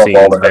 All I those love all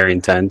scenes that. very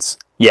intense.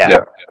 Yeah, Yeah.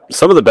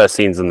 some of the best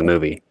scenes in the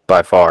movie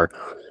by far.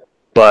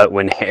 But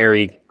when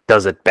Harry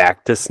does it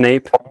back to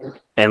Snape,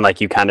 and like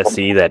you kind of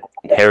see that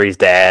Harry's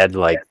dad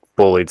like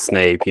bullied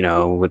Snape,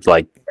 would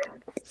like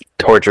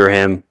torture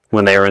him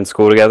when they were in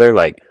school together.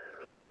 Like,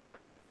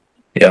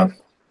 Yeah.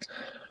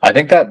 I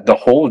think that the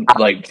whole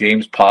like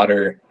James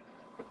Potter,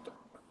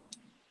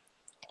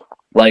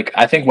 like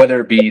I think whether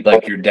it be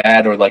like your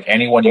dad or like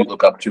anyone you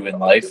look up to in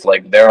life,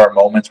 like there are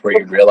moments where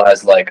you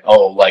realize like,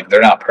 oh, like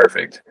they're not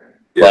perfect.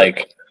 yeah,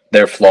 Like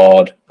they're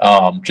flawed,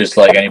 just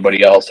like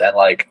anybody else, and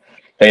like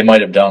they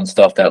might have done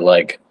stuff that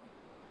like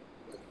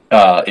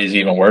is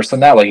even worse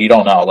than that. Like you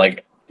don't know.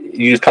 Like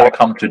you just kind of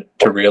come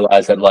to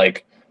realize that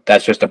like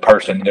that's just a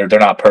person. They're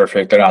not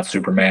perfect. They're not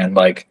Superman.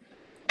 Like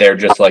they're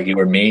just like you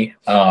or me.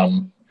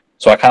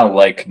 So I kind of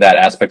like that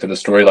aspect of the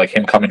story, like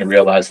him coming to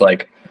realize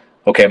like,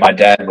 okay, my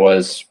dad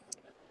was,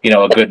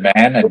 a good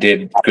man and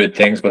did good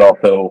things, but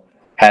also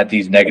had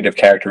these negative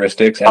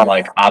characteristics, and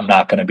like I'm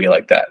not going to be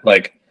like that.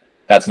 Like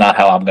that's not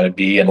how I'm going to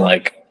be, and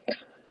like I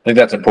think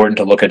that's important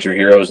to look at your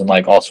heroes and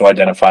like also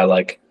identify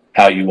like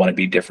how you want to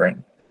be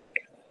different.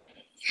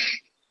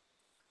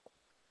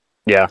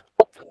 yeah.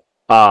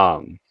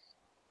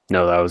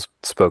 No, that was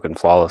spoken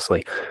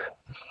flawlessly.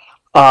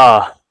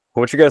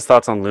 What's your guys'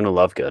 thoughts on Luna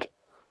Lovegood?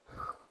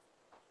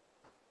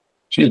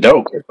 She's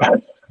dope.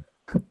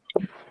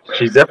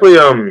 she's definitely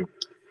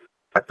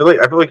I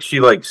feel like she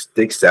like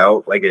sticks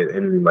out like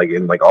in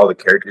all the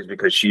characters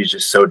because she's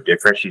just so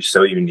different. She's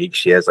so unique.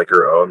 She has like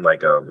her own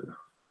like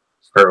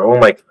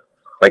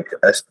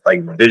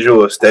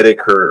visual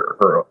aesthetic.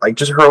 Her like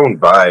just her own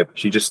vibe.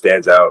 She just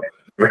stands out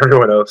from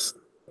everyone else.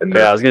 And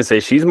Yeah, I was gonna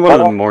say she's one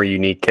of the more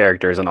unique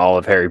characters in all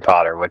of Harry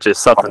Potter, which is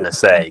something to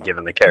say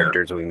given the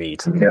characters we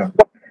meet. Yeah.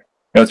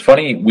 It's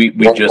funny we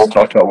just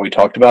talked about what we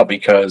talked about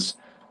because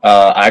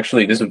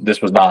actually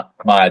this was not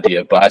my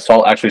idea, but I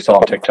saw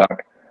on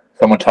TikTok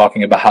someone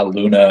talking about how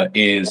Luna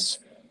is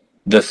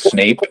the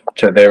Snape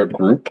to their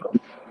group,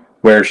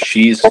 where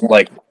she's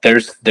like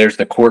there's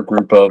the core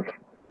group of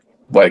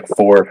like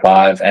 4 or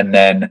 5, and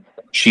then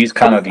she's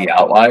kind of the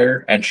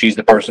outlier, and she's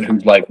the person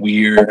who's like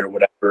weird or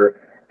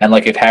whatever. And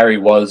like if Harry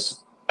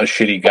was a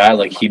shitty guy,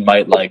 like he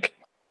might like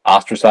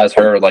ostracize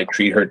her or like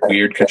treat her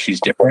weird because she's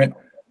different.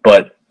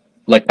 But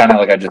like kind of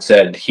like I just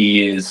said,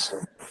 he is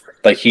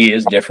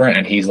different,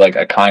 and he's like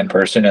a kind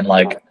person, and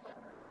like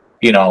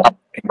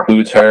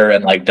includes her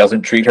and like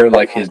doesn't treat her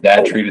like his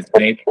dad treated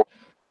Snape.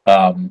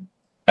 And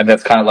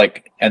that's kind of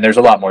like, and there's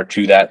a lot more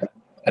to that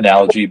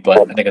analogy,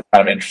 but I think it's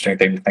kind of an interesting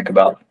thing to think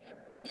about.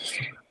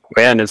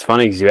 Yeah, and it's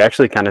funny because you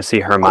actually kind of see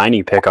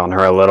Hermione pick on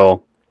her a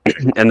little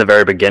in the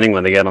very beginning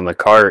when they get on the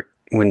cart.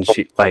 When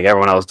she, like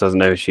everyone else doesn't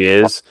know who she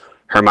is,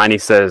 Hermione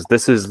says,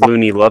 "This is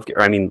Luna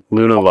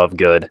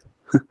Lovegood."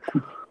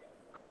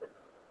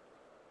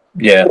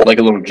 Yeah, like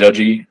a little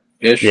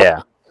judgy-ish.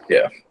 Yeah.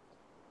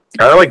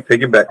 kind of like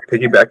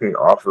piggybacking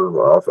off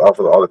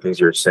of all the things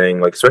you were saying,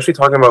 like especially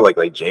talking about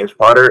like James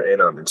Potter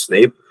and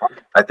Snape.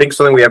 I think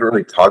something we haven't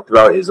really talked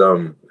about is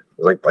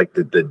like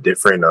the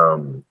different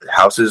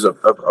houses of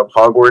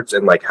Hogwarts,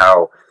 and like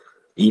how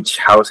each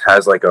house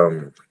has like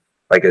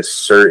a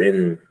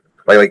certain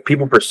like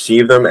people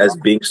perceive them as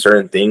being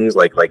certain things,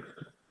 like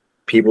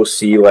people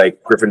see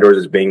like Gryffindors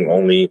as being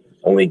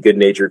only good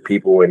natured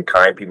people and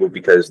kind people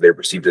because they're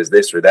perceived as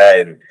this or that,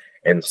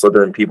 and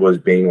Slytherin people as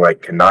being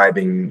like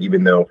conniving,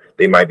 even though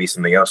they might be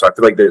something else. So I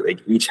feel like like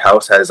each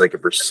house has like a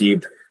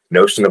perceived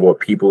notion of what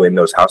people in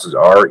those houses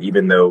are,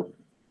 even though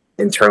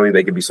internally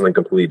they could be something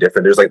completely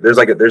different. There's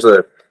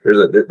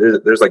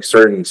like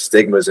certain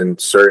stigmas and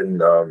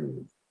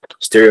certain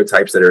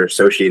stereotypes that are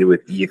associated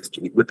with each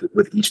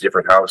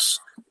different house,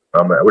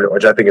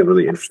 which I think is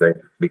really interesting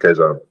because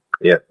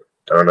yeah,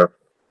 I don't know.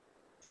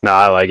 No,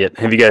 I like it.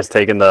 Have you guys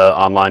taken the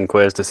online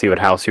quiz to see what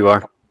house you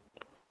are?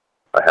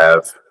 I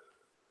have.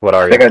 What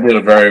are I you? think I did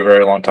a very,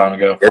 very long time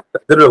ago. Yeah, I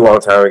did it a long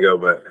time ago,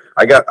 but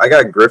I got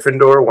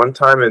Gryffindor one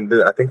time, and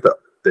then I think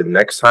the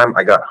next time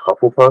I got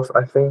Hufflepuff.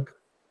 I think.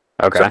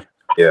 Okay. So,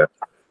 yeah.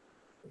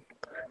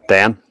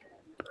 Dan?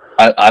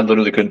 I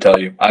literally couldn't tell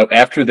you.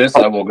 After this,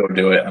 I will go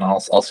do it, and I'll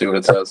see what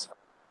it says.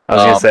 I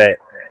was gonna say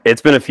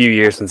it's been a few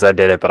years since I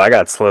did it, but I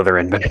got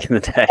Slytherin back in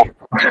the day.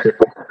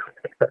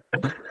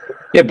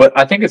 Yeah, but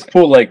I think it's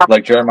cool.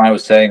 Like Jeremiah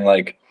was saying,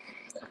 like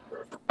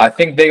I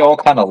think they all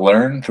kind of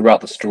learn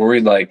throughout the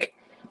story. Like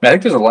I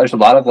think there's a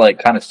lot of like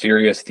kind of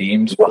serious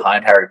themes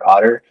behind Harry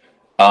Potter,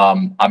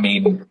 I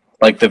mean,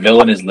 like the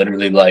villain is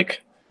literally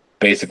like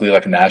basically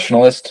like a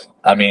nationalist.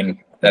 I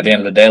mean, at the end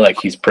of the day, like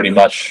he's pretty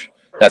much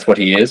that's what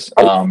he is.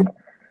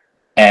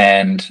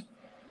 And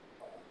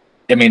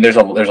I mean, there's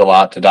a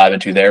lot to dive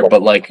into there,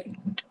 but like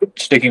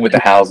sticking with the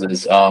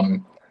houses,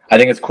 I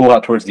think it's cool how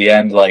towards the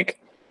end, like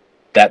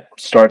that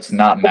starts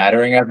not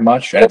mattering as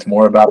much, and it's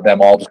more about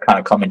them all just kind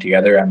of coming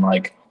together and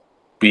like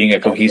being a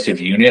cohesive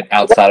unit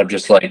outside of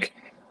just like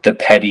the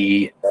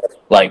petty,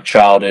 like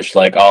childish,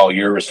 like oh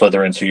you're a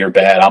Slytherin so you're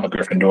bad, I'm a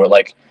Gryffindor,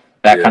 like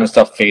that kind of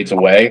stuff fades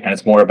away, and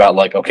it's more about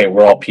like okay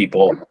we're all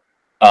people,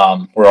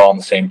 we're all on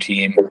the same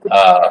team,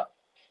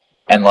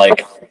 and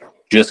like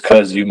just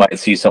because you might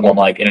see someone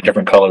like in a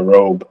different color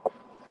robe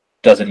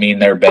doesn't mean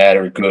they're bad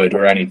or good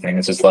or anything.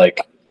 It's just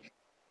like,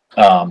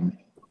 Yeah,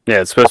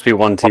 it's supposed to be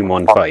one team,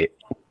 one fight.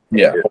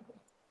 yeah.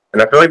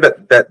 And I feel like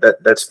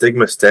that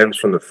stigma stems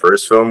from the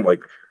first film,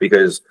 like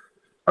because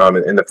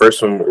in the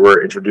first one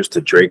we're introduced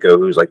to Draco,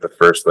 who's like the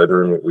first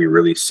Slytherin we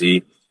really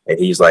see, and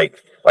he's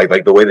like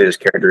the way that his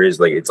character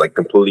is, like it's like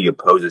completely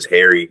opposes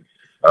Harry,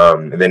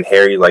 and then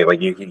Harry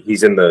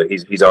he's on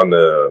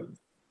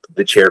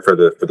the chair for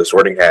the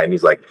Sorting Hat, and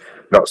he's like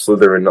not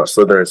Slytherin, not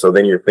Slytherin. So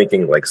then you're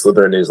thinking like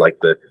Slytherin is like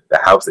the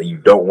house that you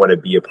don't want to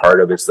be a part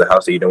of. It's the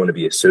house that you don't want to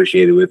be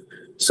associated with.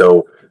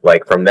 So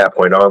like from that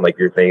point on, like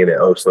you're thinking that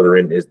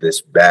Slytherin is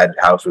this bad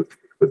house with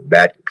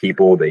bad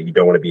people that you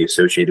don't want to be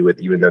associated with,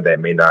 even though that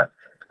may not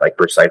like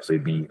precisely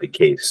be the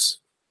case.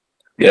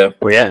 Yeah.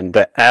 Well, yeah, and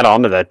to add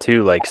on to that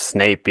too, like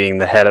Snape being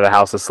the head of the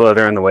House of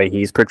Slytherin, the way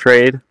he's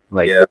portrayed,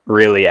 like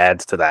really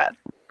adds to that.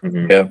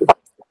 Mm-hmm. Yeah.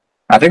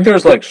 I think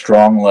there's like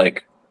strong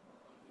like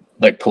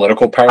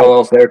political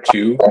parallels there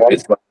too.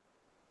 It's like,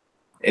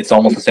 it's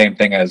almost the same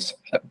thing as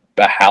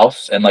a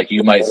house, and like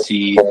you might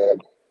see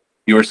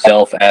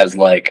yourself as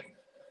like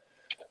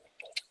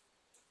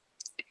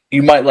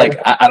you might like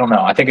I don't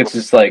know. I think it's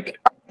just like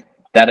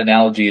that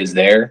analogy is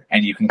there,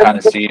 and you can kind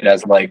of see it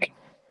as like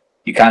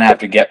you kind of have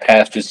to get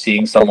past just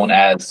seeing someone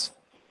as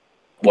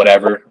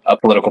whatever, a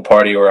political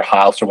party or a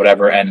house or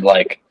whatever, and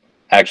like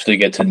actually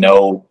get to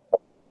know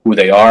who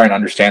they are and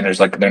understand there's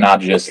like they're not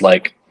just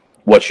like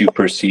what you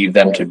perceive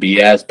them to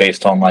be as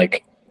based on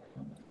like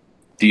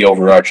the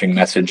overarching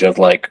message of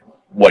like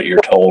what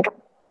you're told.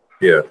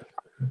 Yeah.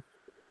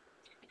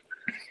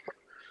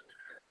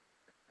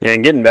 Yeah,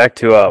 and getting back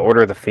to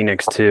Order of the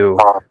Phoenix too,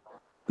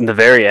 in the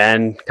very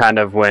end, kind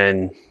of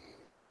when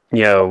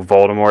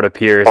Voldemort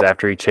appears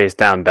after he chased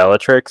down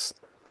Bellatrix,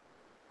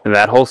 and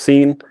that whole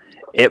scene,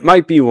 it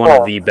might be one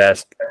of the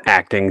best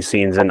acting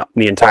scenes in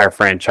the entire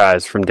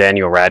franchise from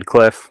Daniel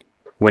Radcliffe,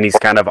 when he's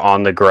kind of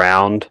on the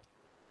ground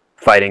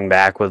fighting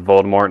back with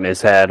Voldemort in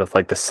his head with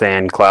like the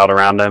sand cloud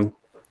around him.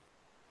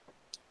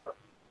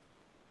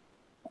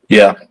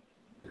 Yeah.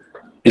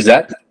 Is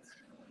that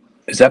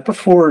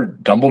before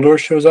Dumbledore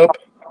shows up?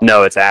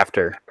 No, it's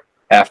after.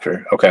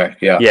 After. Okay,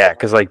 yeah. Yeah,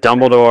 because like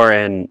Dumbledore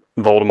and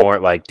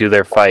Voldemort like do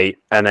their fight,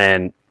 and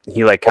then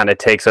he like kind of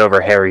takes over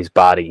Harry's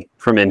body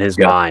from in his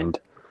mind.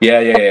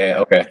 Yeah.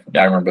 Okay,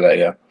 I remember that.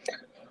 Yeah,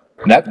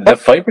 that the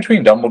fight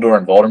between Dumbledore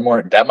and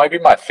Voldemort, that might be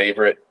my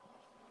favorite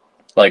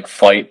like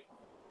fight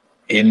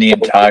in the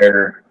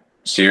entire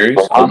series.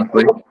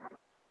 Honestly,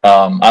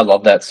 I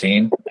love that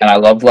scene, and I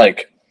love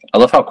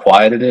how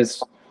quiet it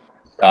is.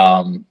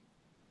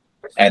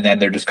 And then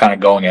they're just kind of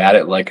going at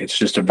it like it's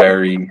just a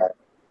very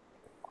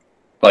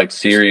like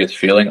serious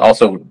feeling.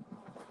 Also,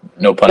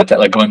 no pun intended.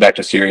 Like going back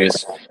to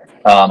Sirius,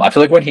 I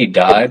feel like when he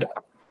died,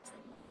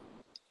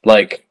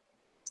 like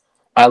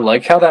I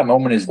like how that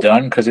moment is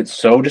done because it's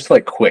so just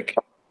like quick.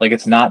 Like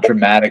it's not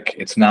dramatic.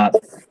 It's not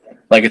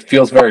like it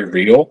feels very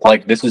real.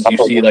 Like this is you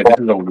see like this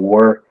is a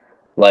war,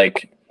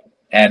 like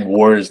and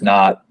war is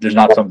not. There's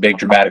not some big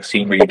dramatic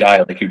scene where you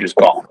die like you're just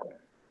gone.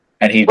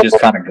 And he just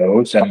kind of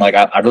goes, and like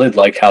I really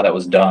like how that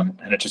was done,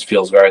 and it just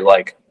feels very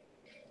like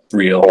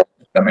real.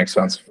 If that makes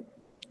sense.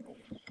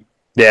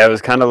 Yeah, it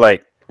was kind of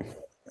like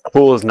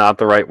cool is not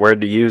the right word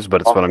to use,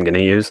 but it's what I'm going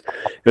to use.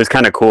 It was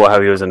kind of cool how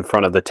he was in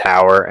front of the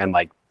tower and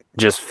like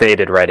just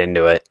faded right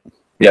into it.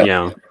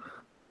 Yeah,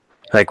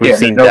 like we've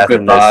seen death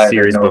in this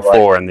series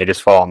before, and they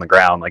just fall on the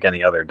ground like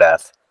any other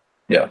death.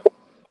 Yeah,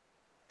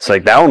 so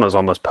like that one was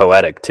almost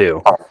poetic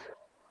too.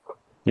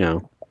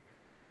 Yeah,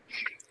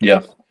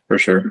 for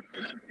sure.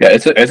 Yeah,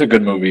 it's a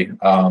good movie.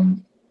 I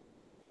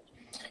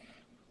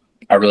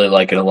really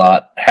like it a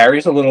lot.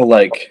 Harry's a little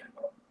like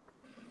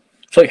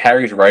I feel like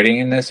Harry's writing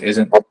in this is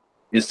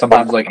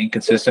sometimes like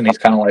inconsistent. He's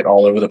kind of like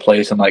all over the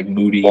place and like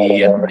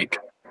moody and like,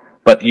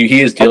 but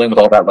he is dealing with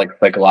all that like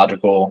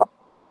psychological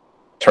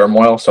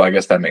turmoil. So I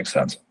guess that makes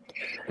sense.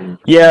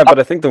 Yeah, but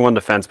I think the one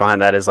defense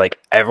behind that is like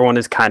everyone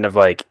is kind of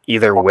like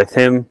either with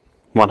him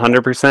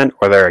 100%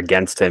 or they're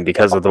against him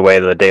because of the way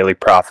the Daily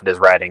Prophet is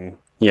writing,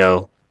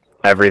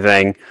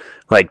 everything,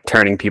 like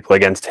turning people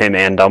against him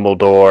and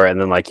Dumbledore,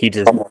 and then like he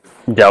just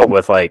dealt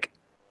with like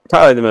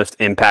probably the most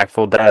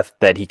impactful death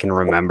that he can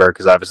remember,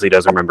 because obviously he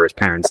doesn't remember his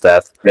parents'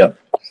 death. Yeah.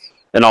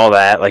 And all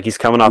that, like he's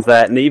coming off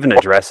that, and they even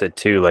address it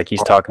too. Like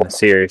he's talking to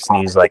Sirius, and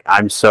he's like,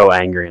 "I'm so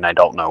angry, and I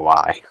don't know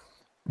why."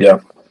 Yeah.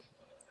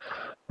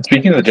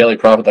 Speaking of the Daily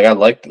Prophet, like I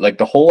liked like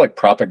the whole like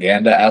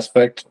propaganda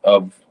aspect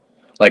of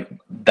like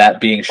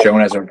that being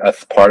shown as a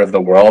part of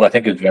the world. I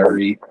think is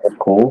very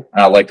cool,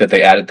 and I like that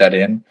they added that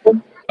in.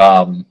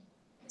 And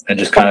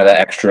just kind of the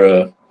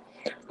extra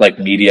like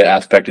media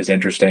aspect is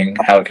interesting.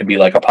 How it can be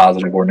like a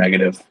positive or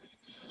negative,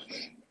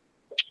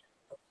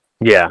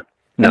 Yeah.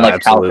 No, and like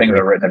how absolutely. things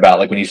are written about.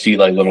 Like when you see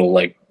like little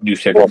like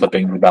newspaper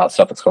clippings about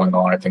stuff that's going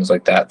on or things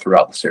like that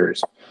throughout the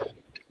series.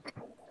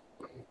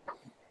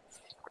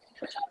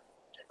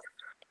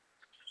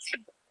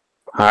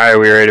 All right,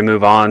 we ready to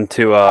move on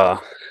to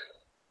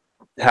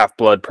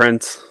Half-Blood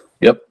Prince?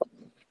 Yep.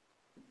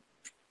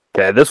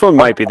 Okay, this one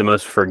might be the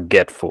most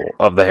forgetful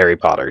of the Harry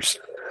Potters.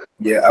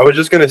 Yeah, I was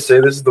just gonna say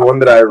this is the one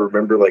that I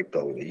remember like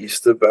the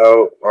least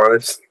about,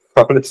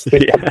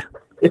 honestly. Yeah.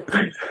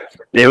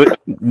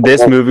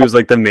 This movie was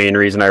like the main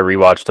reason I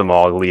rewatched them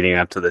all leading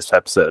up to this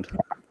episode.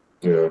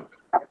 Yeah.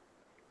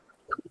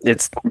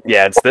 It's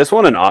this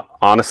one, and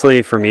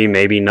honestly, for me,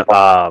 maybe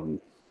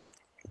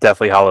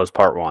Deathly Hallows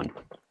Part 1.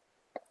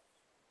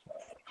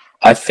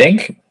 I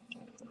think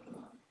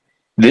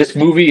this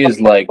movie is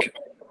like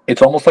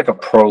it's almost like a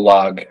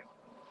prologue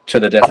to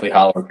the Deathly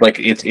Hallows. Like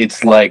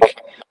it's like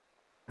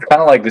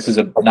kind of like this is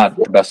not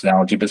the best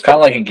analogy, but it's kind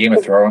of like in Game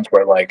of Thrones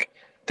where like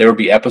there would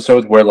be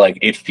episodes where like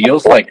it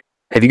feels like.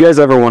 Have you guys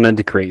ever wanted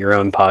to create your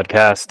own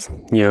podcast?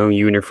 You know,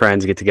 you and your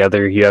friends get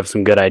together, you have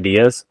some good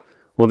ideas.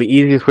 Well, the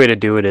easiest way to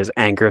do it is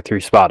Anchor through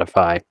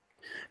Spotify.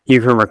 You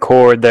can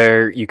record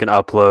there, you can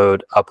upload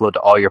to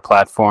all your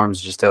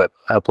platforms, just to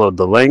upload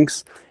the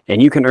links,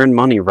 and you can earn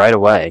money right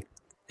away.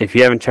 If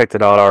you haven't checked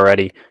it out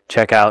already,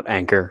 check out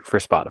Anchor for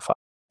Spotify.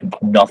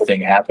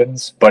 Nothing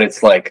happens, but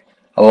it's like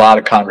a lot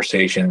of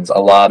conversations, a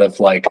lot of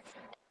like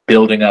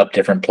building up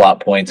different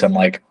plot points and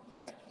like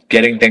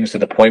getting things to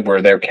the point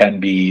where there can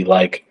be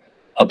like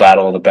a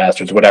battle of the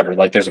bastards, whatever.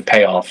 Like there's a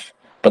payoff,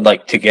 but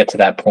like to get to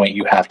that point,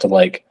 you have to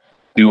like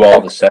do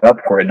all the setup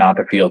for it not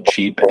to feel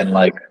cheap and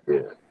like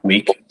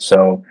weak.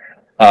 So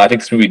I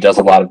think this movie does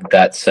a lot of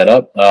that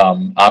setup.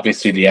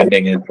 Obviously, the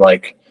ending is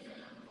like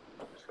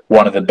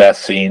one of the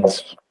best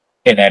scenes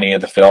in any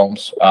of the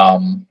films.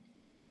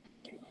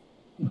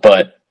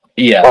 But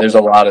yeah, there's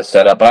a lot of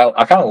setup.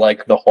 I kind of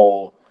like the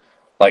whole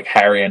like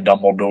Harry and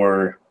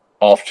Dumbledore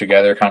off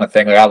together kind of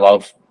thing. Like I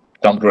love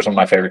Dumbledore's one of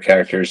my favorite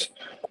characters.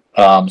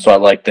 So I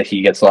like that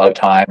he gets a lot of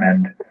time,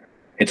 and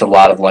it's a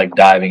lot of like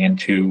diving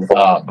into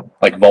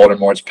like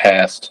Voldemort's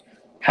past,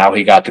 how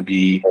he got to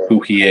be who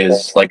he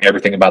is, like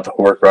everything about the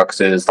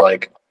Horcruxes.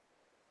 Like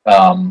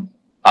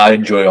I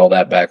enjoy all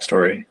that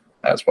backstory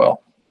as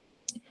well.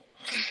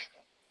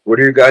 What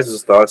are your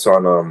guys' thoughts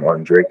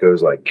on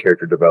Draco's like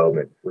character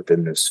development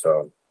within this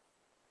film?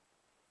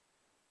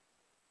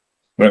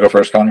 You want to go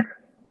first, Connor?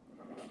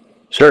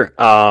 Sure.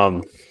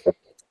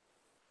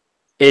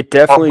 It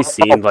definitely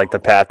seemed like the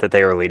path that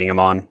they were leading him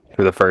on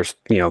through the first,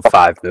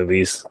 5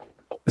 movies.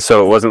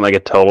 So it wasn't like a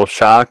total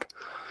shock.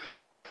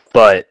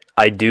 But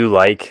I do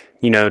like,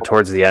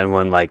 towards the end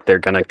when like they're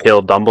gonna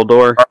kill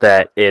Dumbledore,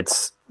 that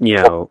it's,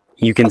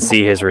 you can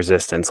see his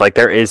resistance. Like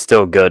there is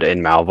still good in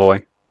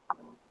Malfoy.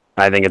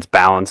 I think it's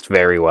balanced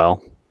very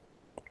well.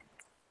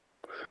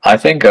 I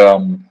think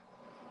the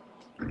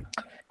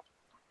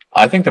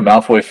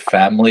Malfoy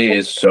family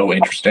is so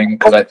interesting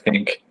because I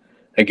think,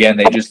 again,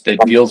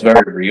 it feels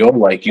very real.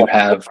 Like you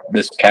have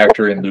this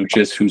character in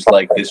Lucius who's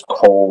like this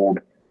cold,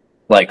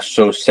 like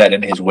so set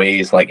in his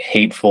ways, like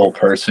hateful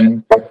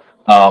person.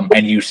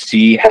 And you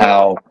see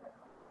how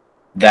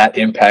that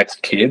impacts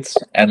kids.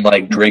 And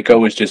like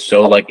Draco is just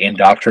so like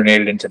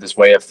indoctrinated into this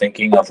way of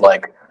thinking of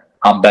like,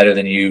 I'm better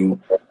than you.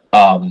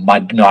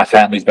 My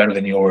family's better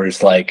than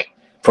yours, like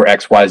for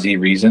XYZ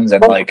reasons.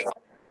 And like,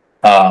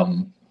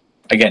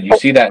 again, you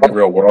see that in the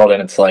real world,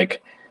 and it's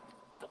like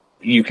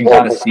you can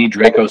kind of see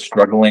Draco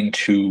struggling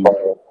to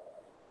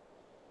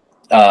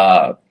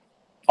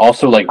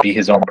also like be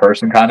his own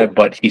person, kind of,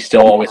 but he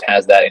still always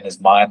has that in his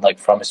mind, like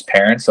from his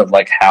parents, of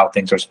like how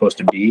things are supposed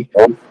to be.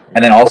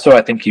 And then also,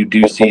 I think you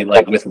do see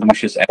like with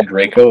Lucius and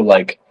Draco,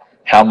 like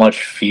how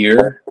much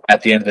fear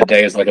at the end of the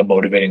day is like a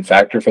motivating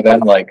factor for them.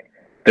 Like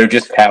they're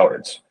just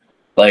cowards.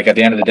 Like at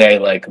the end of the day,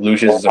 like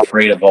Lucius is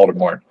afraid of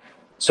Voldemort,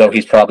 so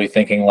he's probably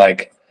thinking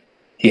like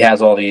he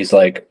has all these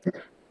like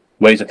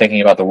ways of thinking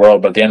about the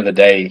world, but at the end of the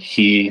day,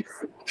 he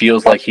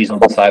feels like he's on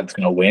the side that's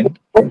going to win,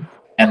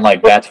 and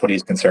like that's what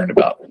he's concerned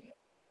about.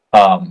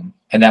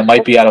 And that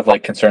might be out of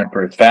like concern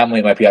for his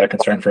family, might be out of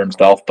concern for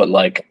himself, but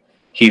like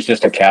he's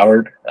just a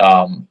coward.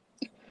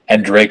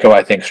 And Draco,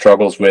 I think,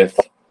 struggles with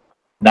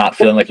not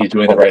feeling like he's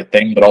doing the right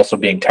thing, but also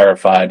being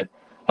terrified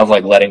of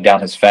like letting down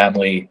his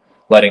family,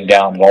 letting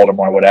down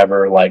Voldemort,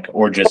 whatever, like,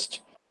 or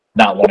just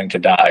not wanting to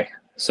die.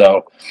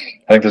 So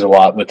I think there's a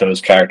lot with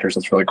those characters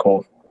that's really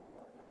cool.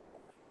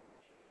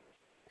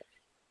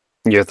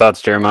 Your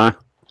thoughts, Jeremiah?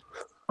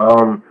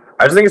 I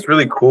just think it's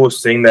really cool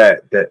seeing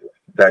that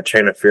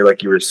chain of fear,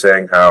 like you were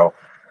saying, how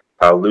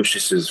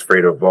Lucius is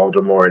afraid of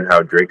Voldemort and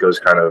how Draco's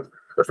kind of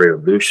afraid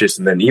of Lucius,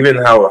 and then even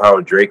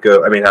how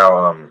Draco,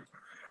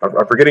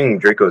 I'm forgetting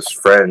Draco's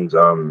friends,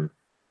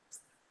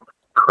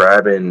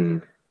 Crab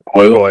and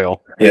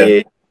Goyle.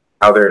 Yeah.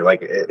 how they're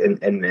like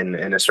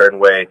in a certain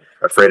way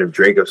afraid of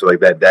Draco. So like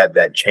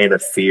that chain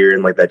of fear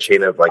and like that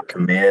chain of like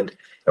command,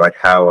 and like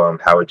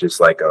how it just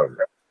like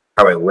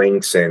how it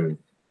links and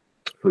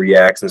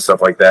reacts and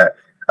stuff like that.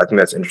 I think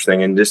that's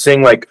interesting. And just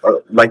seeing like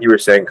you were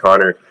saying,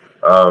 Connor,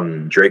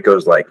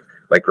 Draco's like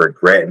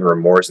regret and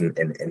remorse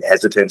and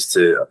hesitance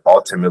to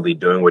ultimately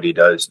doing what he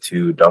does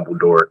to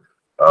Dumbledore.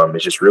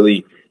 It's just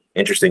really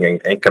interesting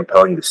and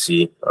compelling to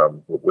see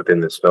within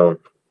this film.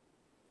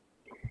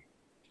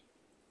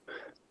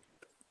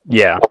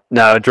 Yeah,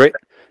 no,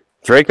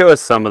 Draco has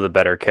some of the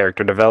better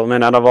character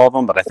development out of all of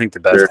them, but I think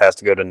the best has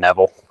to go to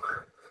Neville.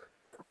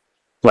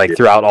 Like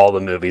throughout all the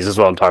movies is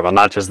what I'm talking about,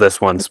 not just this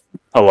one's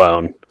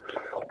alone.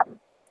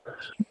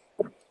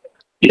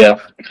 Yeah,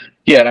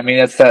 yeah. I mean,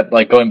 it's that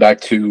like going back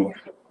to,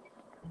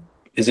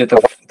 is it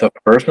the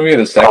first movie or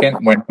the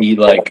second when he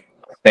like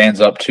stands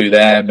up to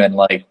them and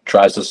like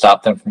tries to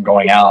stop them from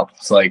going out?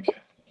 It's like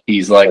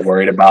he's like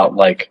worried about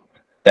like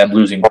them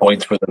losing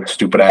points for the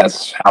stupid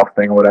ass house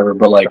thing or whatever.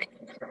 But like,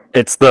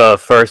 it's the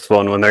first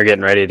one when they're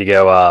getting ready to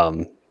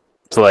go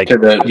to like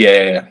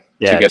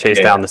chase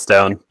down the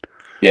stone.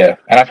 Yeah,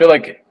 and I feel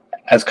like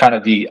as kind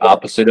of the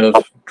opposite of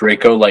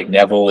Draco, like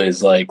Neville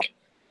is like,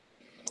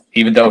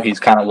 even though he's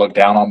kind of looked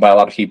down on by a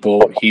lot of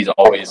people, he's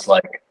always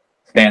like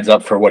stands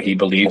up for what he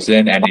believes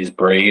in, and he's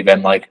brave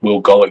and like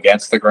will go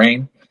against the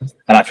grain.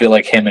 And I feel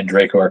like him and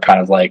Draco are kind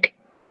of like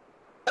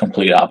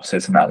complete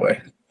opposites in that way.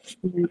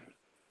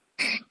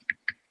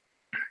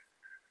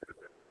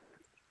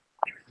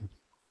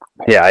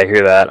 Yeah, I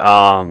hear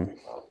that.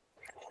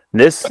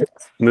 This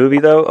movie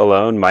though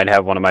alone might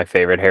have one of my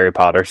favorite Harry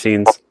Potter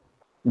scenes,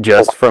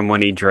 just from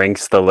when he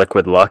drinks the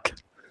liquid luck.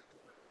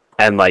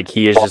 And like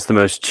he is just the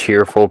most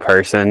cheerful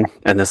person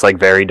in this like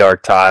very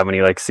dark time when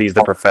he like sees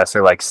the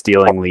professor like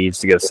stealing leaves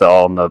to go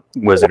sell on the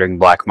wizarding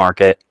black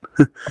market.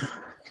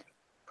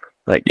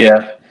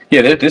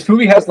 This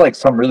movie has like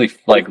some really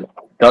like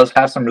does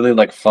have some really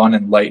like fun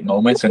and light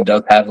moments, and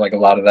does have like a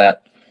lot of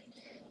that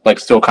like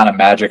still kind of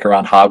magic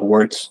around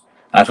Hogwarts.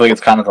 And I feel like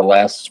it's kind of the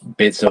last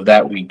bits of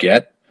that we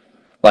get,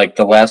 like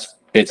the last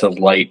bits of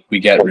light we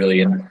get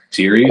really in the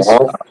series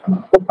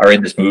are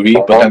in this movie,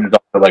 but then there's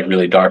also like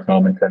really dark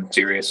moments and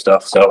serious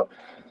stuff. So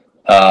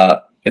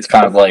it's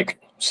kind of like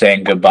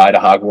saying goodbye to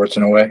Hogwarts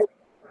in a way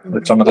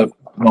with some of the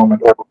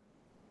moments.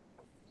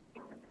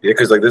 Yeah,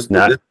 because like this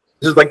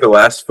is like the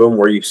last film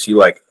where you see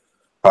like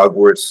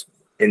Hogwarts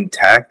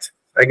intact,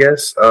 I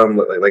guess.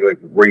 Like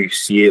where you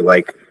see it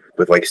like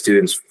with like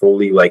students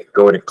fully like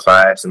going to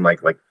class and like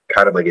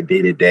kind of like a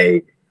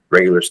day-to-day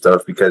regular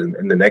stuff. Because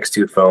in the next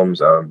two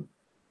films,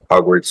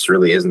 Hogwarts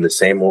really isn't the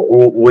same.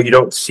 Well, you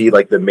don't see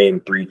like the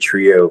main three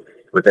trio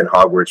within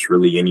Hogwarts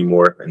really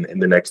anymore in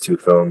the next two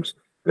films.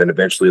 And then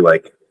eventually,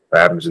 like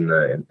what happens in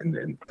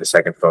the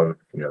second film,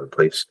 you know, the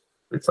place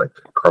it's like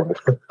crumbled.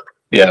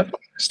 Yeah,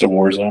 it's the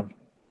war zone.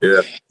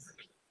 Yeah.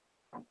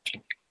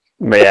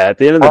 But yeah, at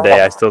the end of the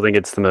day, I still think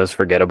it's the most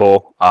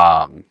forgettable.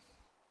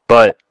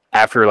 But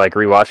after like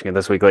rewatching it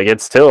this week, like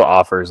it still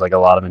offers like a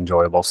lot of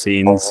enjoyable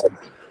scenes.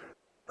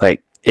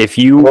 Like if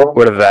you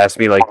would have asked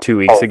me like 2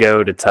 weeks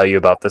ago to tell you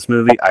about this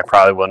movie, I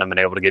probably wouldn't have been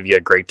able to give you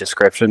a great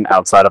description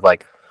outside of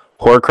like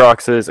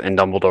Horcruxes and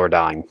Dumbledore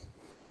dying.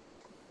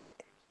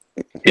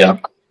 Yeah,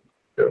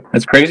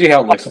 it's crazy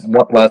how like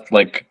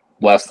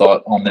last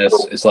thought on this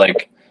is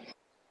like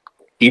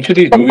each of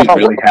these movies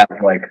really have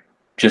like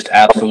just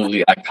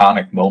absolutely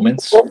iconic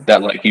moments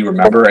that like you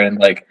remember, and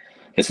like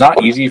it's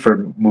not easy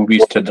for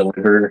movies to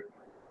deliver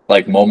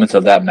like moments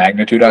of that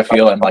magnitude, I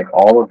feel, and like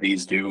all of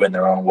these do in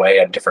their own way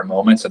at different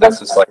moments, and that's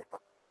just like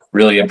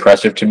really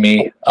impressive to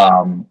me.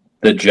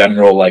 The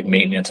general like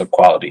maintenance of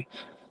quality,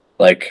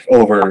 like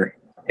over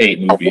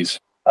 8 movies,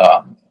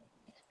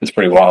 it's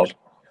pretty wild.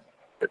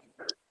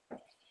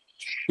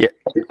 Yeah,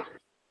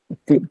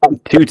 2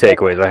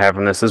 takeaways I have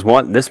from this is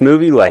one, this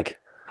movie, like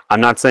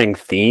I'm not saying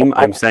theme,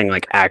 I'm saying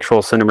like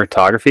actual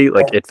cinematography,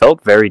 like it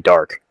felt very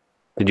dark.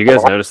 Did you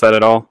guys notice that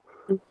at all?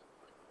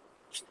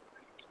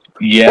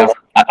 Yeah,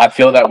 I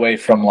feel that way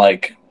from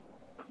like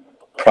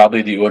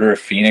probably The Order of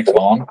Phoenix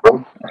on.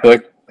 I feel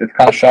like it's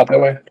kind of shot that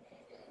way.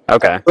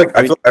 Okay.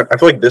 I feel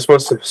like this one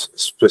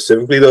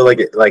specifically though, like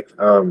it. I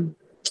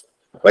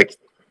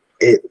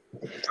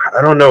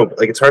don't know.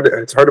 Like it's hard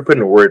to put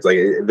into words. Like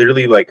it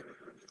literally, like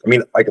I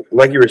mean,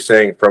 like you were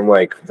saying,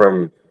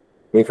 from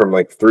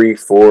 3,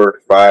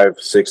 4, 5,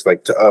 6,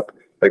 like to up,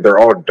 like they're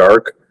all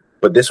dark.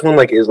 But this one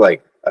like is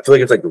like I feel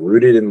like it's like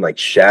rooted in like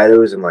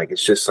shadows, and like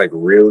it's just like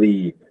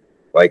really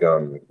like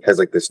has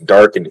like this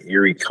dark and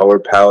eerie color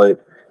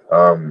palette.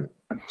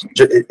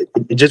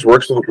 It just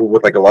works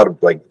with like a lot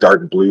of like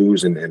dark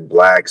blues and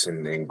blacks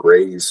and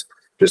grays,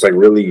 just like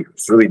really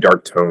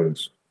dark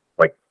tones,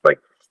 like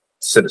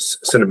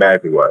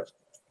cinematically wise.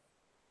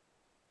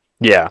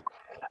 Yeah.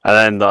 And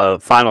then the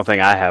final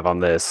thing I have on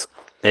this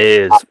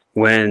is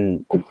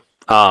when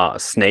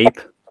Snape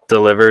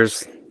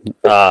delivers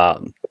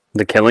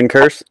the killing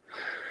curse,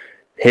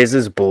 his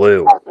is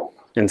blue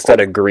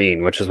instead of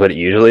green, which is what it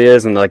usually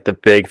is. And like the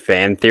big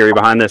fan theory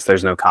behind this,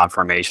 there's no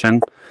confirmation,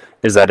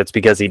 is that it's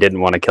because he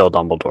didn't want to kill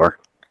Dumbledore.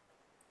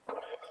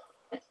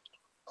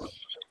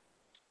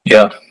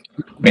 Yeah.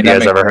 I mean, You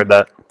guys ever heard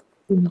that?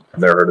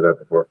 Never heard of that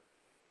before.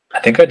 I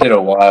think I did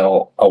a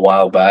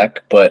while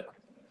back, but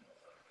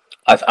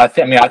I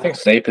think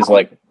Snape is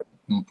like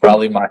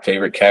probably my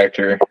favorite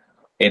character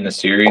in the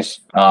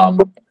series.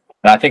 And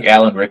I think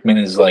Alan Rickman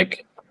is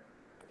like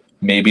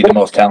maybe the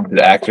most talented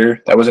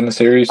actor that was in the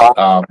series.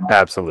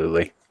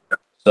 Absolutely.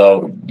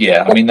 So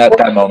yeah, I mean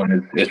that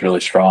moment is really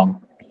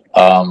strong.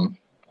 And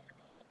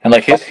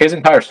like his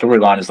entire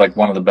storyline is like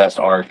one of the best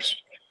arcs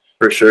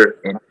For sure.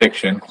 in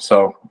fiction.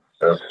 So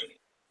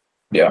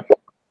yeah.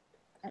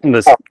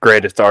 The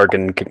greatest arc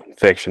in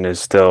fiction is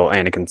still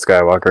Anakin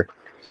Skywalker.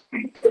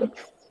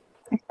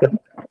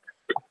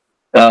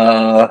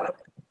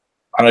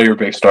 I know you're a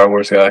big Star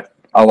Wars guy.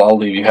 I'll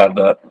leave you have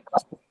that.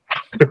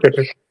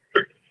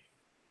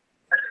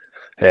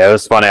 Yeah, it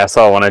was funny. I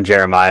saw one of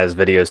Jeremiah's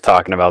videos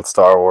talking about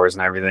Star Wars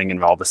and everything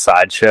and all the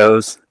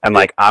sideshows. And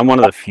like, I'm one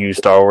of the few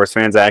Star Wars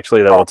fans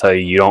actually that will tell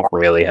you don't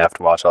really have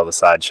to watch all the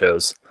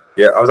sideshows.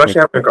 Yeah, I was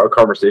actually having a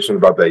conversation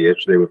about that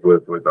yesterday with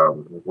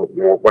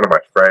one of my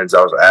friends.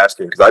 I was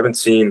asking because I haven't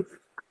seen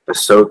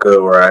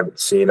Ahsoka or I haven't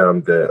seen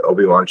the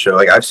Obi-Wan show.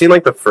 Like I've seen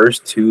like the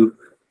first 2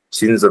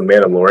 seasons of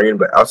Mandalorian,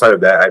 but outside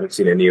of that, I haven't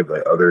seen any of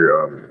the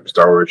other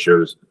Star Wars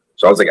shows.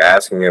 So I was like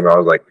asking him, I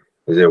was like,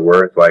 is it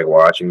worth like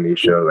watching these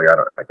shows?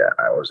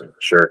 I wasn't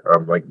sure.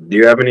 Like, do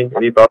you have any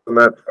thoughts on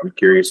that? I'm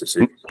curious to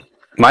see.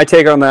 My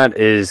take on that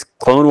is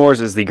Clone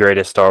Wars is the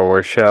greatest Star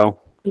Wars show,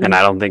 and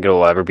I don't think it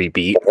will ever be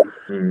beat.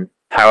 Mm-hmm.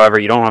 However,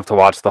 you don't have to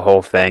watch the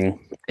whole thing.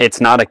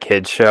 It's not a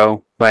kid's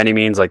show by any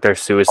means. Like,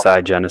 there's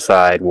suicide,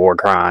 genocide, war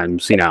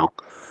crimes, you know.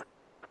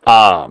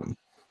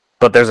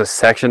 But there's a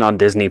section on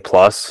Disney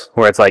Plus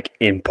where it's like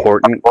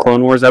important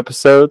Clone Wars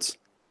episodes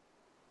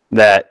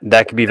that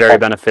could be very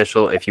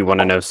beneficial if you want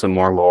to know some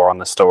more lore on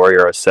the story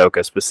or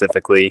Ahsoka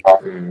specifically.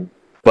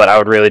 But I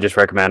would really just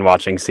recommend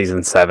watching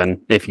season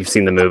 7 if you've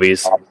seen the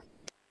movies.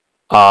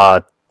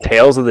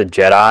 Tales of the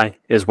Jedi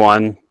is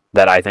one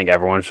that I think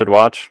everyone should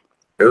watch.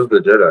 Tales of the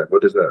Jedi.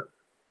 What is that?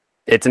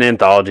 It's an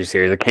anthology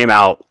series. It came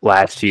out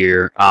last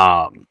year,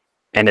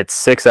 and it's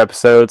 6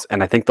 episodes,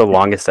 and I think the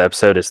longest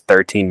episode is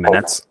 13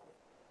 minutes.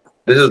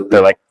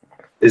 They're like,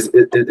 is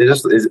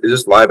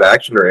this live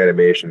action or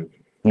animation?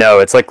 No,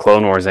 it's like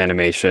Clone Wars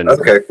animation.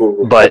 Okay,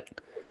 cool. But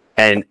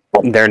they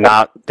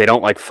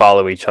don't like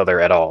follow each other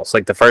at all. So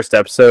like the first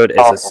episode is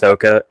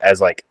Ahsoka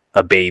as like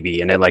a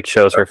baby, and it like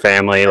shows her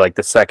family. Like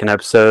the second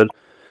episode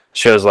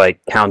shows like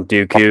Count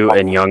Dooku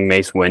and young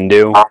Mace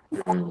Windu.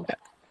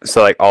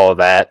 So like all of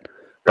that.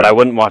 But I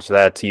wouldn't watch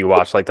that till you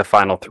watch like the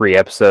final 3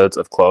 episodes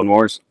of Clone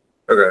Wars.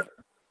 Okay.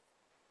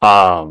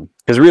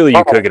 Because really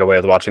you could get away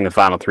with watching the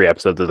final 3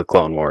 episodes of the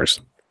Clone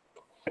Wars.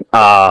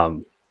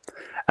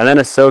 And then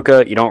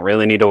Ahsoka, you don't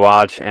really need to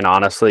watch, and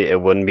honestly,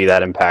 it wouldn't be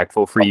that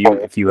impactful for you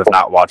if you have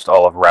not watched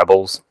all of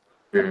Rebels.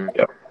 Mm-hmm.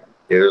 Yeah,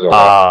 there's a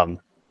lot.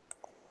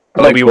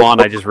 Obi-Wan,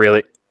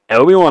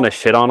 Obi-Wan is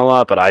shit on a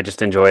lot, but I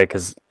just enjoy it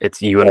because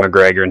it's Ewan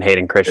McGregor and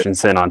Hayden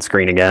Christensen on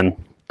screen again.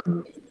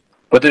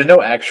 But there's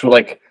no actual,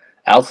 like,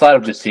 outside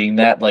of just seeing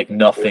that, like,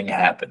 nothing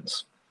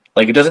happens.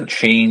 Like, it doesn't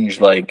change,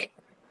 like,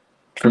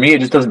 for me, it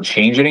just doesn't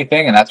change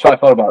anything, and that's what I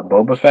thought about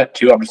Boba Fett,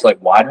 too. I'm just like,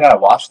 why did I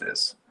watch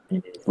this?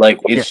 Like,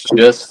 it's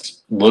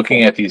just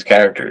looking at these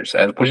characters,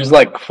 which is,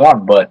 like,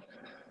 fun, but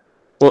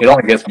it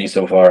only gets me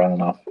so far. I don't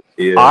know.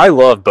 Yeah. I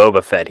love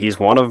Boba Fett. He's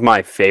one of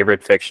my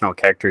favorite fictional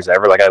characters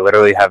ever. Like, I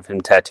literally have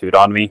him tattooed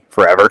on me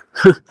forever.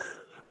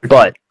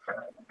 But,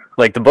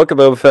 like, the Book of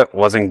Boba Fett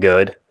wasn't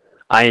good.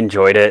 I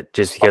enjoyed it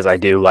just because I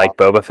do like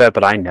Boba Fett,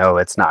 but I know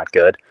it's not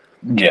good.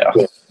 Yeah.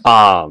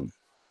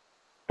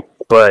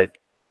 But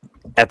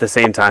at the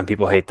same time,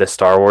 people hate this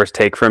Star Wars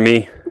take from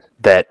me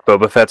that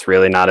Boba Fett's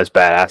really not as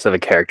badass of a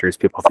character as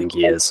people think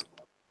he is.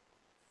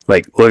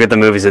 Like, look at the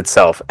movies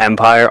itself.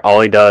 Empire, all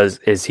he does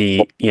is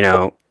he,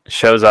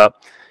 shows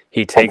up,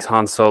 he takes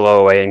Han Solo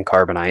away in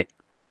carbonite,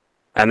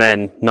 and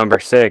then number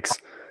 6,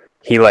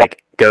 he,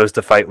 goes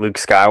to fight Luke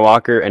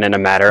Skywalker, and in a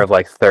matter of,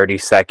 30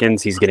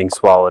 seconds, he's getting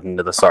swallowed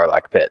into the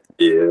Sarlacc pit.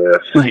 Yeah.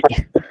 Wait,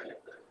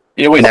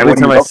 every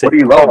time what do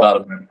you love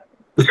about him?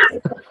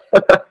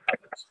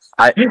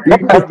 You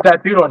have a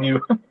tattooed on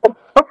you.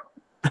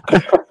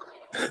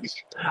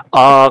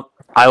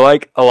 I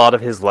like a lot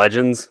of his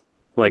legends,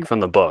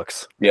 from the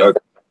books. Yeah.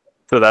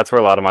 So that's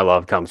where a lot of my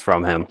love comes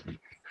from him.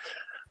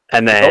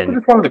 And then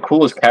it's one of the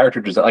coolest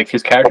character design. Like,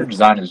 his character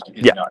design is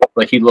nuts.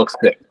 Like, he looks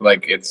thick.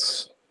 Like,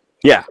 it's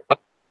yeah.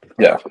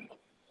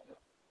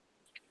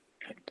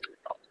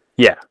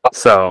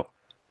 So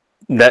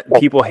that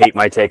people hate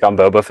my take on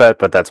Boba Fett,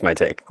 but that's my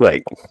take.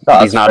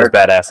 He's not as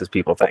badass as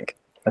people think.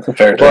 That's a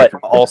fair take. But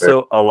take.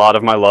 also, a lot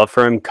of my love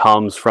for him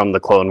comes from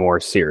the Clone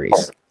Wars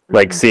series.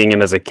 Like, seeing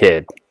him as a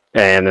kid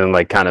and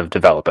then, kind of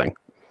developing.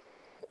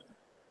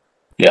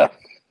 Yeah.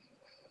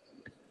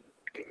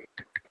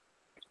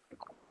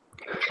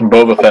 From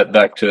Boba Fett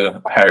back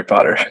to Harry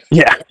Potter.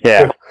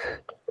 Yeah.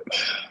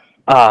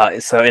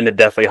 So into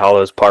Deathly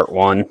Hallows Part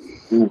 1.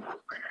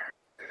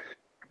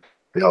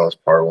 Hallows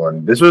Part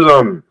 1. This was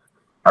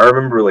I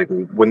remember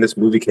when this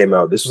movie came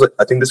out.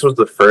 I think this was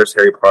the first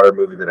Harry Potter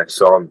movie that I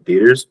saw in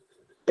theaters,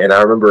 And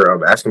I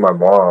remember asking my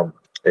mom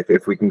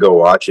if we can go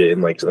watch it,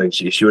 and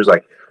she was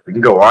like, "We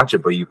can go watch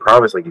it, but you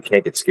promise like you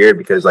can't get scared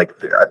because like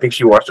I think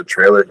she watched the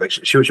trailer. Like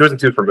she wasn't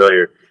too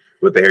familiar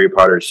with the Harry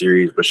Potter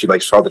series, but she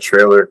like saw the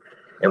trailer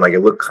and like it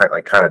looked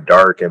kind of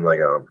dark and like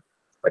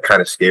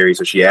kind of scary.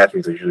 So she asked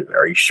me, so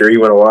 "Are you sure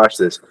you want to watch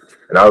this?"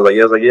 And I was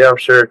like, "Yeah, I'm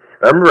sure."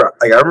 And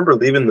I remember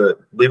leaving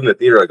the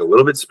theater like a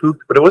little bit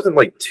spooked, but it wasn't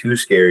like too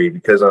scary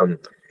because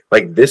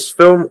like this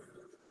film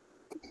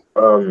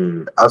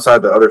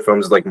outside the other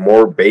films is like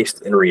more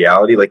based in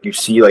reality. Like you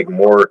see like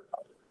more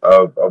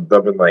of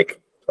them in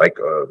like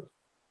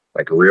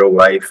real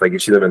life. Like you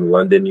see them in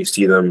London, you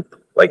see them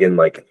like in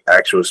like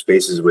actual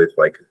spaces with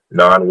like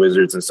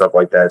non-wizards and stuff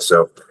like that.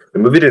 So the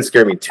movie didn't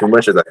scare me too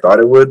much as I thought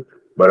it would.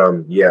 But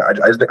yeah,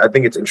 I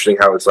think it's interesting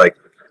how it's like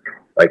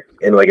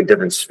in like a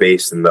different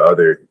space than the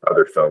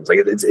other films. Like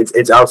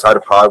it's outside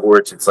of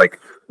Hogwarts. It's like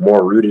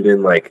more rooted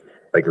in like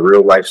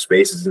real life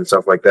spaces and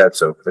stuff like that.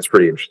 So that's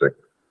pretty interesting.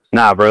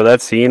 Nah, bro,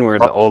 that scene where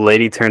the old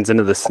lady turns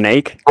into the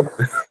snake.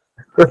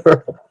 I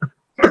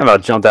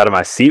about jumped out of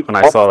my seat when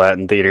I saw that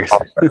in theaters.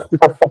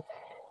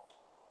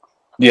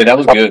 Yeah, that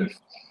was good.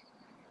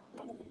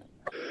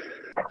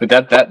 But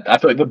that I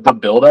feel like the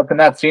build up in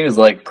that scene is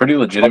like pretty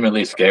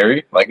legitimately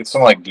scary. Like it's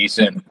some like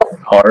decent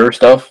horror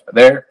stuff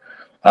there.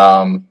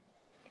 And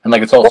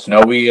like it's all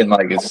snowy and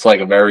like it's like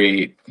a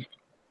very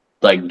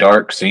like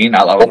dark scene.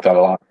 I like that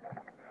a lot.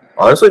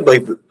 Honestly,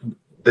 like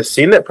the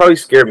scene that probably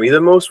scared me the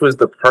most was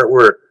the part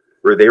where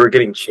they were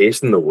getting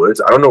chased in the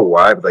woods. I don't know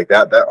why, but like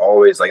that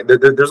always like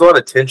there's a lot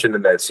of tension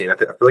in that scene. I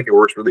feel like it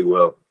works really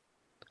well.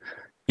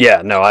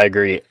 Yeah, no, I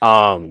agree.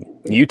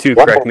 You two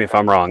correct me if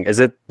I'm wrong. Is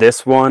it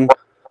this one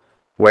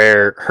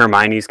where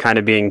Hermione's kind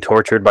of being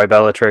tortured by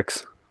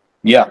Bellatrix?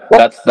 Yeah,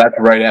 that's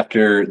right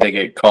after they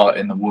get caught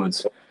in the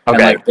woods. Okay.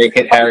 And like they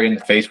hit Harry in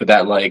the face with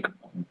that like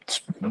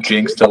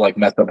jinx to like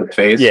mess up his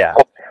face. Yeah.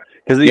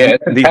 Because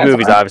these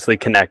movies obviously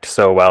connect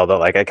so well that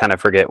like I kind of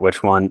forget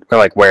which one or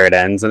like where it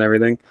ends and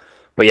everything.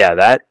 But yeah,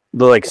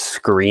 the like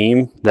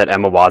scream that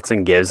Emma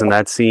Watson gives in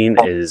that scene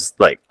is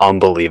like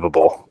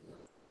unbelievable.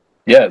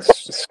 Yeah,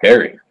 it's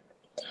scary.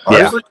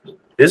 Honestly,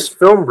 this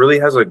film really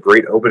has a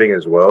great opening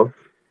as well.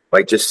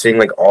 Like just seeing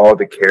like all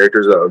the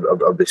characters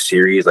of the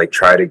series like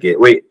try to get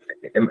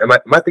am I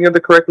thinking of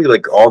it correctly?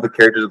 Like all the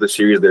characters of the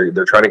series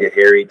they're trying to get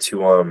Harry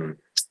to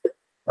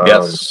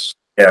yes.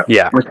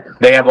 Yeah.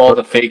 They have all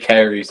the fake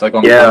Harrys like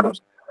on Yeah. the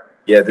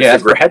Yeah,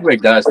 that's what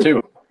Hedwig does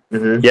too.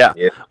 Mm-hmm. Yeah.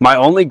 My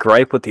only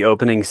gripe with the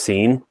opening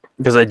scene,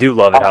 because I do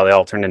love it how they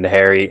all turned into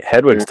Harry,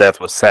 Hedwig's death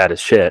was sad as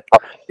shit.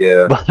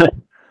 Yeah.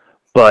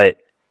 But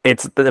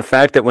it's the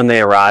fact that when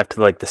they arrived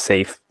to like the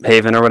safe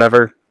haven or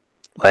whatever,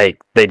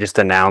 like they just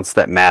announced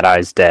that Mad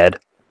Eye's dead.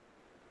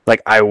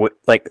 Like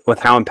like with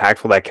how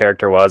impactful that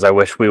character was, I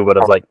wish we would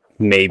have like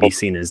maybe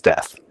seen his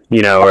death.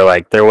 You know, or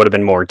like there would have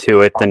been more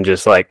to it than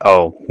just like,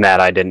 oh,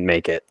 Mad Eye didn't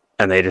make it,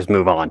 and they just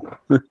move on.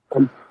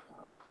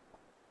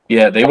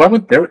 Yeah, they went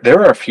with there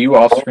were a few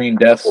off-screen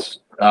deaths.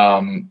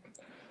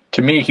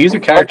 To me, he's a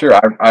character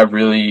I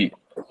really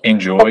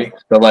enjoy.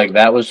 So like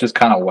that was just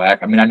kind of whack.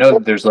 I mean, I know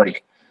that there's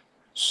like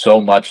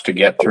so much to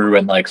get through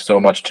and like so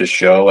much to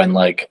show, and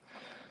like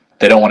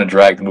they don't want to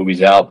drag the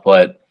movies out.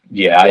 But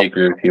yeah, I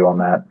agree with you on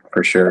that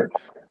for sure.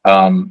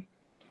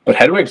 But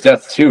Hedwig's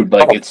death too,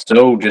 like it's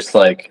so just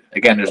like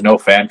again, there's no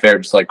fanfare,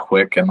 just like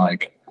quick and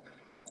like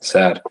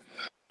sad.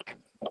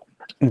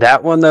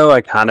 That one though,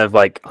 I kind of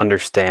like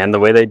understand the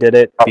way they did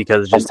it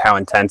because just how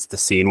intense the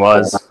scene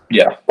was.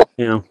 Yeah.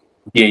 You know.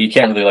 Yeah, you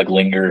can't really like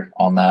linger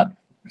on that.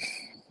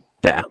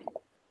 Yeah.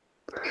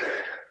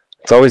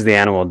 It's always the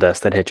animal deaths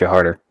that hit you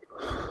harder.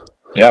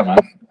 Yeah, man.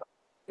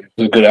 It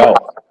was a good out.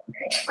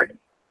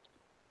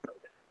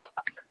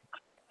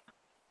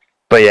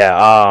 But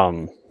yeah,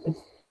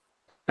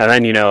 and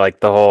then you know, like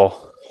the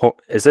whole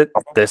is it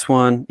this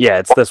one? Yeah,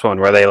 it's this one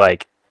where they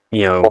like,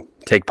 you know,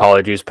 take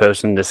Polyjuice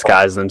Potion,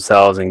 disguise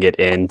themselves, and get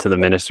into the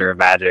Minister of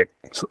Magic.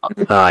 So,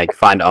 like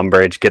find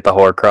Umbridge, get the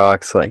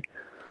Horcrux. Like,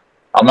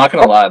 I'm not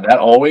gonna lie, that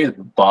always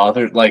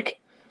bothered. Like,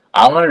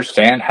 I don't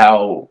understand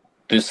how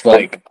this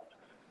like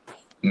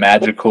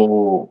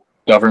magical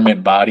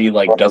government body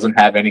like doesn't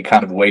have any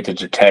kind of way to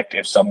detect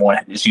if someone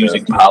is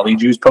using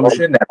Polyjuice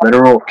Potion that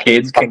literal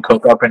kids can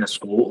cook up in a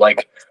school.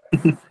 Like,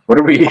 what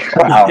are we?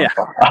 I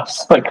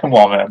was like, come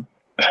on, man.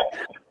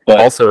 But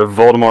also, if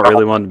Voldemort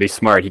really wanted to be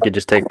smart, he could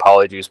just take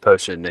Polyjuice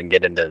Potion and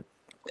get into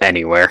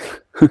anywhere.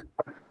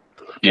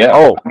 Yeah.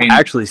 Oh, I mean,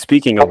 actually,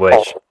 speaking of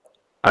which,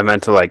 I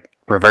meant to like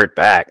revert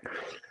back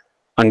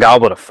on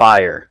Goblet of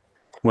Fire.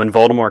 When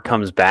Voldemort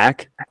comes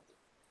back,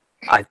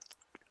 I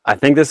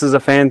think this is a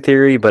fan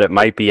theory, but it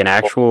might be an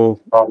actual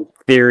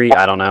theory.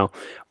 I don't know.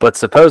 But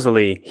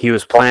supposedly, he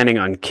was planning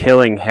on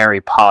killing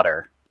Harry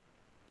Potter,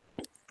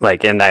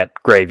 like in that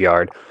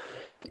graveyard.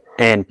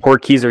 And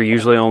port keys are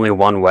usually only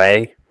one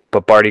way,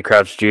 but Barty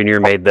Crouch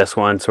Jr. made this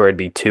one so it'd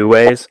be two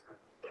ways.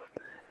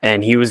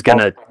 And he was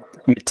gonna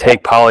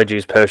take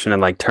Polyjuice Potion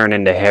and like turn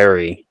into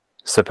Harry,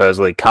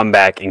 supposedly come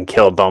back and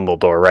kill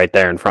Dumbledore right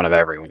there in front of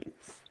everyone.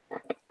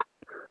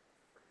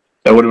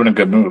 That would have been a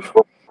good move.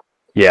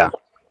 Yeah.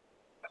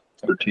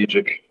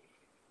 Strategic.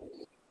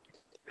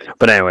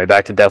 But anyway,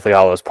 back to Deathly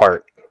Hallows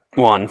Part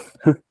 1.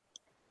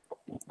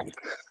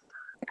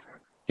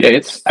 Yeah,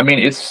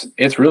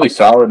 it's really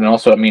solid, and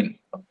also, I mean,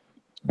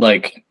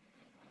 like,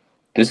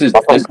 this is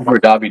where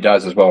Dobby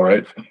dies as well,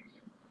 right?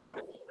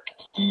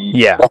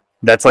 Yeah,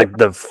 that's like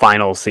the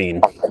final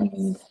scene.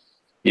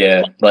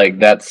 Yeah, like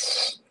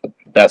that's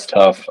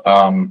tough.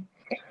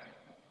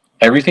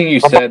 Everything you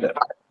said.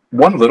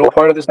 One little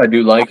part of this I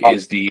do like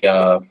is the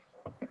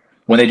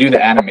when they do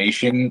the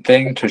animation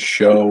thing to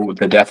show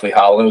the Deathly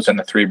Hallows and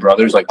the three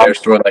brothers, like their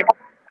story,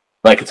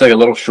 like it's like a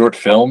little short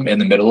film in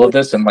the middle of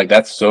this, and like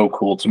that's so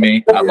cool to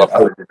me. I love how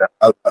they did that.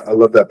 I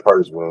love that part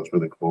as well. It's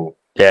really cool.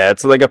 Yeah,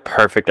 it's like a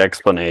perfect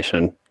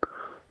explanation,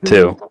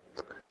 too.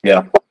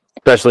 Yeah.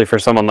 Especially for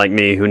someone like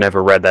me who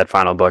never read that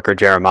final book, or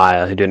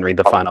Jeremiah who didn't read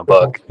the final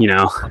book, you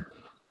know?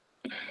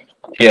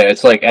 Yeah,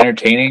 it's like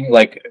entertaining,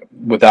 like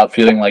without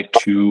feeling like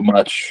too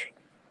much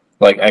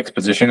like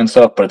exposition and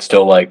stuff, but it's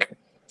still like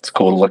it's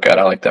cool to look at.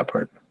 I like that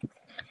part.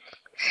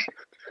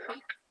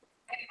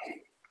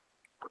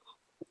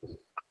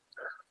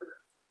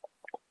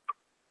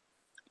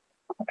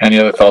 Any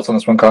other thoughts on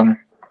this one,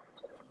 Connor?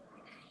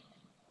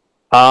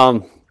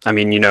 I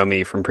mean, you know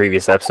me from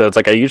previous episodes.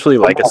 Like, I usually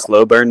like a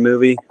slow burn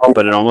movie,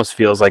 but it almost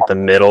feels like the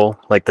middle,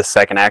 like the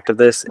second act of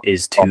this,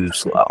 is too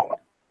slow.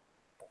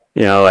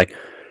 You know, like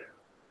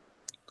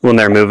when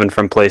they're moving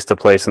from place to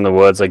place in the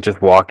woods, like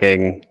just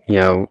walking. You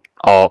know,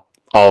 all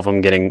of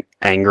them getting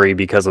angry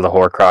because of the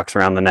Horcrux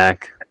around the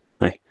neck.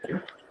 Like,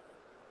 do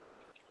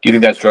you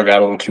think that's drug out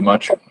a little too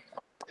much?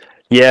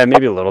 Yeah,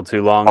 maybe a little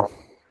too long.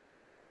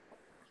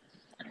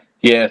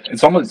 Yeah,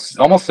 it's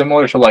almost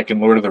similar to like in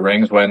Lord of the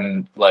Rings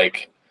when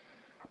like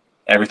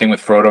everything with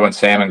Frodo and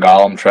Sam and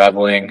Gollum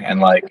traveling, and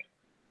like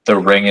the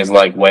ring is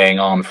like weighing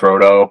on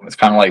Frodo. It's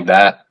kind of like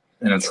that,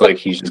 and it's like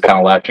he's just kind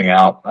of latching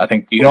out. I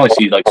think you can only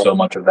see like so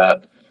much of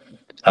that.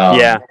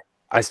 Yeah,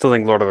 I still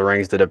think Lord of the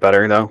Rings did it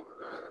better though.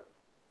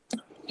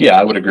 Yeah,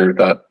 I would agree with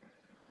that.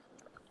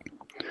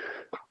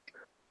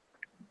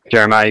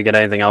 Jeremiah, you got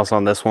anything else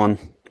on this one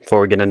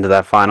before we get into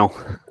that final?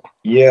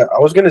 Yeah, I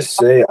was gonna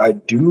say I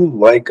do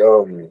like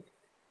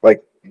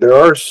there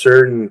are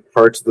certain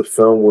parts of the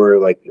film where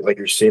like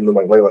you're seeing them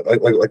like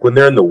when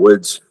they're in the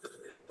woods,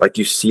 like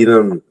you see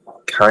them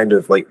kind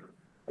of like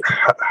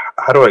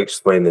how do I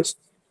explain this?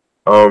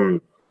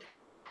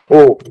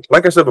 Well,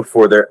 like I said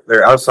before,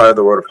 they're outside of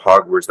the world of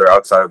Hogwarts. They're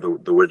outside of the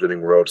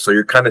Wizarding world, so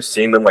you're kind of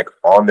seeing them like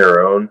on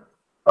their own,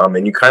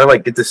 and you kind of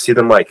like get to see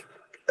them like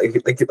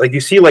you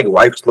see like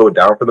life slow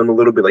down for them a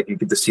little bit. Like you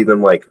get to see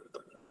them like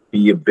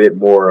be a bit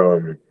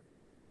more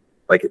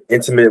like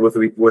intimate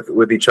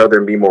with each other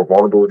and be more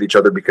vulnerable with each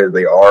other because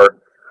they are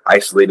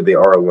isolated, they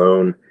are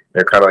alone,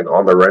 they're kind of like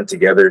on the run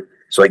together.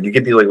 So like you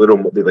get these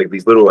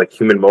these little like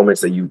human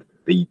moments that you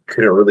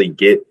couldn't really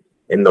get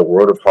in the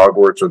world of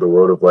Hogwarts or the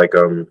world of like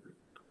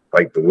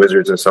the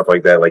wizards and stuff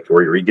like that, like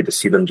where you get to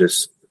see them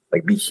just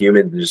like be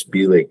human and just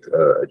be like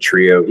a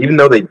trio, even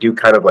though they do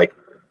kind of like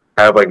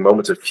have like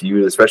moments of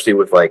feud, especially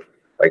with like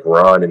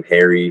Ron and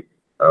Harry.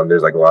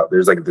 There's like a lot.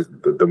 There's like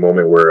the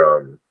moment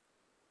where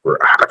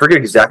I forget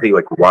exactly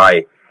like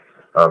why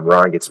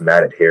Ron gets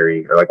mad at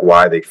Harry or like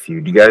why they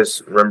feud. Do you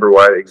guys remember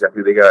why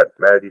exactly they got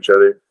mad at each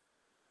other?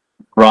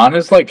 Ron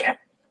is like,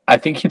 I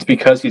think it's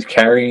because he's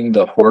carrying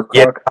the Horcrux.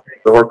 Yeah,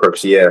 the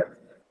Horcrux. Yeah,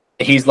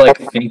 he's like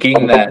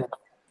thinking that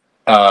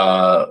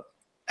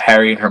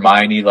Harry and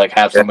Hermione like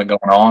have something going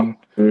on.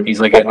 Mm-hmm. He's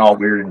like getting all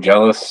weird and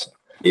jealous.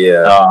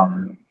 Yeah.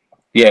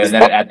 Yeah, and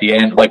then at the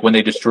end, like when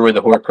they destroy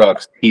the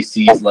Horcrux, he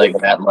sees like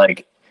that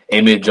like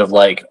image of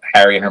like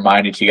Harry and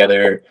Hermione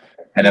together,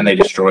 and then they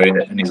destroy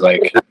it, and he's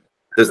like,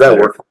 "Does that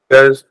work for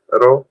you guys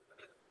at all?"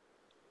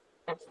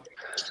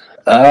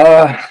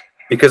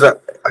 Because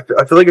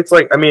I feel like it's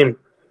like, I mean,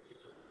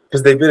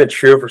 because they've been a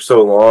trio for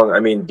so long. I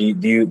mean, do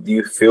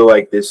you feel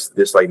like this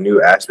like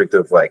new aspect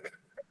of like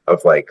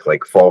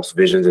false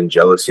visions and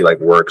jealousy like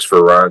works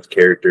for Ron's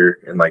character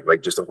and like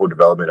just the whole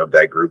development of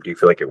that group? Do you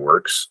feel like it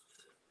works?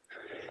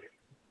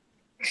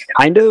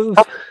 Kind of.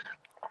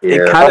 Yeah.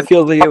 It kind of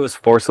feels like it was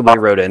forcibly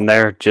wrote in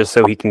there just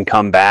so he can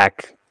come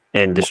back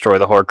and destroy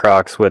the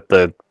Horcrux with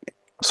the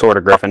Sword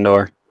of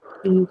Gryffindor.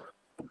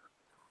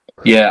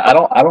 Yeah, I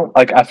don't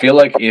like. I feel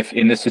like if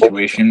in this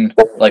situation,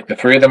 like the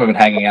three of them have been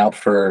hanging out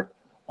for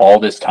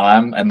all this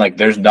time, and like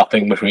there's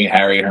nothing between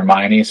Harry and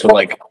Hermione, so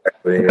like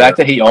the fact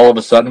that he all of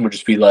a sudden would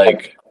just be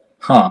like,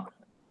 "Huh."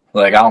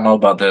 Like, I don't know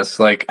about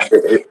this. Like,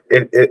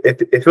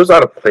 it feels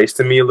out of place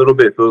to me a little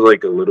bit. It feels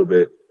like a little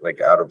bit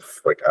like out of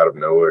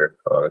nowhere,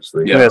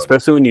 honestly. Yeah,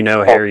 especially when you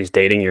know Harry's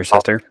dating your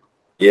sister.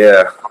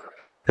 Yeah,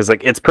 because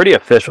like it's pretty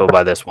official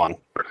by this one.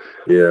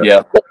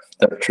 Yeah,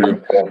 that's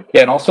true.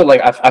 Yeah, and also like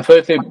I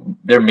feel like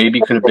there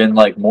maybe could have been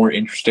like more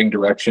interesting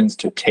directions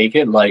to take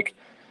it. Like,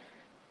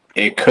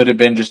 it could have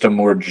been just a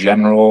more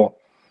general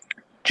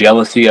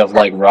jealousy of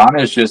like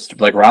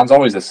Ron's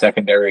always a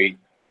secondary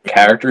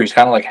character. He's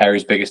kind of like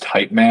Harry's biggest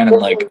hype man, and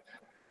like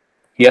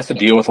he has to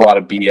deal with a lot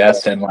of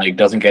BS and like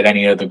doesn't get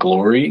any of the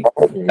glory.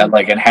 And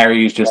like, and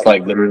Harry's just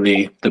like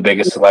literally the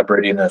biggest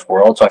celebrity in this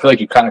world. So I feel like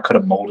you kind of could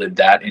have molded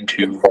that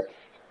into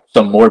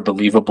some more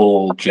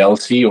believable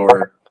jealousy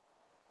or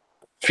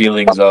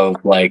feelings of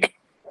like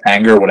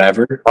anger,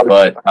 whatever.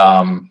 But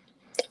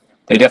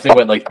they definitely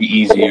went like the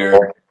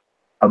easier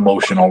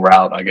emotional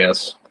route, I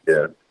guess.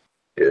 Yeah.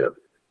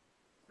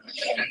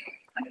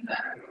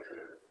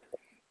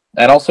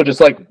 And also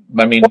just like,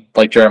 I mean,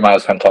 like Jeremiah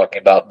was kind of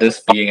talking about,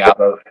 this being out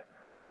of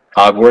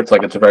Hogwarts,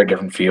 like it's a very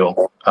different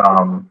feel.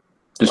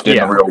 Just in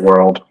the real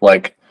world,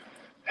 like,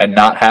 and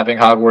not having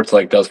Hogwarts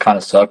like does kind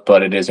of suck,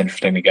 but it is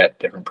interesting to get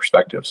different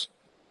perspectives.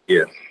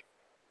 Yeah,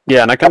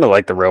 and I kind of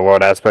like the real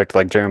world aspect,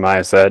 like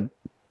Jeremiah said.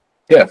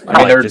 Yeah,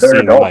 I mean, like they're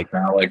adults like,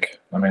 now. Like,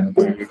 I mean,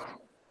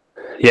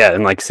 yeah,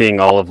 and like seeing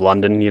all of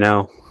London,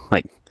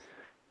 like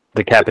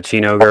the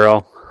cappuccino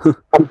girl.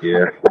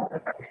 yeah,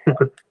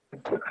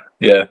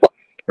 yeah.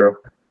 True.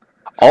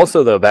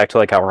 Also, though, back to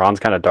like how Ron's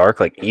kind of dark.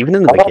 Like even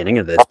in the beginning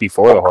of this,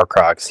 before the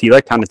Horcrux, he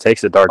like kind of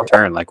takes a dark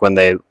turn. Like when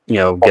they,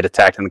 get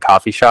attacked in the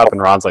coffee shop, and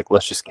Ron's like,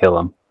 "Let's just kill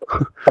him."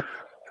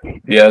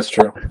 Yeah, that's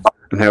true.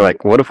 And they're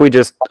like, "What if we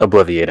just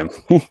obliviate him?"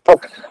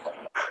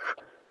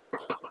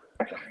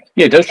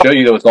 Yeah, it does show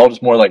you though it's all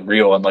just more like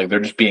real and like they're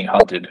just being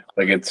hunted.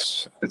 Like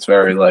it's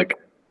very like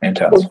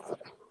intense.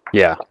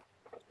 Yeah.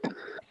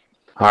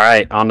 All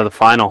right, on to the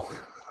final.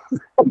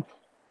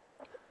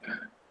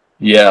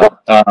 Yeah.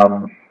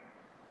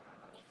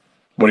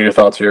 What are your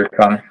thoughts here,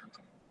 Connor?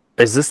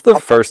 Is this the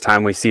first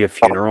time we see a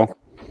funeral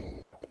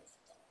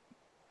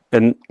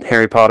in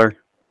Harry Potter?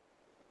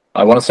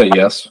 I want to say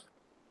yes.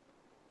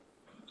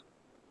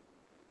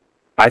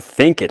 I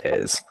think it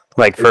is.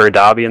 Like for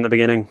Dobby in the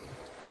beginning.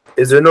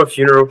 Is there no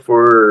funeral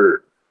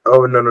for?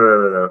 Oh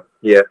no.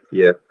 Yeah,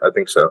 I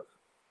think so.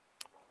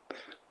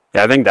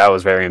 Yeah, I think that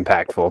was very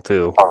impactful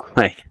too.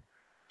 Like,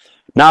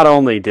 not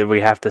only did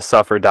we have to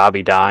suffer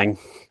Dobby dying,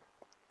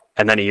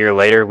 and then a year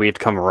later we'd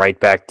come right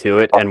back to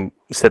it and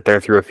sit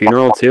there through a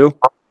funeral too.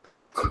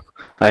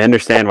 I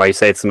understand why you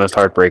say it's the most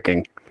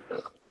heartbreaking.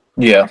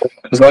 Yeah,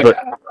 because like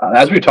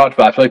as we talked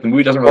about, I feel like the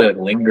movie doesn't really like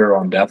linger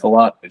on death a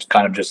lot. It's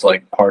kind of just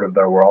like part of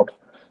their world.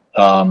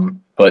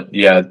 But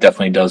yeah, it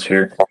definitely does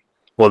here.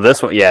 Well,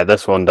 this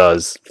one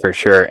does for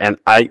sure, and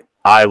I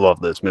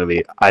love this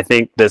movie. I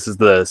think this is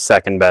the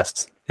second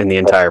best in the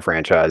entire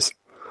franchise.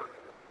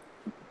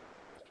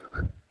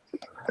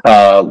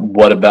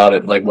 What about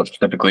it? Like, what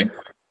specifically?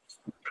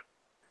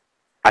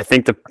 I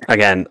think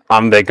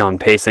I'm big on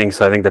pacing,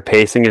 so I think the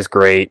pacing is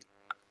great.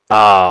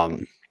 I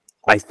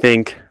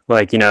think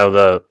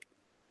the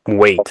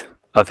weight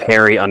of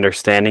Harry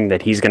understanding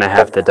that he's going to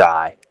have to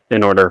die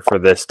in order for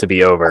this to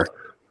be over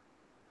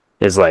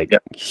is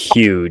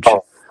huge.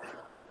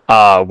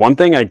 One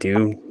thing I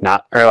don't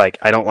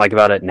like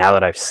about it now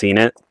that I've seen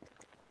it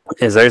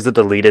is there's a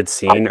deleted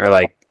scene or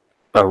like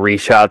a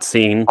reshot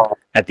scene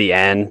at the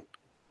end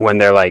when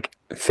they're like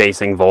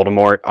facing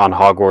Voldemort on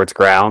Hogwarts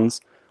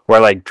grounds where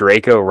like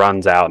Draco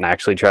runs out and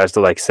actually tries to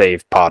like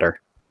save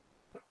Potter.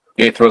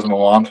 Yeah, he throws him a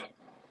wand.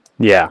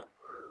 Yeah.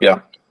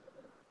 Yeah.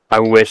 I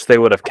wish they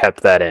would have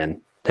kept that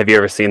in. Have you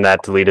ever seen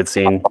that deleted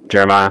scene,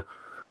 Jeremiah?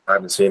 I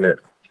haven't seen it.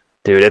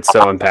 Dude, it's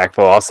so impactful.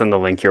 I'll send the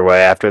link your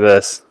way after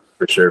this.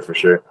 For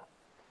sure.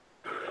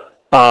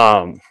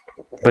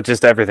 But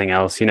just everything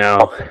else,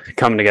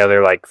 coming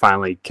together, like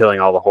finally killing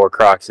all the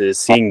Horcruxes,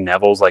 seeing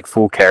Neville's like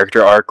full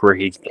character arc where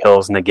he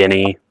kills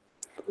Nagini.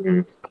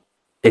 Mm-hmm.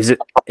 And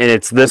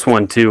it's this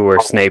one too where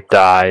Snape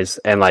dies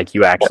and like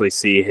you actually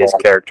see his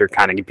character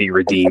kind of be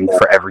redeemed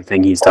for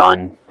everything he's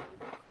done.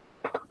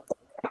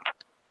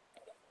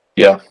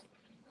 Yeah.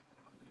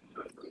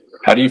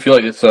 How do you feel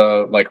like this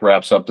like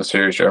wraps up the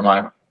series,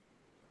 Jeremiah?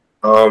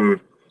 I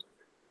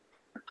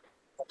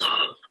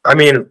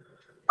mean,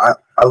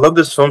 I love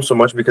this film so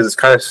much because it's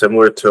kind of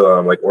similar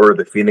to like Order of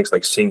the Phoenix,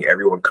 like seeing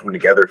everyone come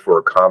together for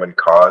a common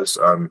cause.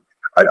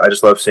 I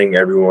just love seeing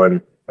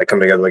everyone like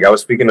come together. Like I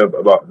was speaking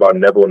about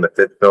Neville in the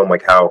fifth film,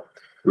 like how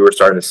we were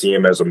starting to see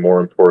him as a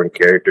more important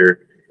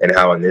character, and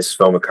how in this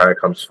film it kind of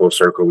comes full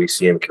circle. We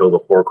see him kill the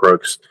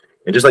Horcrux,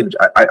 and just like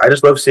I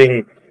just love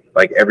seeing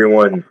like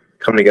everyone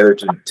come together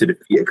to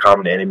defeat a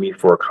common enemy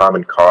for a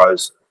common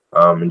cause,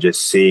 and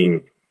just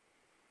seeing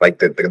like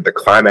the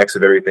climax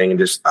of everything, and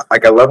just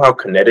like I love how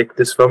kinetic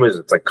this film is.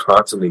 It's like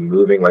constantly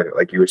moving,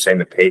 like you were saying,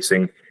 the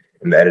pacing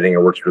and the editing,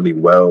 it works really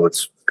well.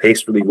 It's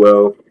paced really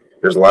well.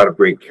 There's a lot of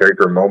great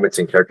character moments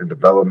and character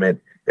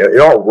development. It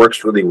all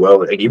works really well.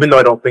 Like, even though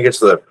I don't think it's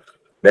the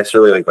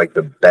necessarily like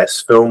the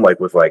best film,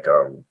 like with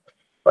in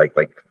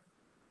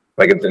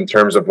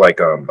terms of like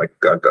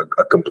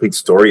a complete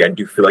story, I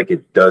do feel like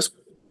it does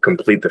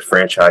complete the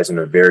franchise in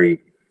a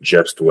very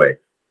just way.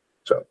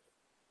 So.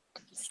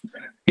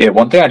 Yeah,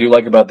 one thing I do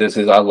like about this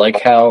is I like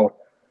how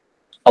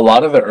a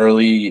lot of the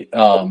early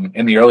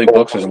in the early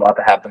books there's a lot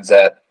that happens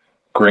at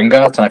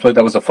Gringotts, and I feel like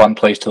that was a fun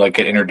place to like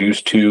get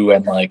introduced to,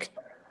 and like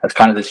that's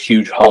kind of this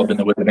huge hub in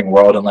the Wizarding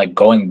world, and like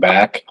going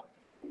back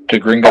to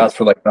Gringotts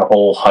for like the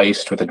whole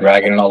heist with the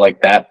dragon and all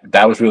like that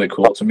was really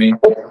cool to me.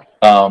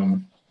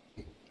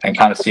 And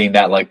kind of seeing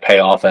that like pay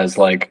off as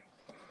like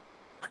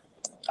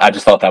I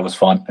just thought that was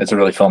fun. It's a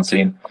really fun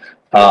scene.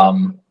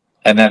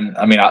 And then,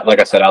 I mean, like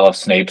I said, I love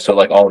Snape. So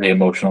like all the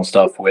emotional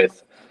stuff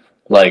with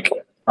like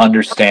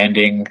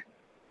understanding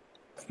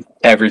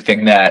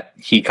everything that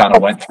he kind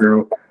of went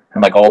through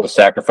and like all the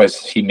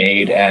sacrifices he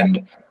made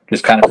and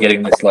just kind of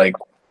getting this like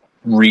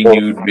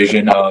renewed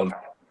vision of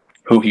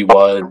who he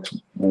was,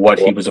 what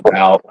he was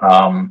about,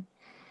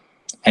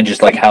 and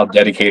just like how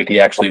dedicated he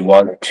actually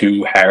was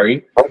to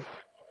Harry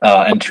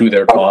and to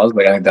their cause.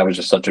 Like I think that was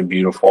just such a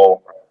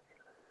beautiful,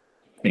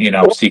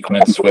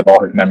 sequence with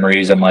all his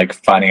memories and like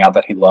finding out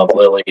that he loved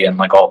Lily and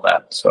like all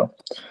that. So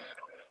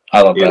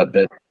I love that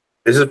bit.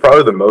 This is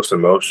probably the most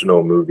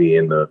emotional movie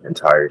in the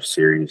entire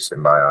series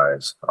in my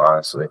eyes,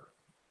 honestly.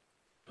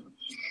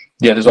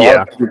 Yeah, there's a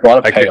lot of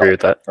payoff. I can agree with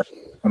that.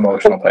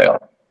 Emotional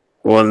payoff.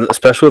 Well,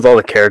 especially with all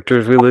the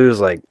characters we lose,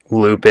 like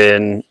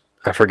Lupin,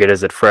 I forget,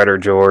 is it Fred or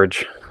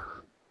George?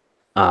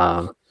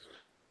 I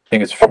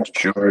think it's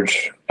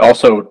George.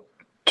 Also,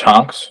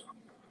 Tonks.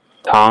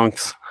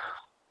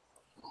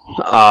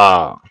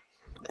 A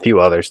few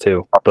others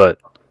too, but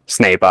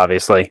Snape,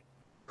 obviously.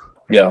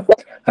 Yeah,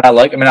 and I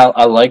like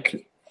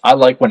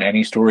when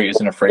any story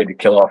isn't afraid to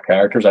kill off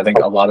characters. I think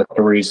a lot of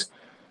stories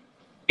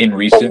in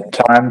recent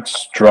times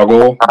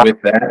struggle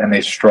with that, and they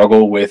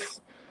struggle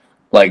with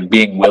like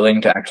being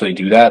willing to actually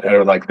do that,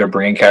 or like they're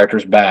bringing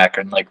characters back,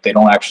 and like they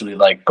don't actually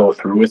like go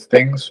through with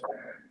things.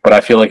 But I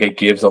feel like it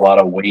gives a lot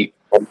of weight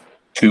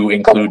to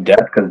include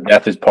death because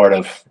death is part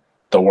of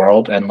the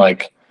world, and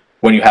like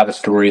when you have a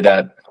story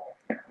that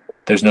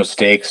there's no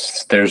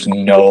stakes, there's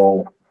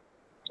no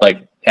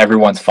like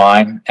everyone's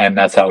fine, and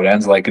that's how it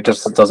ends. Like it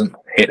just doesn't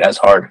hit as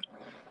hard.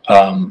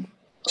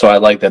 So I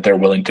like that they're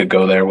willing to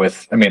go there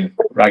with. I mean,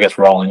 I guess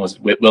Rowling was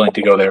willing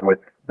to go there with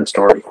the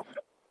story.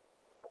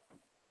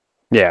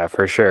 Yeah,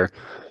 for sure.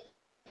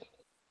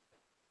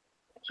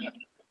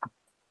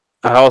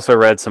 I also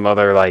read some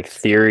other like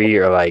theory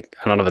or like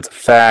I don't know if it's a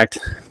fact,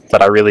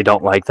 but I really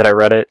don't like that I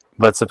read it.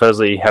 But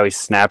supposedly how he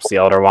snaps the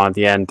Elder Wand at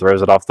the end,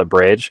 throws it off the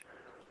bridge.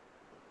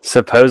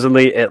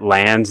 Supposedly it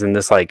lands in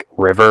this like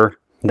river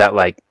that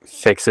like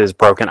fixes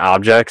broken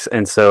objects,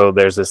 and so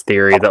there's this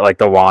theory that like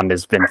the wand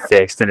has been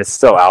fixed and it's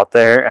still out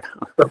there.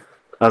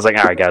 I was like,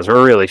 all right, guys,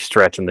 we're really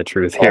stretching the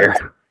truth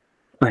here.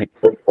 Like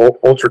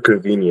Ultra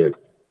convenient.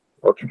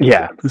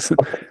 Yeah.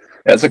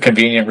 That's a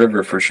convenient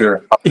river for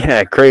sure.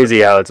 Yeah,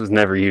 crazy how it was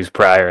never used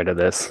prior to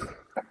this.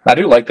 I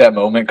do like that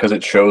moment because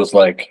it shows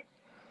like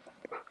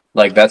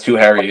that's who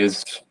Harry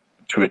is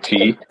to a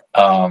T.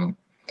 And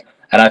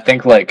I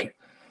think like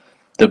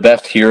the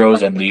best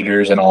heroes and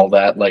leaders and all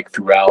that like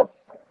throughout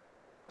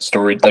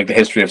story, like the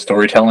history of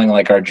storytelling,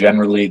 like are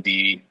generally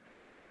the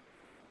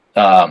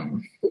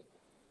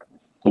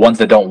ones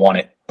that don't want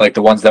it, like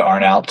the ones that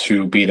aren't out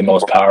to be the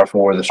most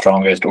powerful or the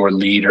strongest or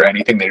lead or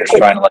anything. They're just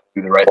trying to like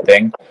do the right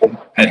thing,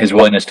 and his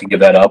willingness to give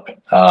that up,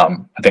 I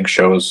think,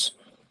 shows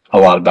a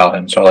lot about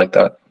him. So I like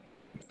that.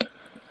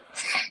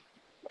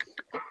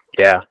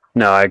 Yeah,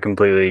 no, I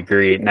completely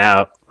agree.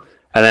 Now,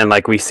 and then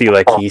like we see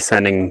like he's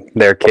sending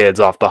their kids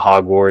off to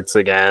Hogwarts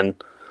again.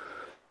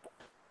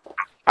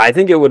 I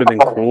think it would have been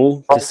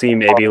cool to see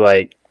maybe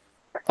like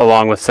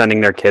along with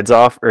sending their kids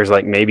off, or is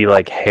like maybe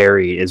like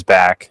Harry is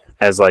back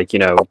as like,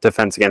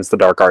 Defense Against the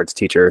Dark Arts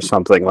teacher or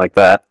something like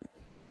that.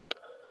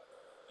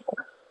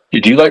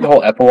 Do you like the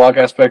whole epilogue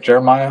aspect,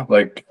 Jeremiah?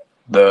 Like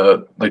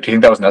do you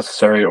think that was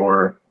necessary,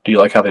 or do you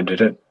like how they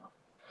did it?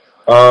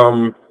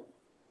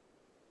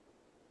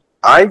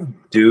 I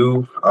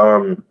do.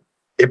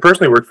 It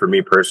personally worked for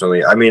me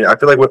personally. I mean, I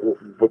feel like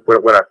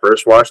when I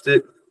first watched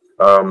it,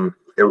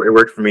 it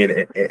worked for me, and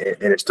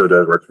it still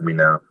does work for me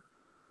now.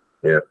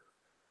 Yeah.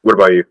 What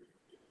about you?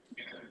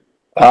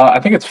 I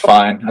think it's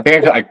fine. I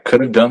think I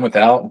could have done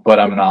without, but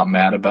I'm not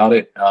mad about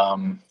it.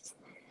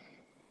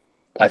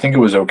 I think it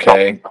was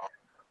okay.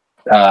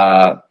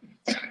 I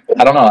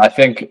don't know. I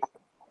think,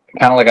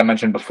 kind of like I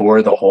mentioned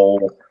before, the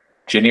whole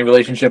Ginny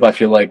relationship, I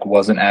feel like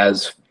wasn't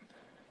as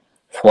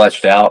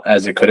fleshed out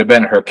as it could have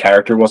been. Her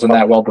character wasn't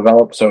that well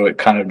developed, so it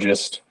kind of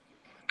just,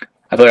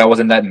 I feel like I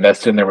wasn't that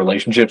invested in their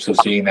relationship, so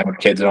seeing them with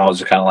kids and all was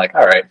just kind of like,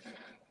 all right.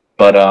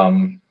 But,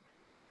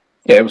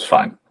 yeah, it was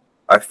fine.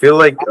 I feel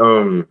like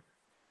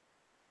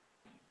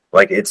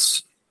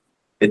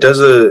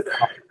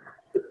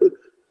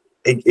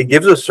it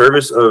gives a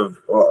service of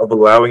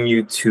allowing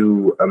you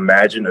to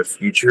imagine a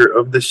future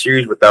of the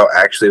series without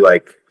actually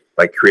like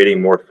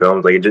creating more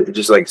films. Like it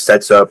just like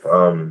sets up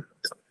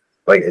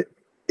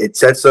it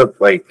sets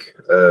up like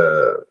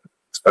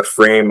a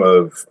frame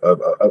of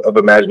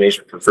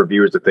imagination for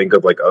viewers to think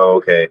of, like, oh,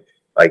 okay,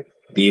 like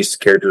these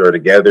characters are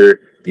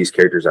together, these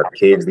characters have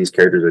kids, these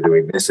characters are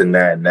doing this and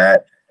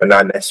that, but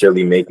not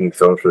necessarily making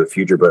films for the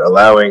future, but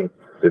allowing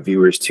the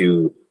viewers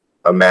to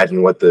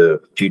imagine what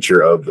the future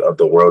of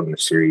the world in the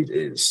series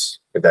is,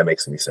 if that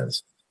makes any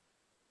sense.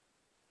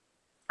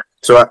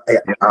 So I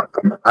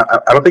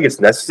don't think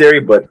it's necessary,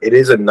 but it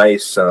is a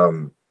nice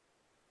kind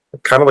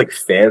of like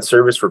fan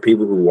service for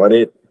people who want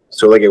it.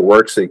 So like it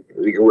works. It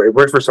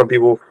works for some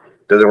people,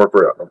 doesn't work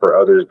for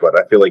others. But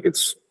I feel like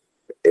it's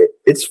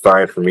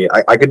fine for me.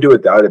 I could do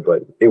without it,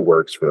 but it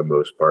works for the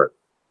most part.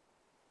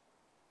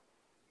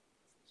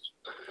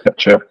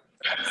 Gotcha.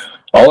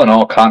 All in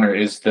all, Connor,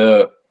 is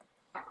the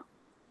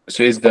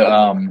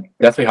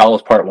Deathly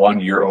Hallows Part 1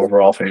 your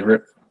overall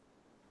favorite?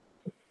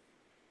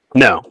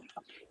 No.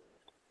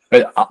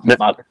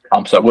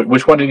 I'm sorry.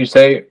 Which one did you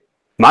say?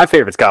 My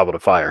favorite's Goblet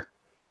of Fire.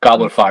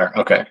 Goblet of Fire.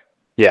 Okay.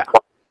 Yeah.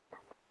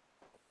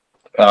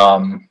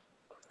 And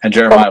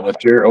Jeremiah,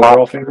 what's your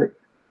overall favorite?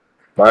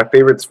 My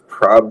favorite's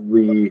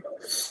probably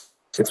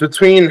it's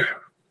between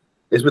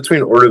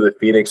Order of the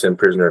Phoenix and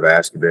Prisoner of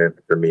Azkaban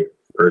for me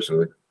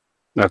personally.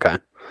 Okay.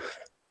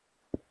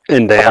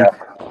 And Dan?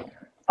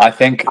 I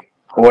think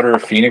Order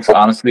of Phoenix,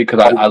 honestly, because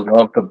I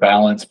love the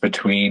balance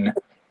between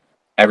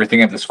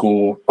everything at the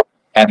school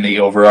and the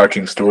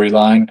overarching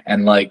storyline,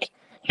 and like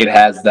it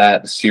has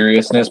that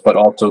seriousness, but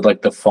also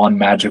like the fun,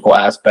 magical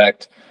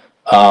aspect.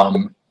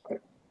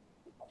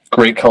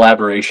 Great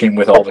collaboration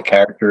with all the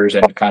characters,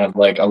 and kind of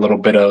like a little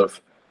bit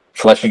of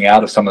fleshing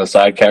out of some of the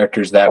side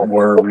characters that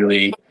were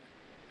really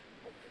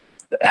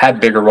had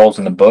bigger roles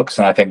in the books,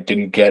 and I think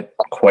didn't get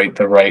quite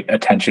the right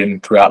attention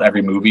throughout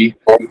every movie.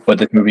 But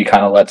this movie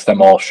kind of lets them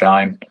all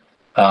shine,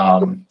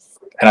 and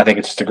I think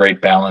it's just a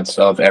great balance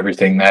of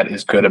everything that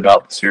is good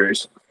about the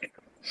series.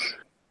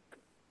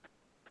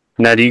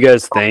 Now, do you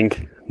guys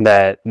think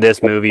that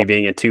this movie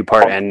being a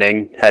two-part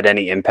ending had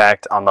any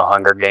impact on the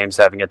Hunger Games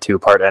having a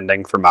two-part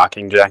ending for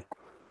Mockingjay?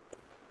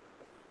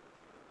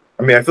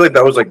 I mean, I feel like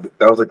that was like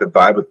the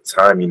vibe at the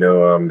time.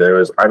 There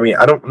was. I mean,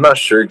 I'm not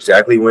sure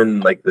exactly when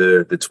like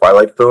the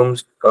Twilight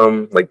films,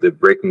 like the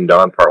Breaking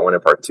Dawn Part 1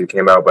 and Part 2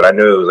 came out, but I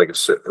know it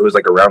was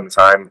like around the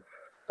time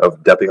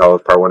of Deathly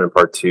Hallows Part 1 and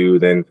Part 2.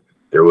 Then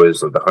there was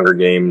the Hunger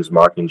Games,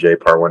 Mockingjay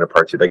Part 1 and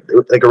Part 2.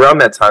 Like around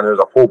that time, there was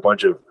a whole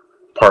bunch of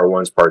Part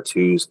 1s, Part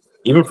 2s,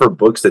 even for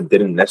books that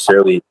didn't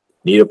necessarily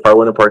need a Part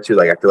 1 and Part 2.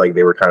 Like I feel like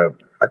they were kind of,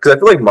 because I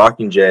feel like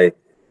Mockingjay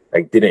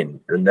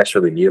didn't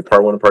necessarily need a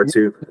Part 1 and Part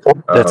 2.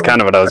 That's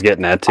kind of what I was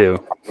getting at too.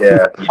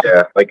 Yeah.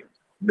 Like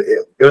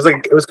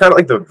it was kind of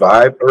like the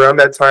vibe around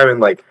that time, and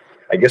like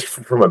I guess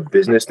from a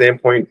business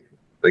standpoint,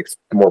 like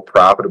more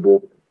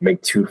profitable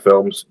make two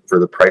films for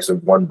the price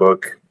of one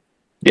book.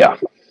 Yeah.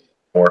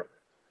 More.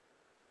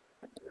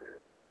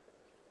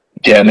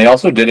 Yeah, and they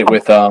also did it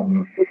with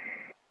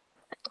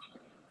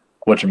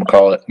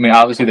whatchamacallit. I mean,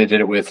 obviously they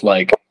did it with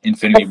like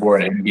Infinity War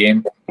and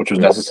Endgame, which was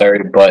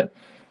necessary, but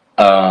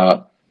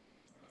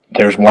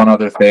there's one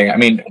other thing. I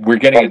mean, we're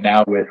getting it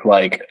now with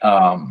like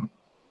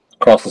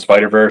Across the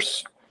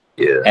Spider-Verse.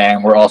 Yeah.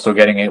 And we're also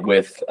getting it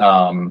with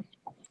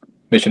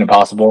Mission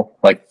Impossible,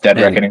 like Dead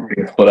Reckoning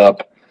being split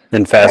up.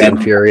 And Fast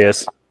and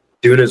Furious.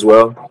 Dune as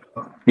well.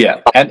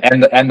 Yeah,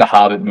 and the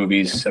Hobbit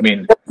movies. I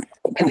mean,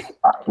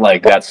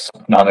 like that's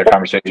another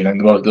conversation.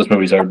 And those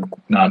movies are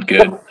not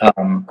good,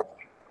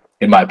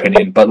 in my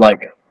opinion. But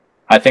like,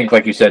 I think,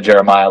 like you said,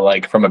 Jeremiah,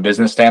 like from a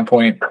business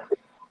standpoint,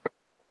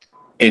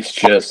 it's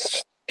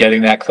just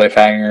getting that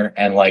cliffhanger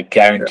and like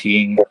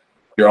guaranteeing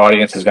your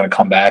audience is going to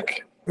come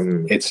back.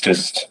 It's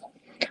just,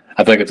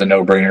 I feel like it's a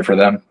no-brainer for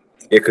them.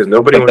 Yeah, because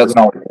nobody doesn't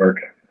always work.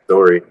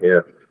 Story,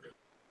 yeah.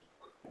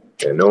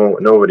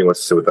 Nobody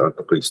wants to sit with the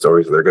complete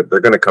stories. They're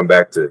going to come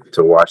back to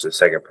watch the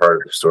second part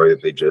of the story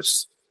that they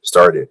just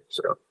started.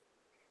 So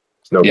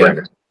it's no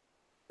brainer,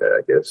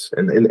 I guess,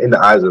 in the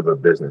eyes of a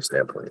business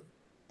standpoint.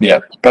 Yeah,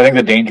 but I think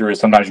the danger is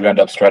sometimes you end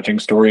up stretching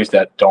stories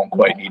that don't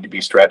quite need to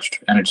be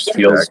stretched, and it just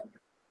feels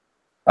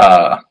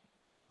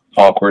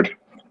awkward.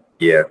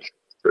 Yeah,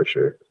 for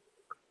sure.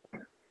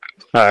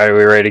 All right,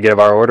 we ready to give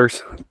our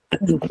orders?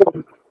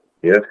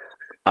 Yeah.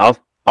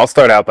 I'll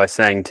start out by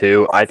saying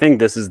too, I think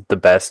this is the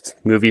best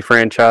movie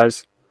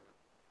franchise.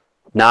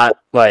 Not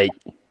like,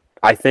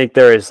 I think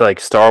there is like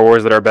Star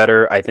Wars that are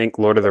better. I think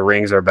Lord of the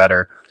Rings are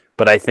better.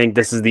 But I think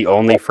this is the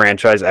only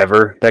franchise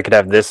ever that could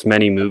have this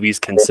many movies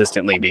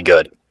consistently be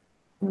good.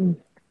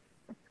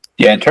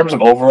 Yeah, in terms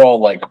of overall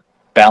like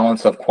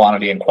balance of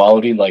quantity and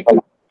quality, like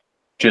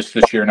just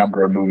the sheer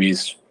number of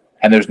movies,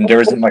 and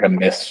there isn't like a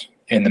miss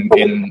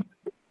in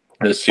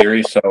the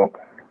series, so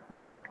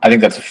I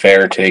think that's a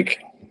fair take.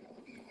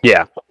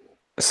 Yeah.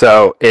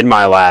 So in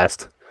my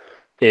last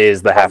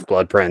is the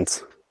Half-Blood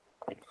Prince.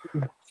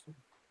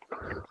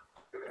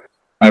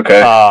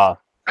 Okay.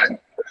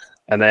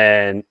 And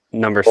then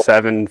number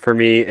 7 for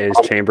me is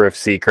Chamber of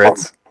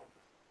Secrets.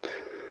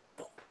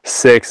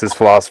 6 is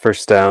Philosopher's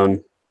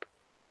Stone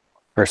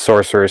or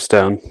Sorcerer's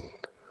Stone.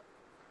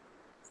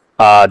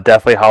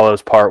 Deathly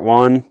Hallows Part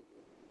 1.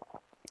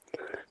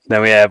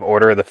 Then we have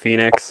Order of the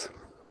Phoenix,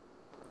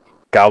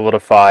 Goblet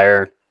of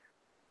Fire,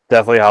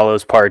 Deathly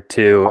Hallows Part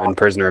 2, and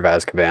Prisoner of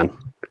Azkaban.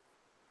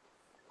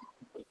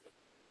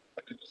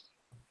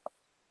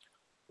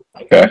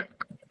 Okay.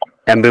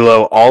 And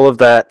below all of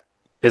that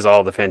is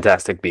all the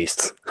Fantastic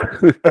Beasts.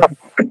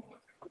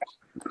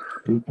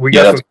 We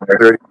got some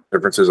 30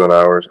 differences on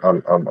ours,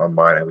 on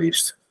mine at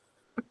least.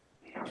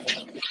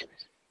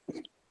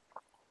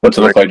 What's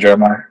it look like,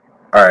 Jeremiah?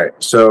 All right,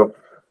 so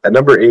at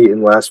number 8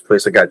 in last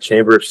place, I got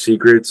Chamber of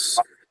Secrets.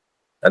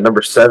 At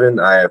number 7,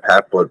 I have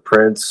Half-Blood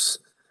Prince.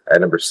 At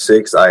number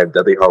 6, I have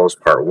Deathly Hallows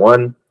Part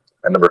 1.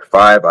 At number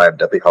 5, I have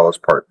Deathly Hallows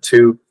Part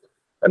 2.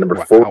 At number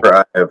 4,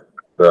 I have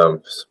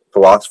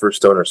Philosopher's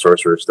Stone or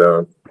Sorcerer's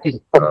Stone.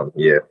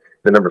 Yeah.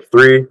 Then number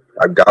 3, I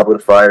have Goblet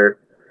of Fire.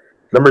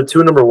 Number 2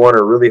 and number 1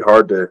 are really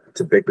hard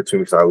to pick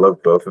between because I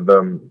love both of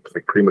them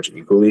like pretty much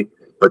equally.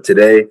 But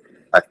today,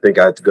 I think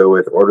I have to go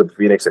with Order of the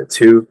Phoenix at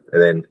 2,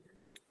 and then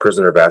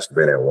Prisoner of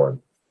Azkaban at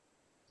 1.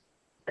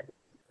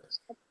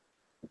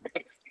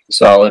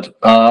 Solid.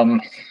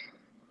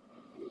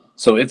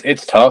 So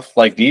it's tough.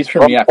 Like these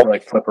for me, I feel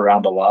like flip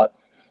around a lot.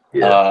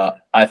 Yeah.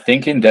 I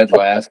think in dead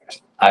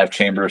last, I have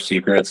Chamber of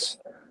Secrets.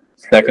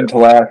 Second to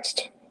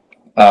last,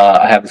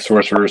 I have the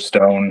Sorcerer's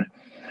Stone.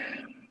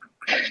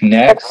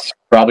 Next,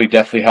 probably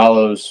Deathly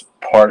Hallows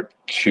Part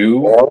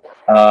 2.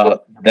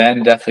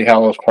 Then Deathly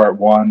Hallows Part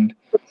 1.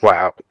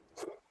 Wow.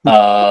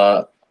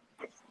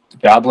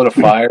 Goblet of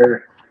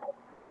Fire.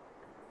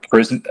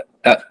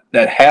 That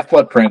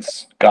Half-Blood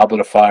Prince,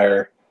 Goblet of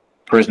Fire,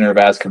 Prisoner of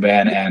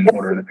Azkaban, and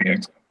Order of the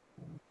Phoenix.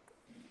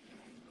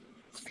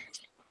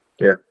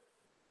 Yeah.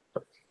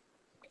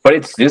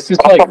 But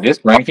this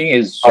ranking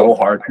is so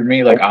hard for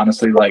me. Like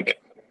honestly,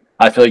 like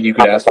I feel like you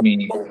could ask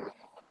me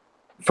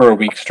for a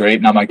week straight,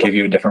 and I might give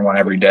you a different one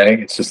every day.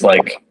 It's just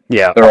like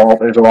Yeah.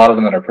 there's a lot of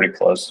them that are pretty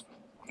close.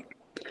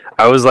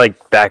 I was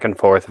like back and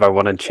forth if I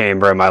wanted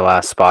Chamber in my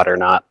last spot or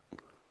not.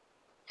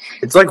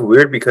 It's like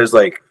weird because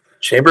like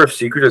Chamber of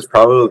Secrets is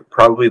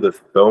probably the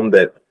film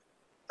that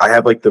I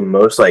have like the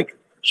most like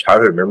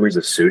childhood memories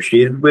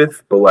associated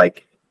with, but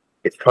like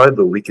it's probably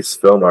the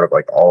weakest film out of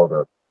like all of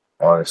them,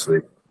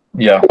 honestly.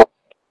 Yeah.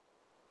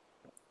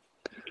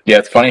 Yeah,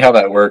 it's funny how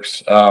that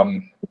works.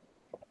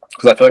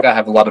 Because I feel like I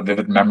have a lot of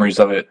vivid memories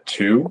of it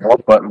too,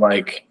 but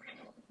like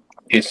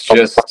it's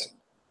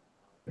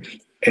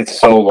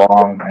so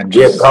long and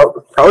just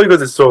probably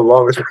because it's so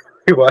long. That's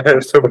probably why I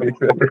have so many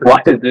memories.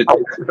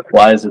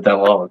 why is it that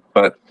long?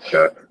 But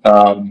Yeah.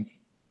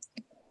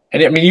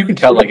 and I mean you can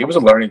tell like it was a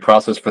learning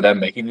process for them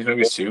making these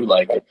movies too,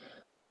 like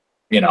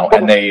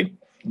and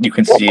you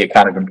can see it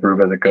kind of improve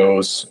as it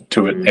goes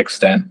to an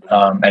extent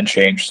and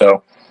change.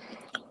 So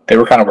they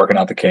were kind of working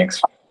out the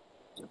kinks.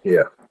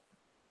 Yeah.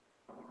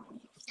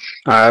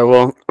 All right,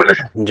 well,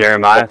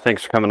 Jeremiah,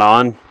 thanks for coming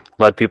on.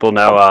 Let people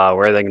know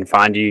where they can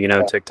find you,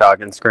 TikTok,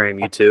 Instagram,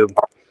 YouTube.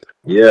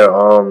 Yeah,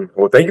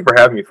 well, thank you for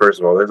having me, first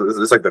of all. This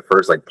is like the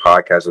first like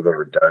podcast I've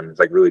ever done. It's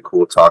like really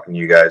cool talking to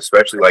you guys,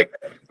 especially like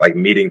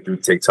meeting through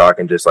TikTok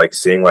and just like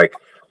seeing like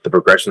the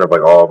progression of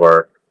like all of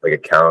our like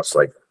accounts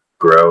like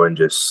grow and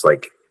just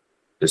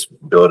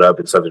build up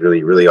and stuff is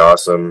really, really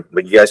awesome.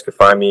 Like you guys can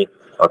find me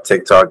on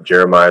TikTok,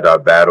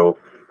 Jeremiah.battle,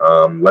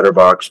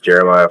 Letterboxd,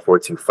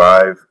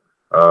 Jeremiah425,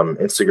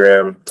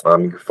 Instagram,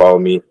 you can follow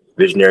me,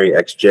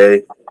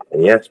 VisionaryXJ,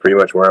 and yeah, it's pretty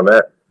much where I'm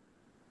at.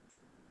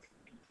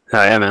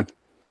 Oh, yeah, man.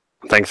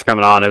 Thanks for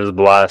coming on. It was a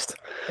blast.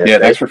 Yeah,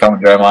 thanks for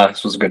coming, Jeremiah.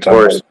 This was a good time.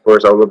 Of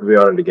course, I would love to be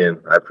on it again.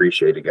 I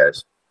appreciate it,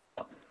 guys.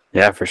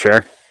 Yeah, for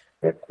sure.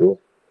 Yeah, cool.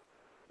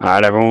 All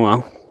right, everyone.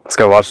 Well, let's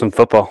go watch some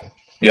football.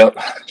 Yep.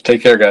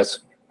 Take care, guys.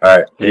 All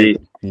right.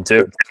 You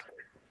too.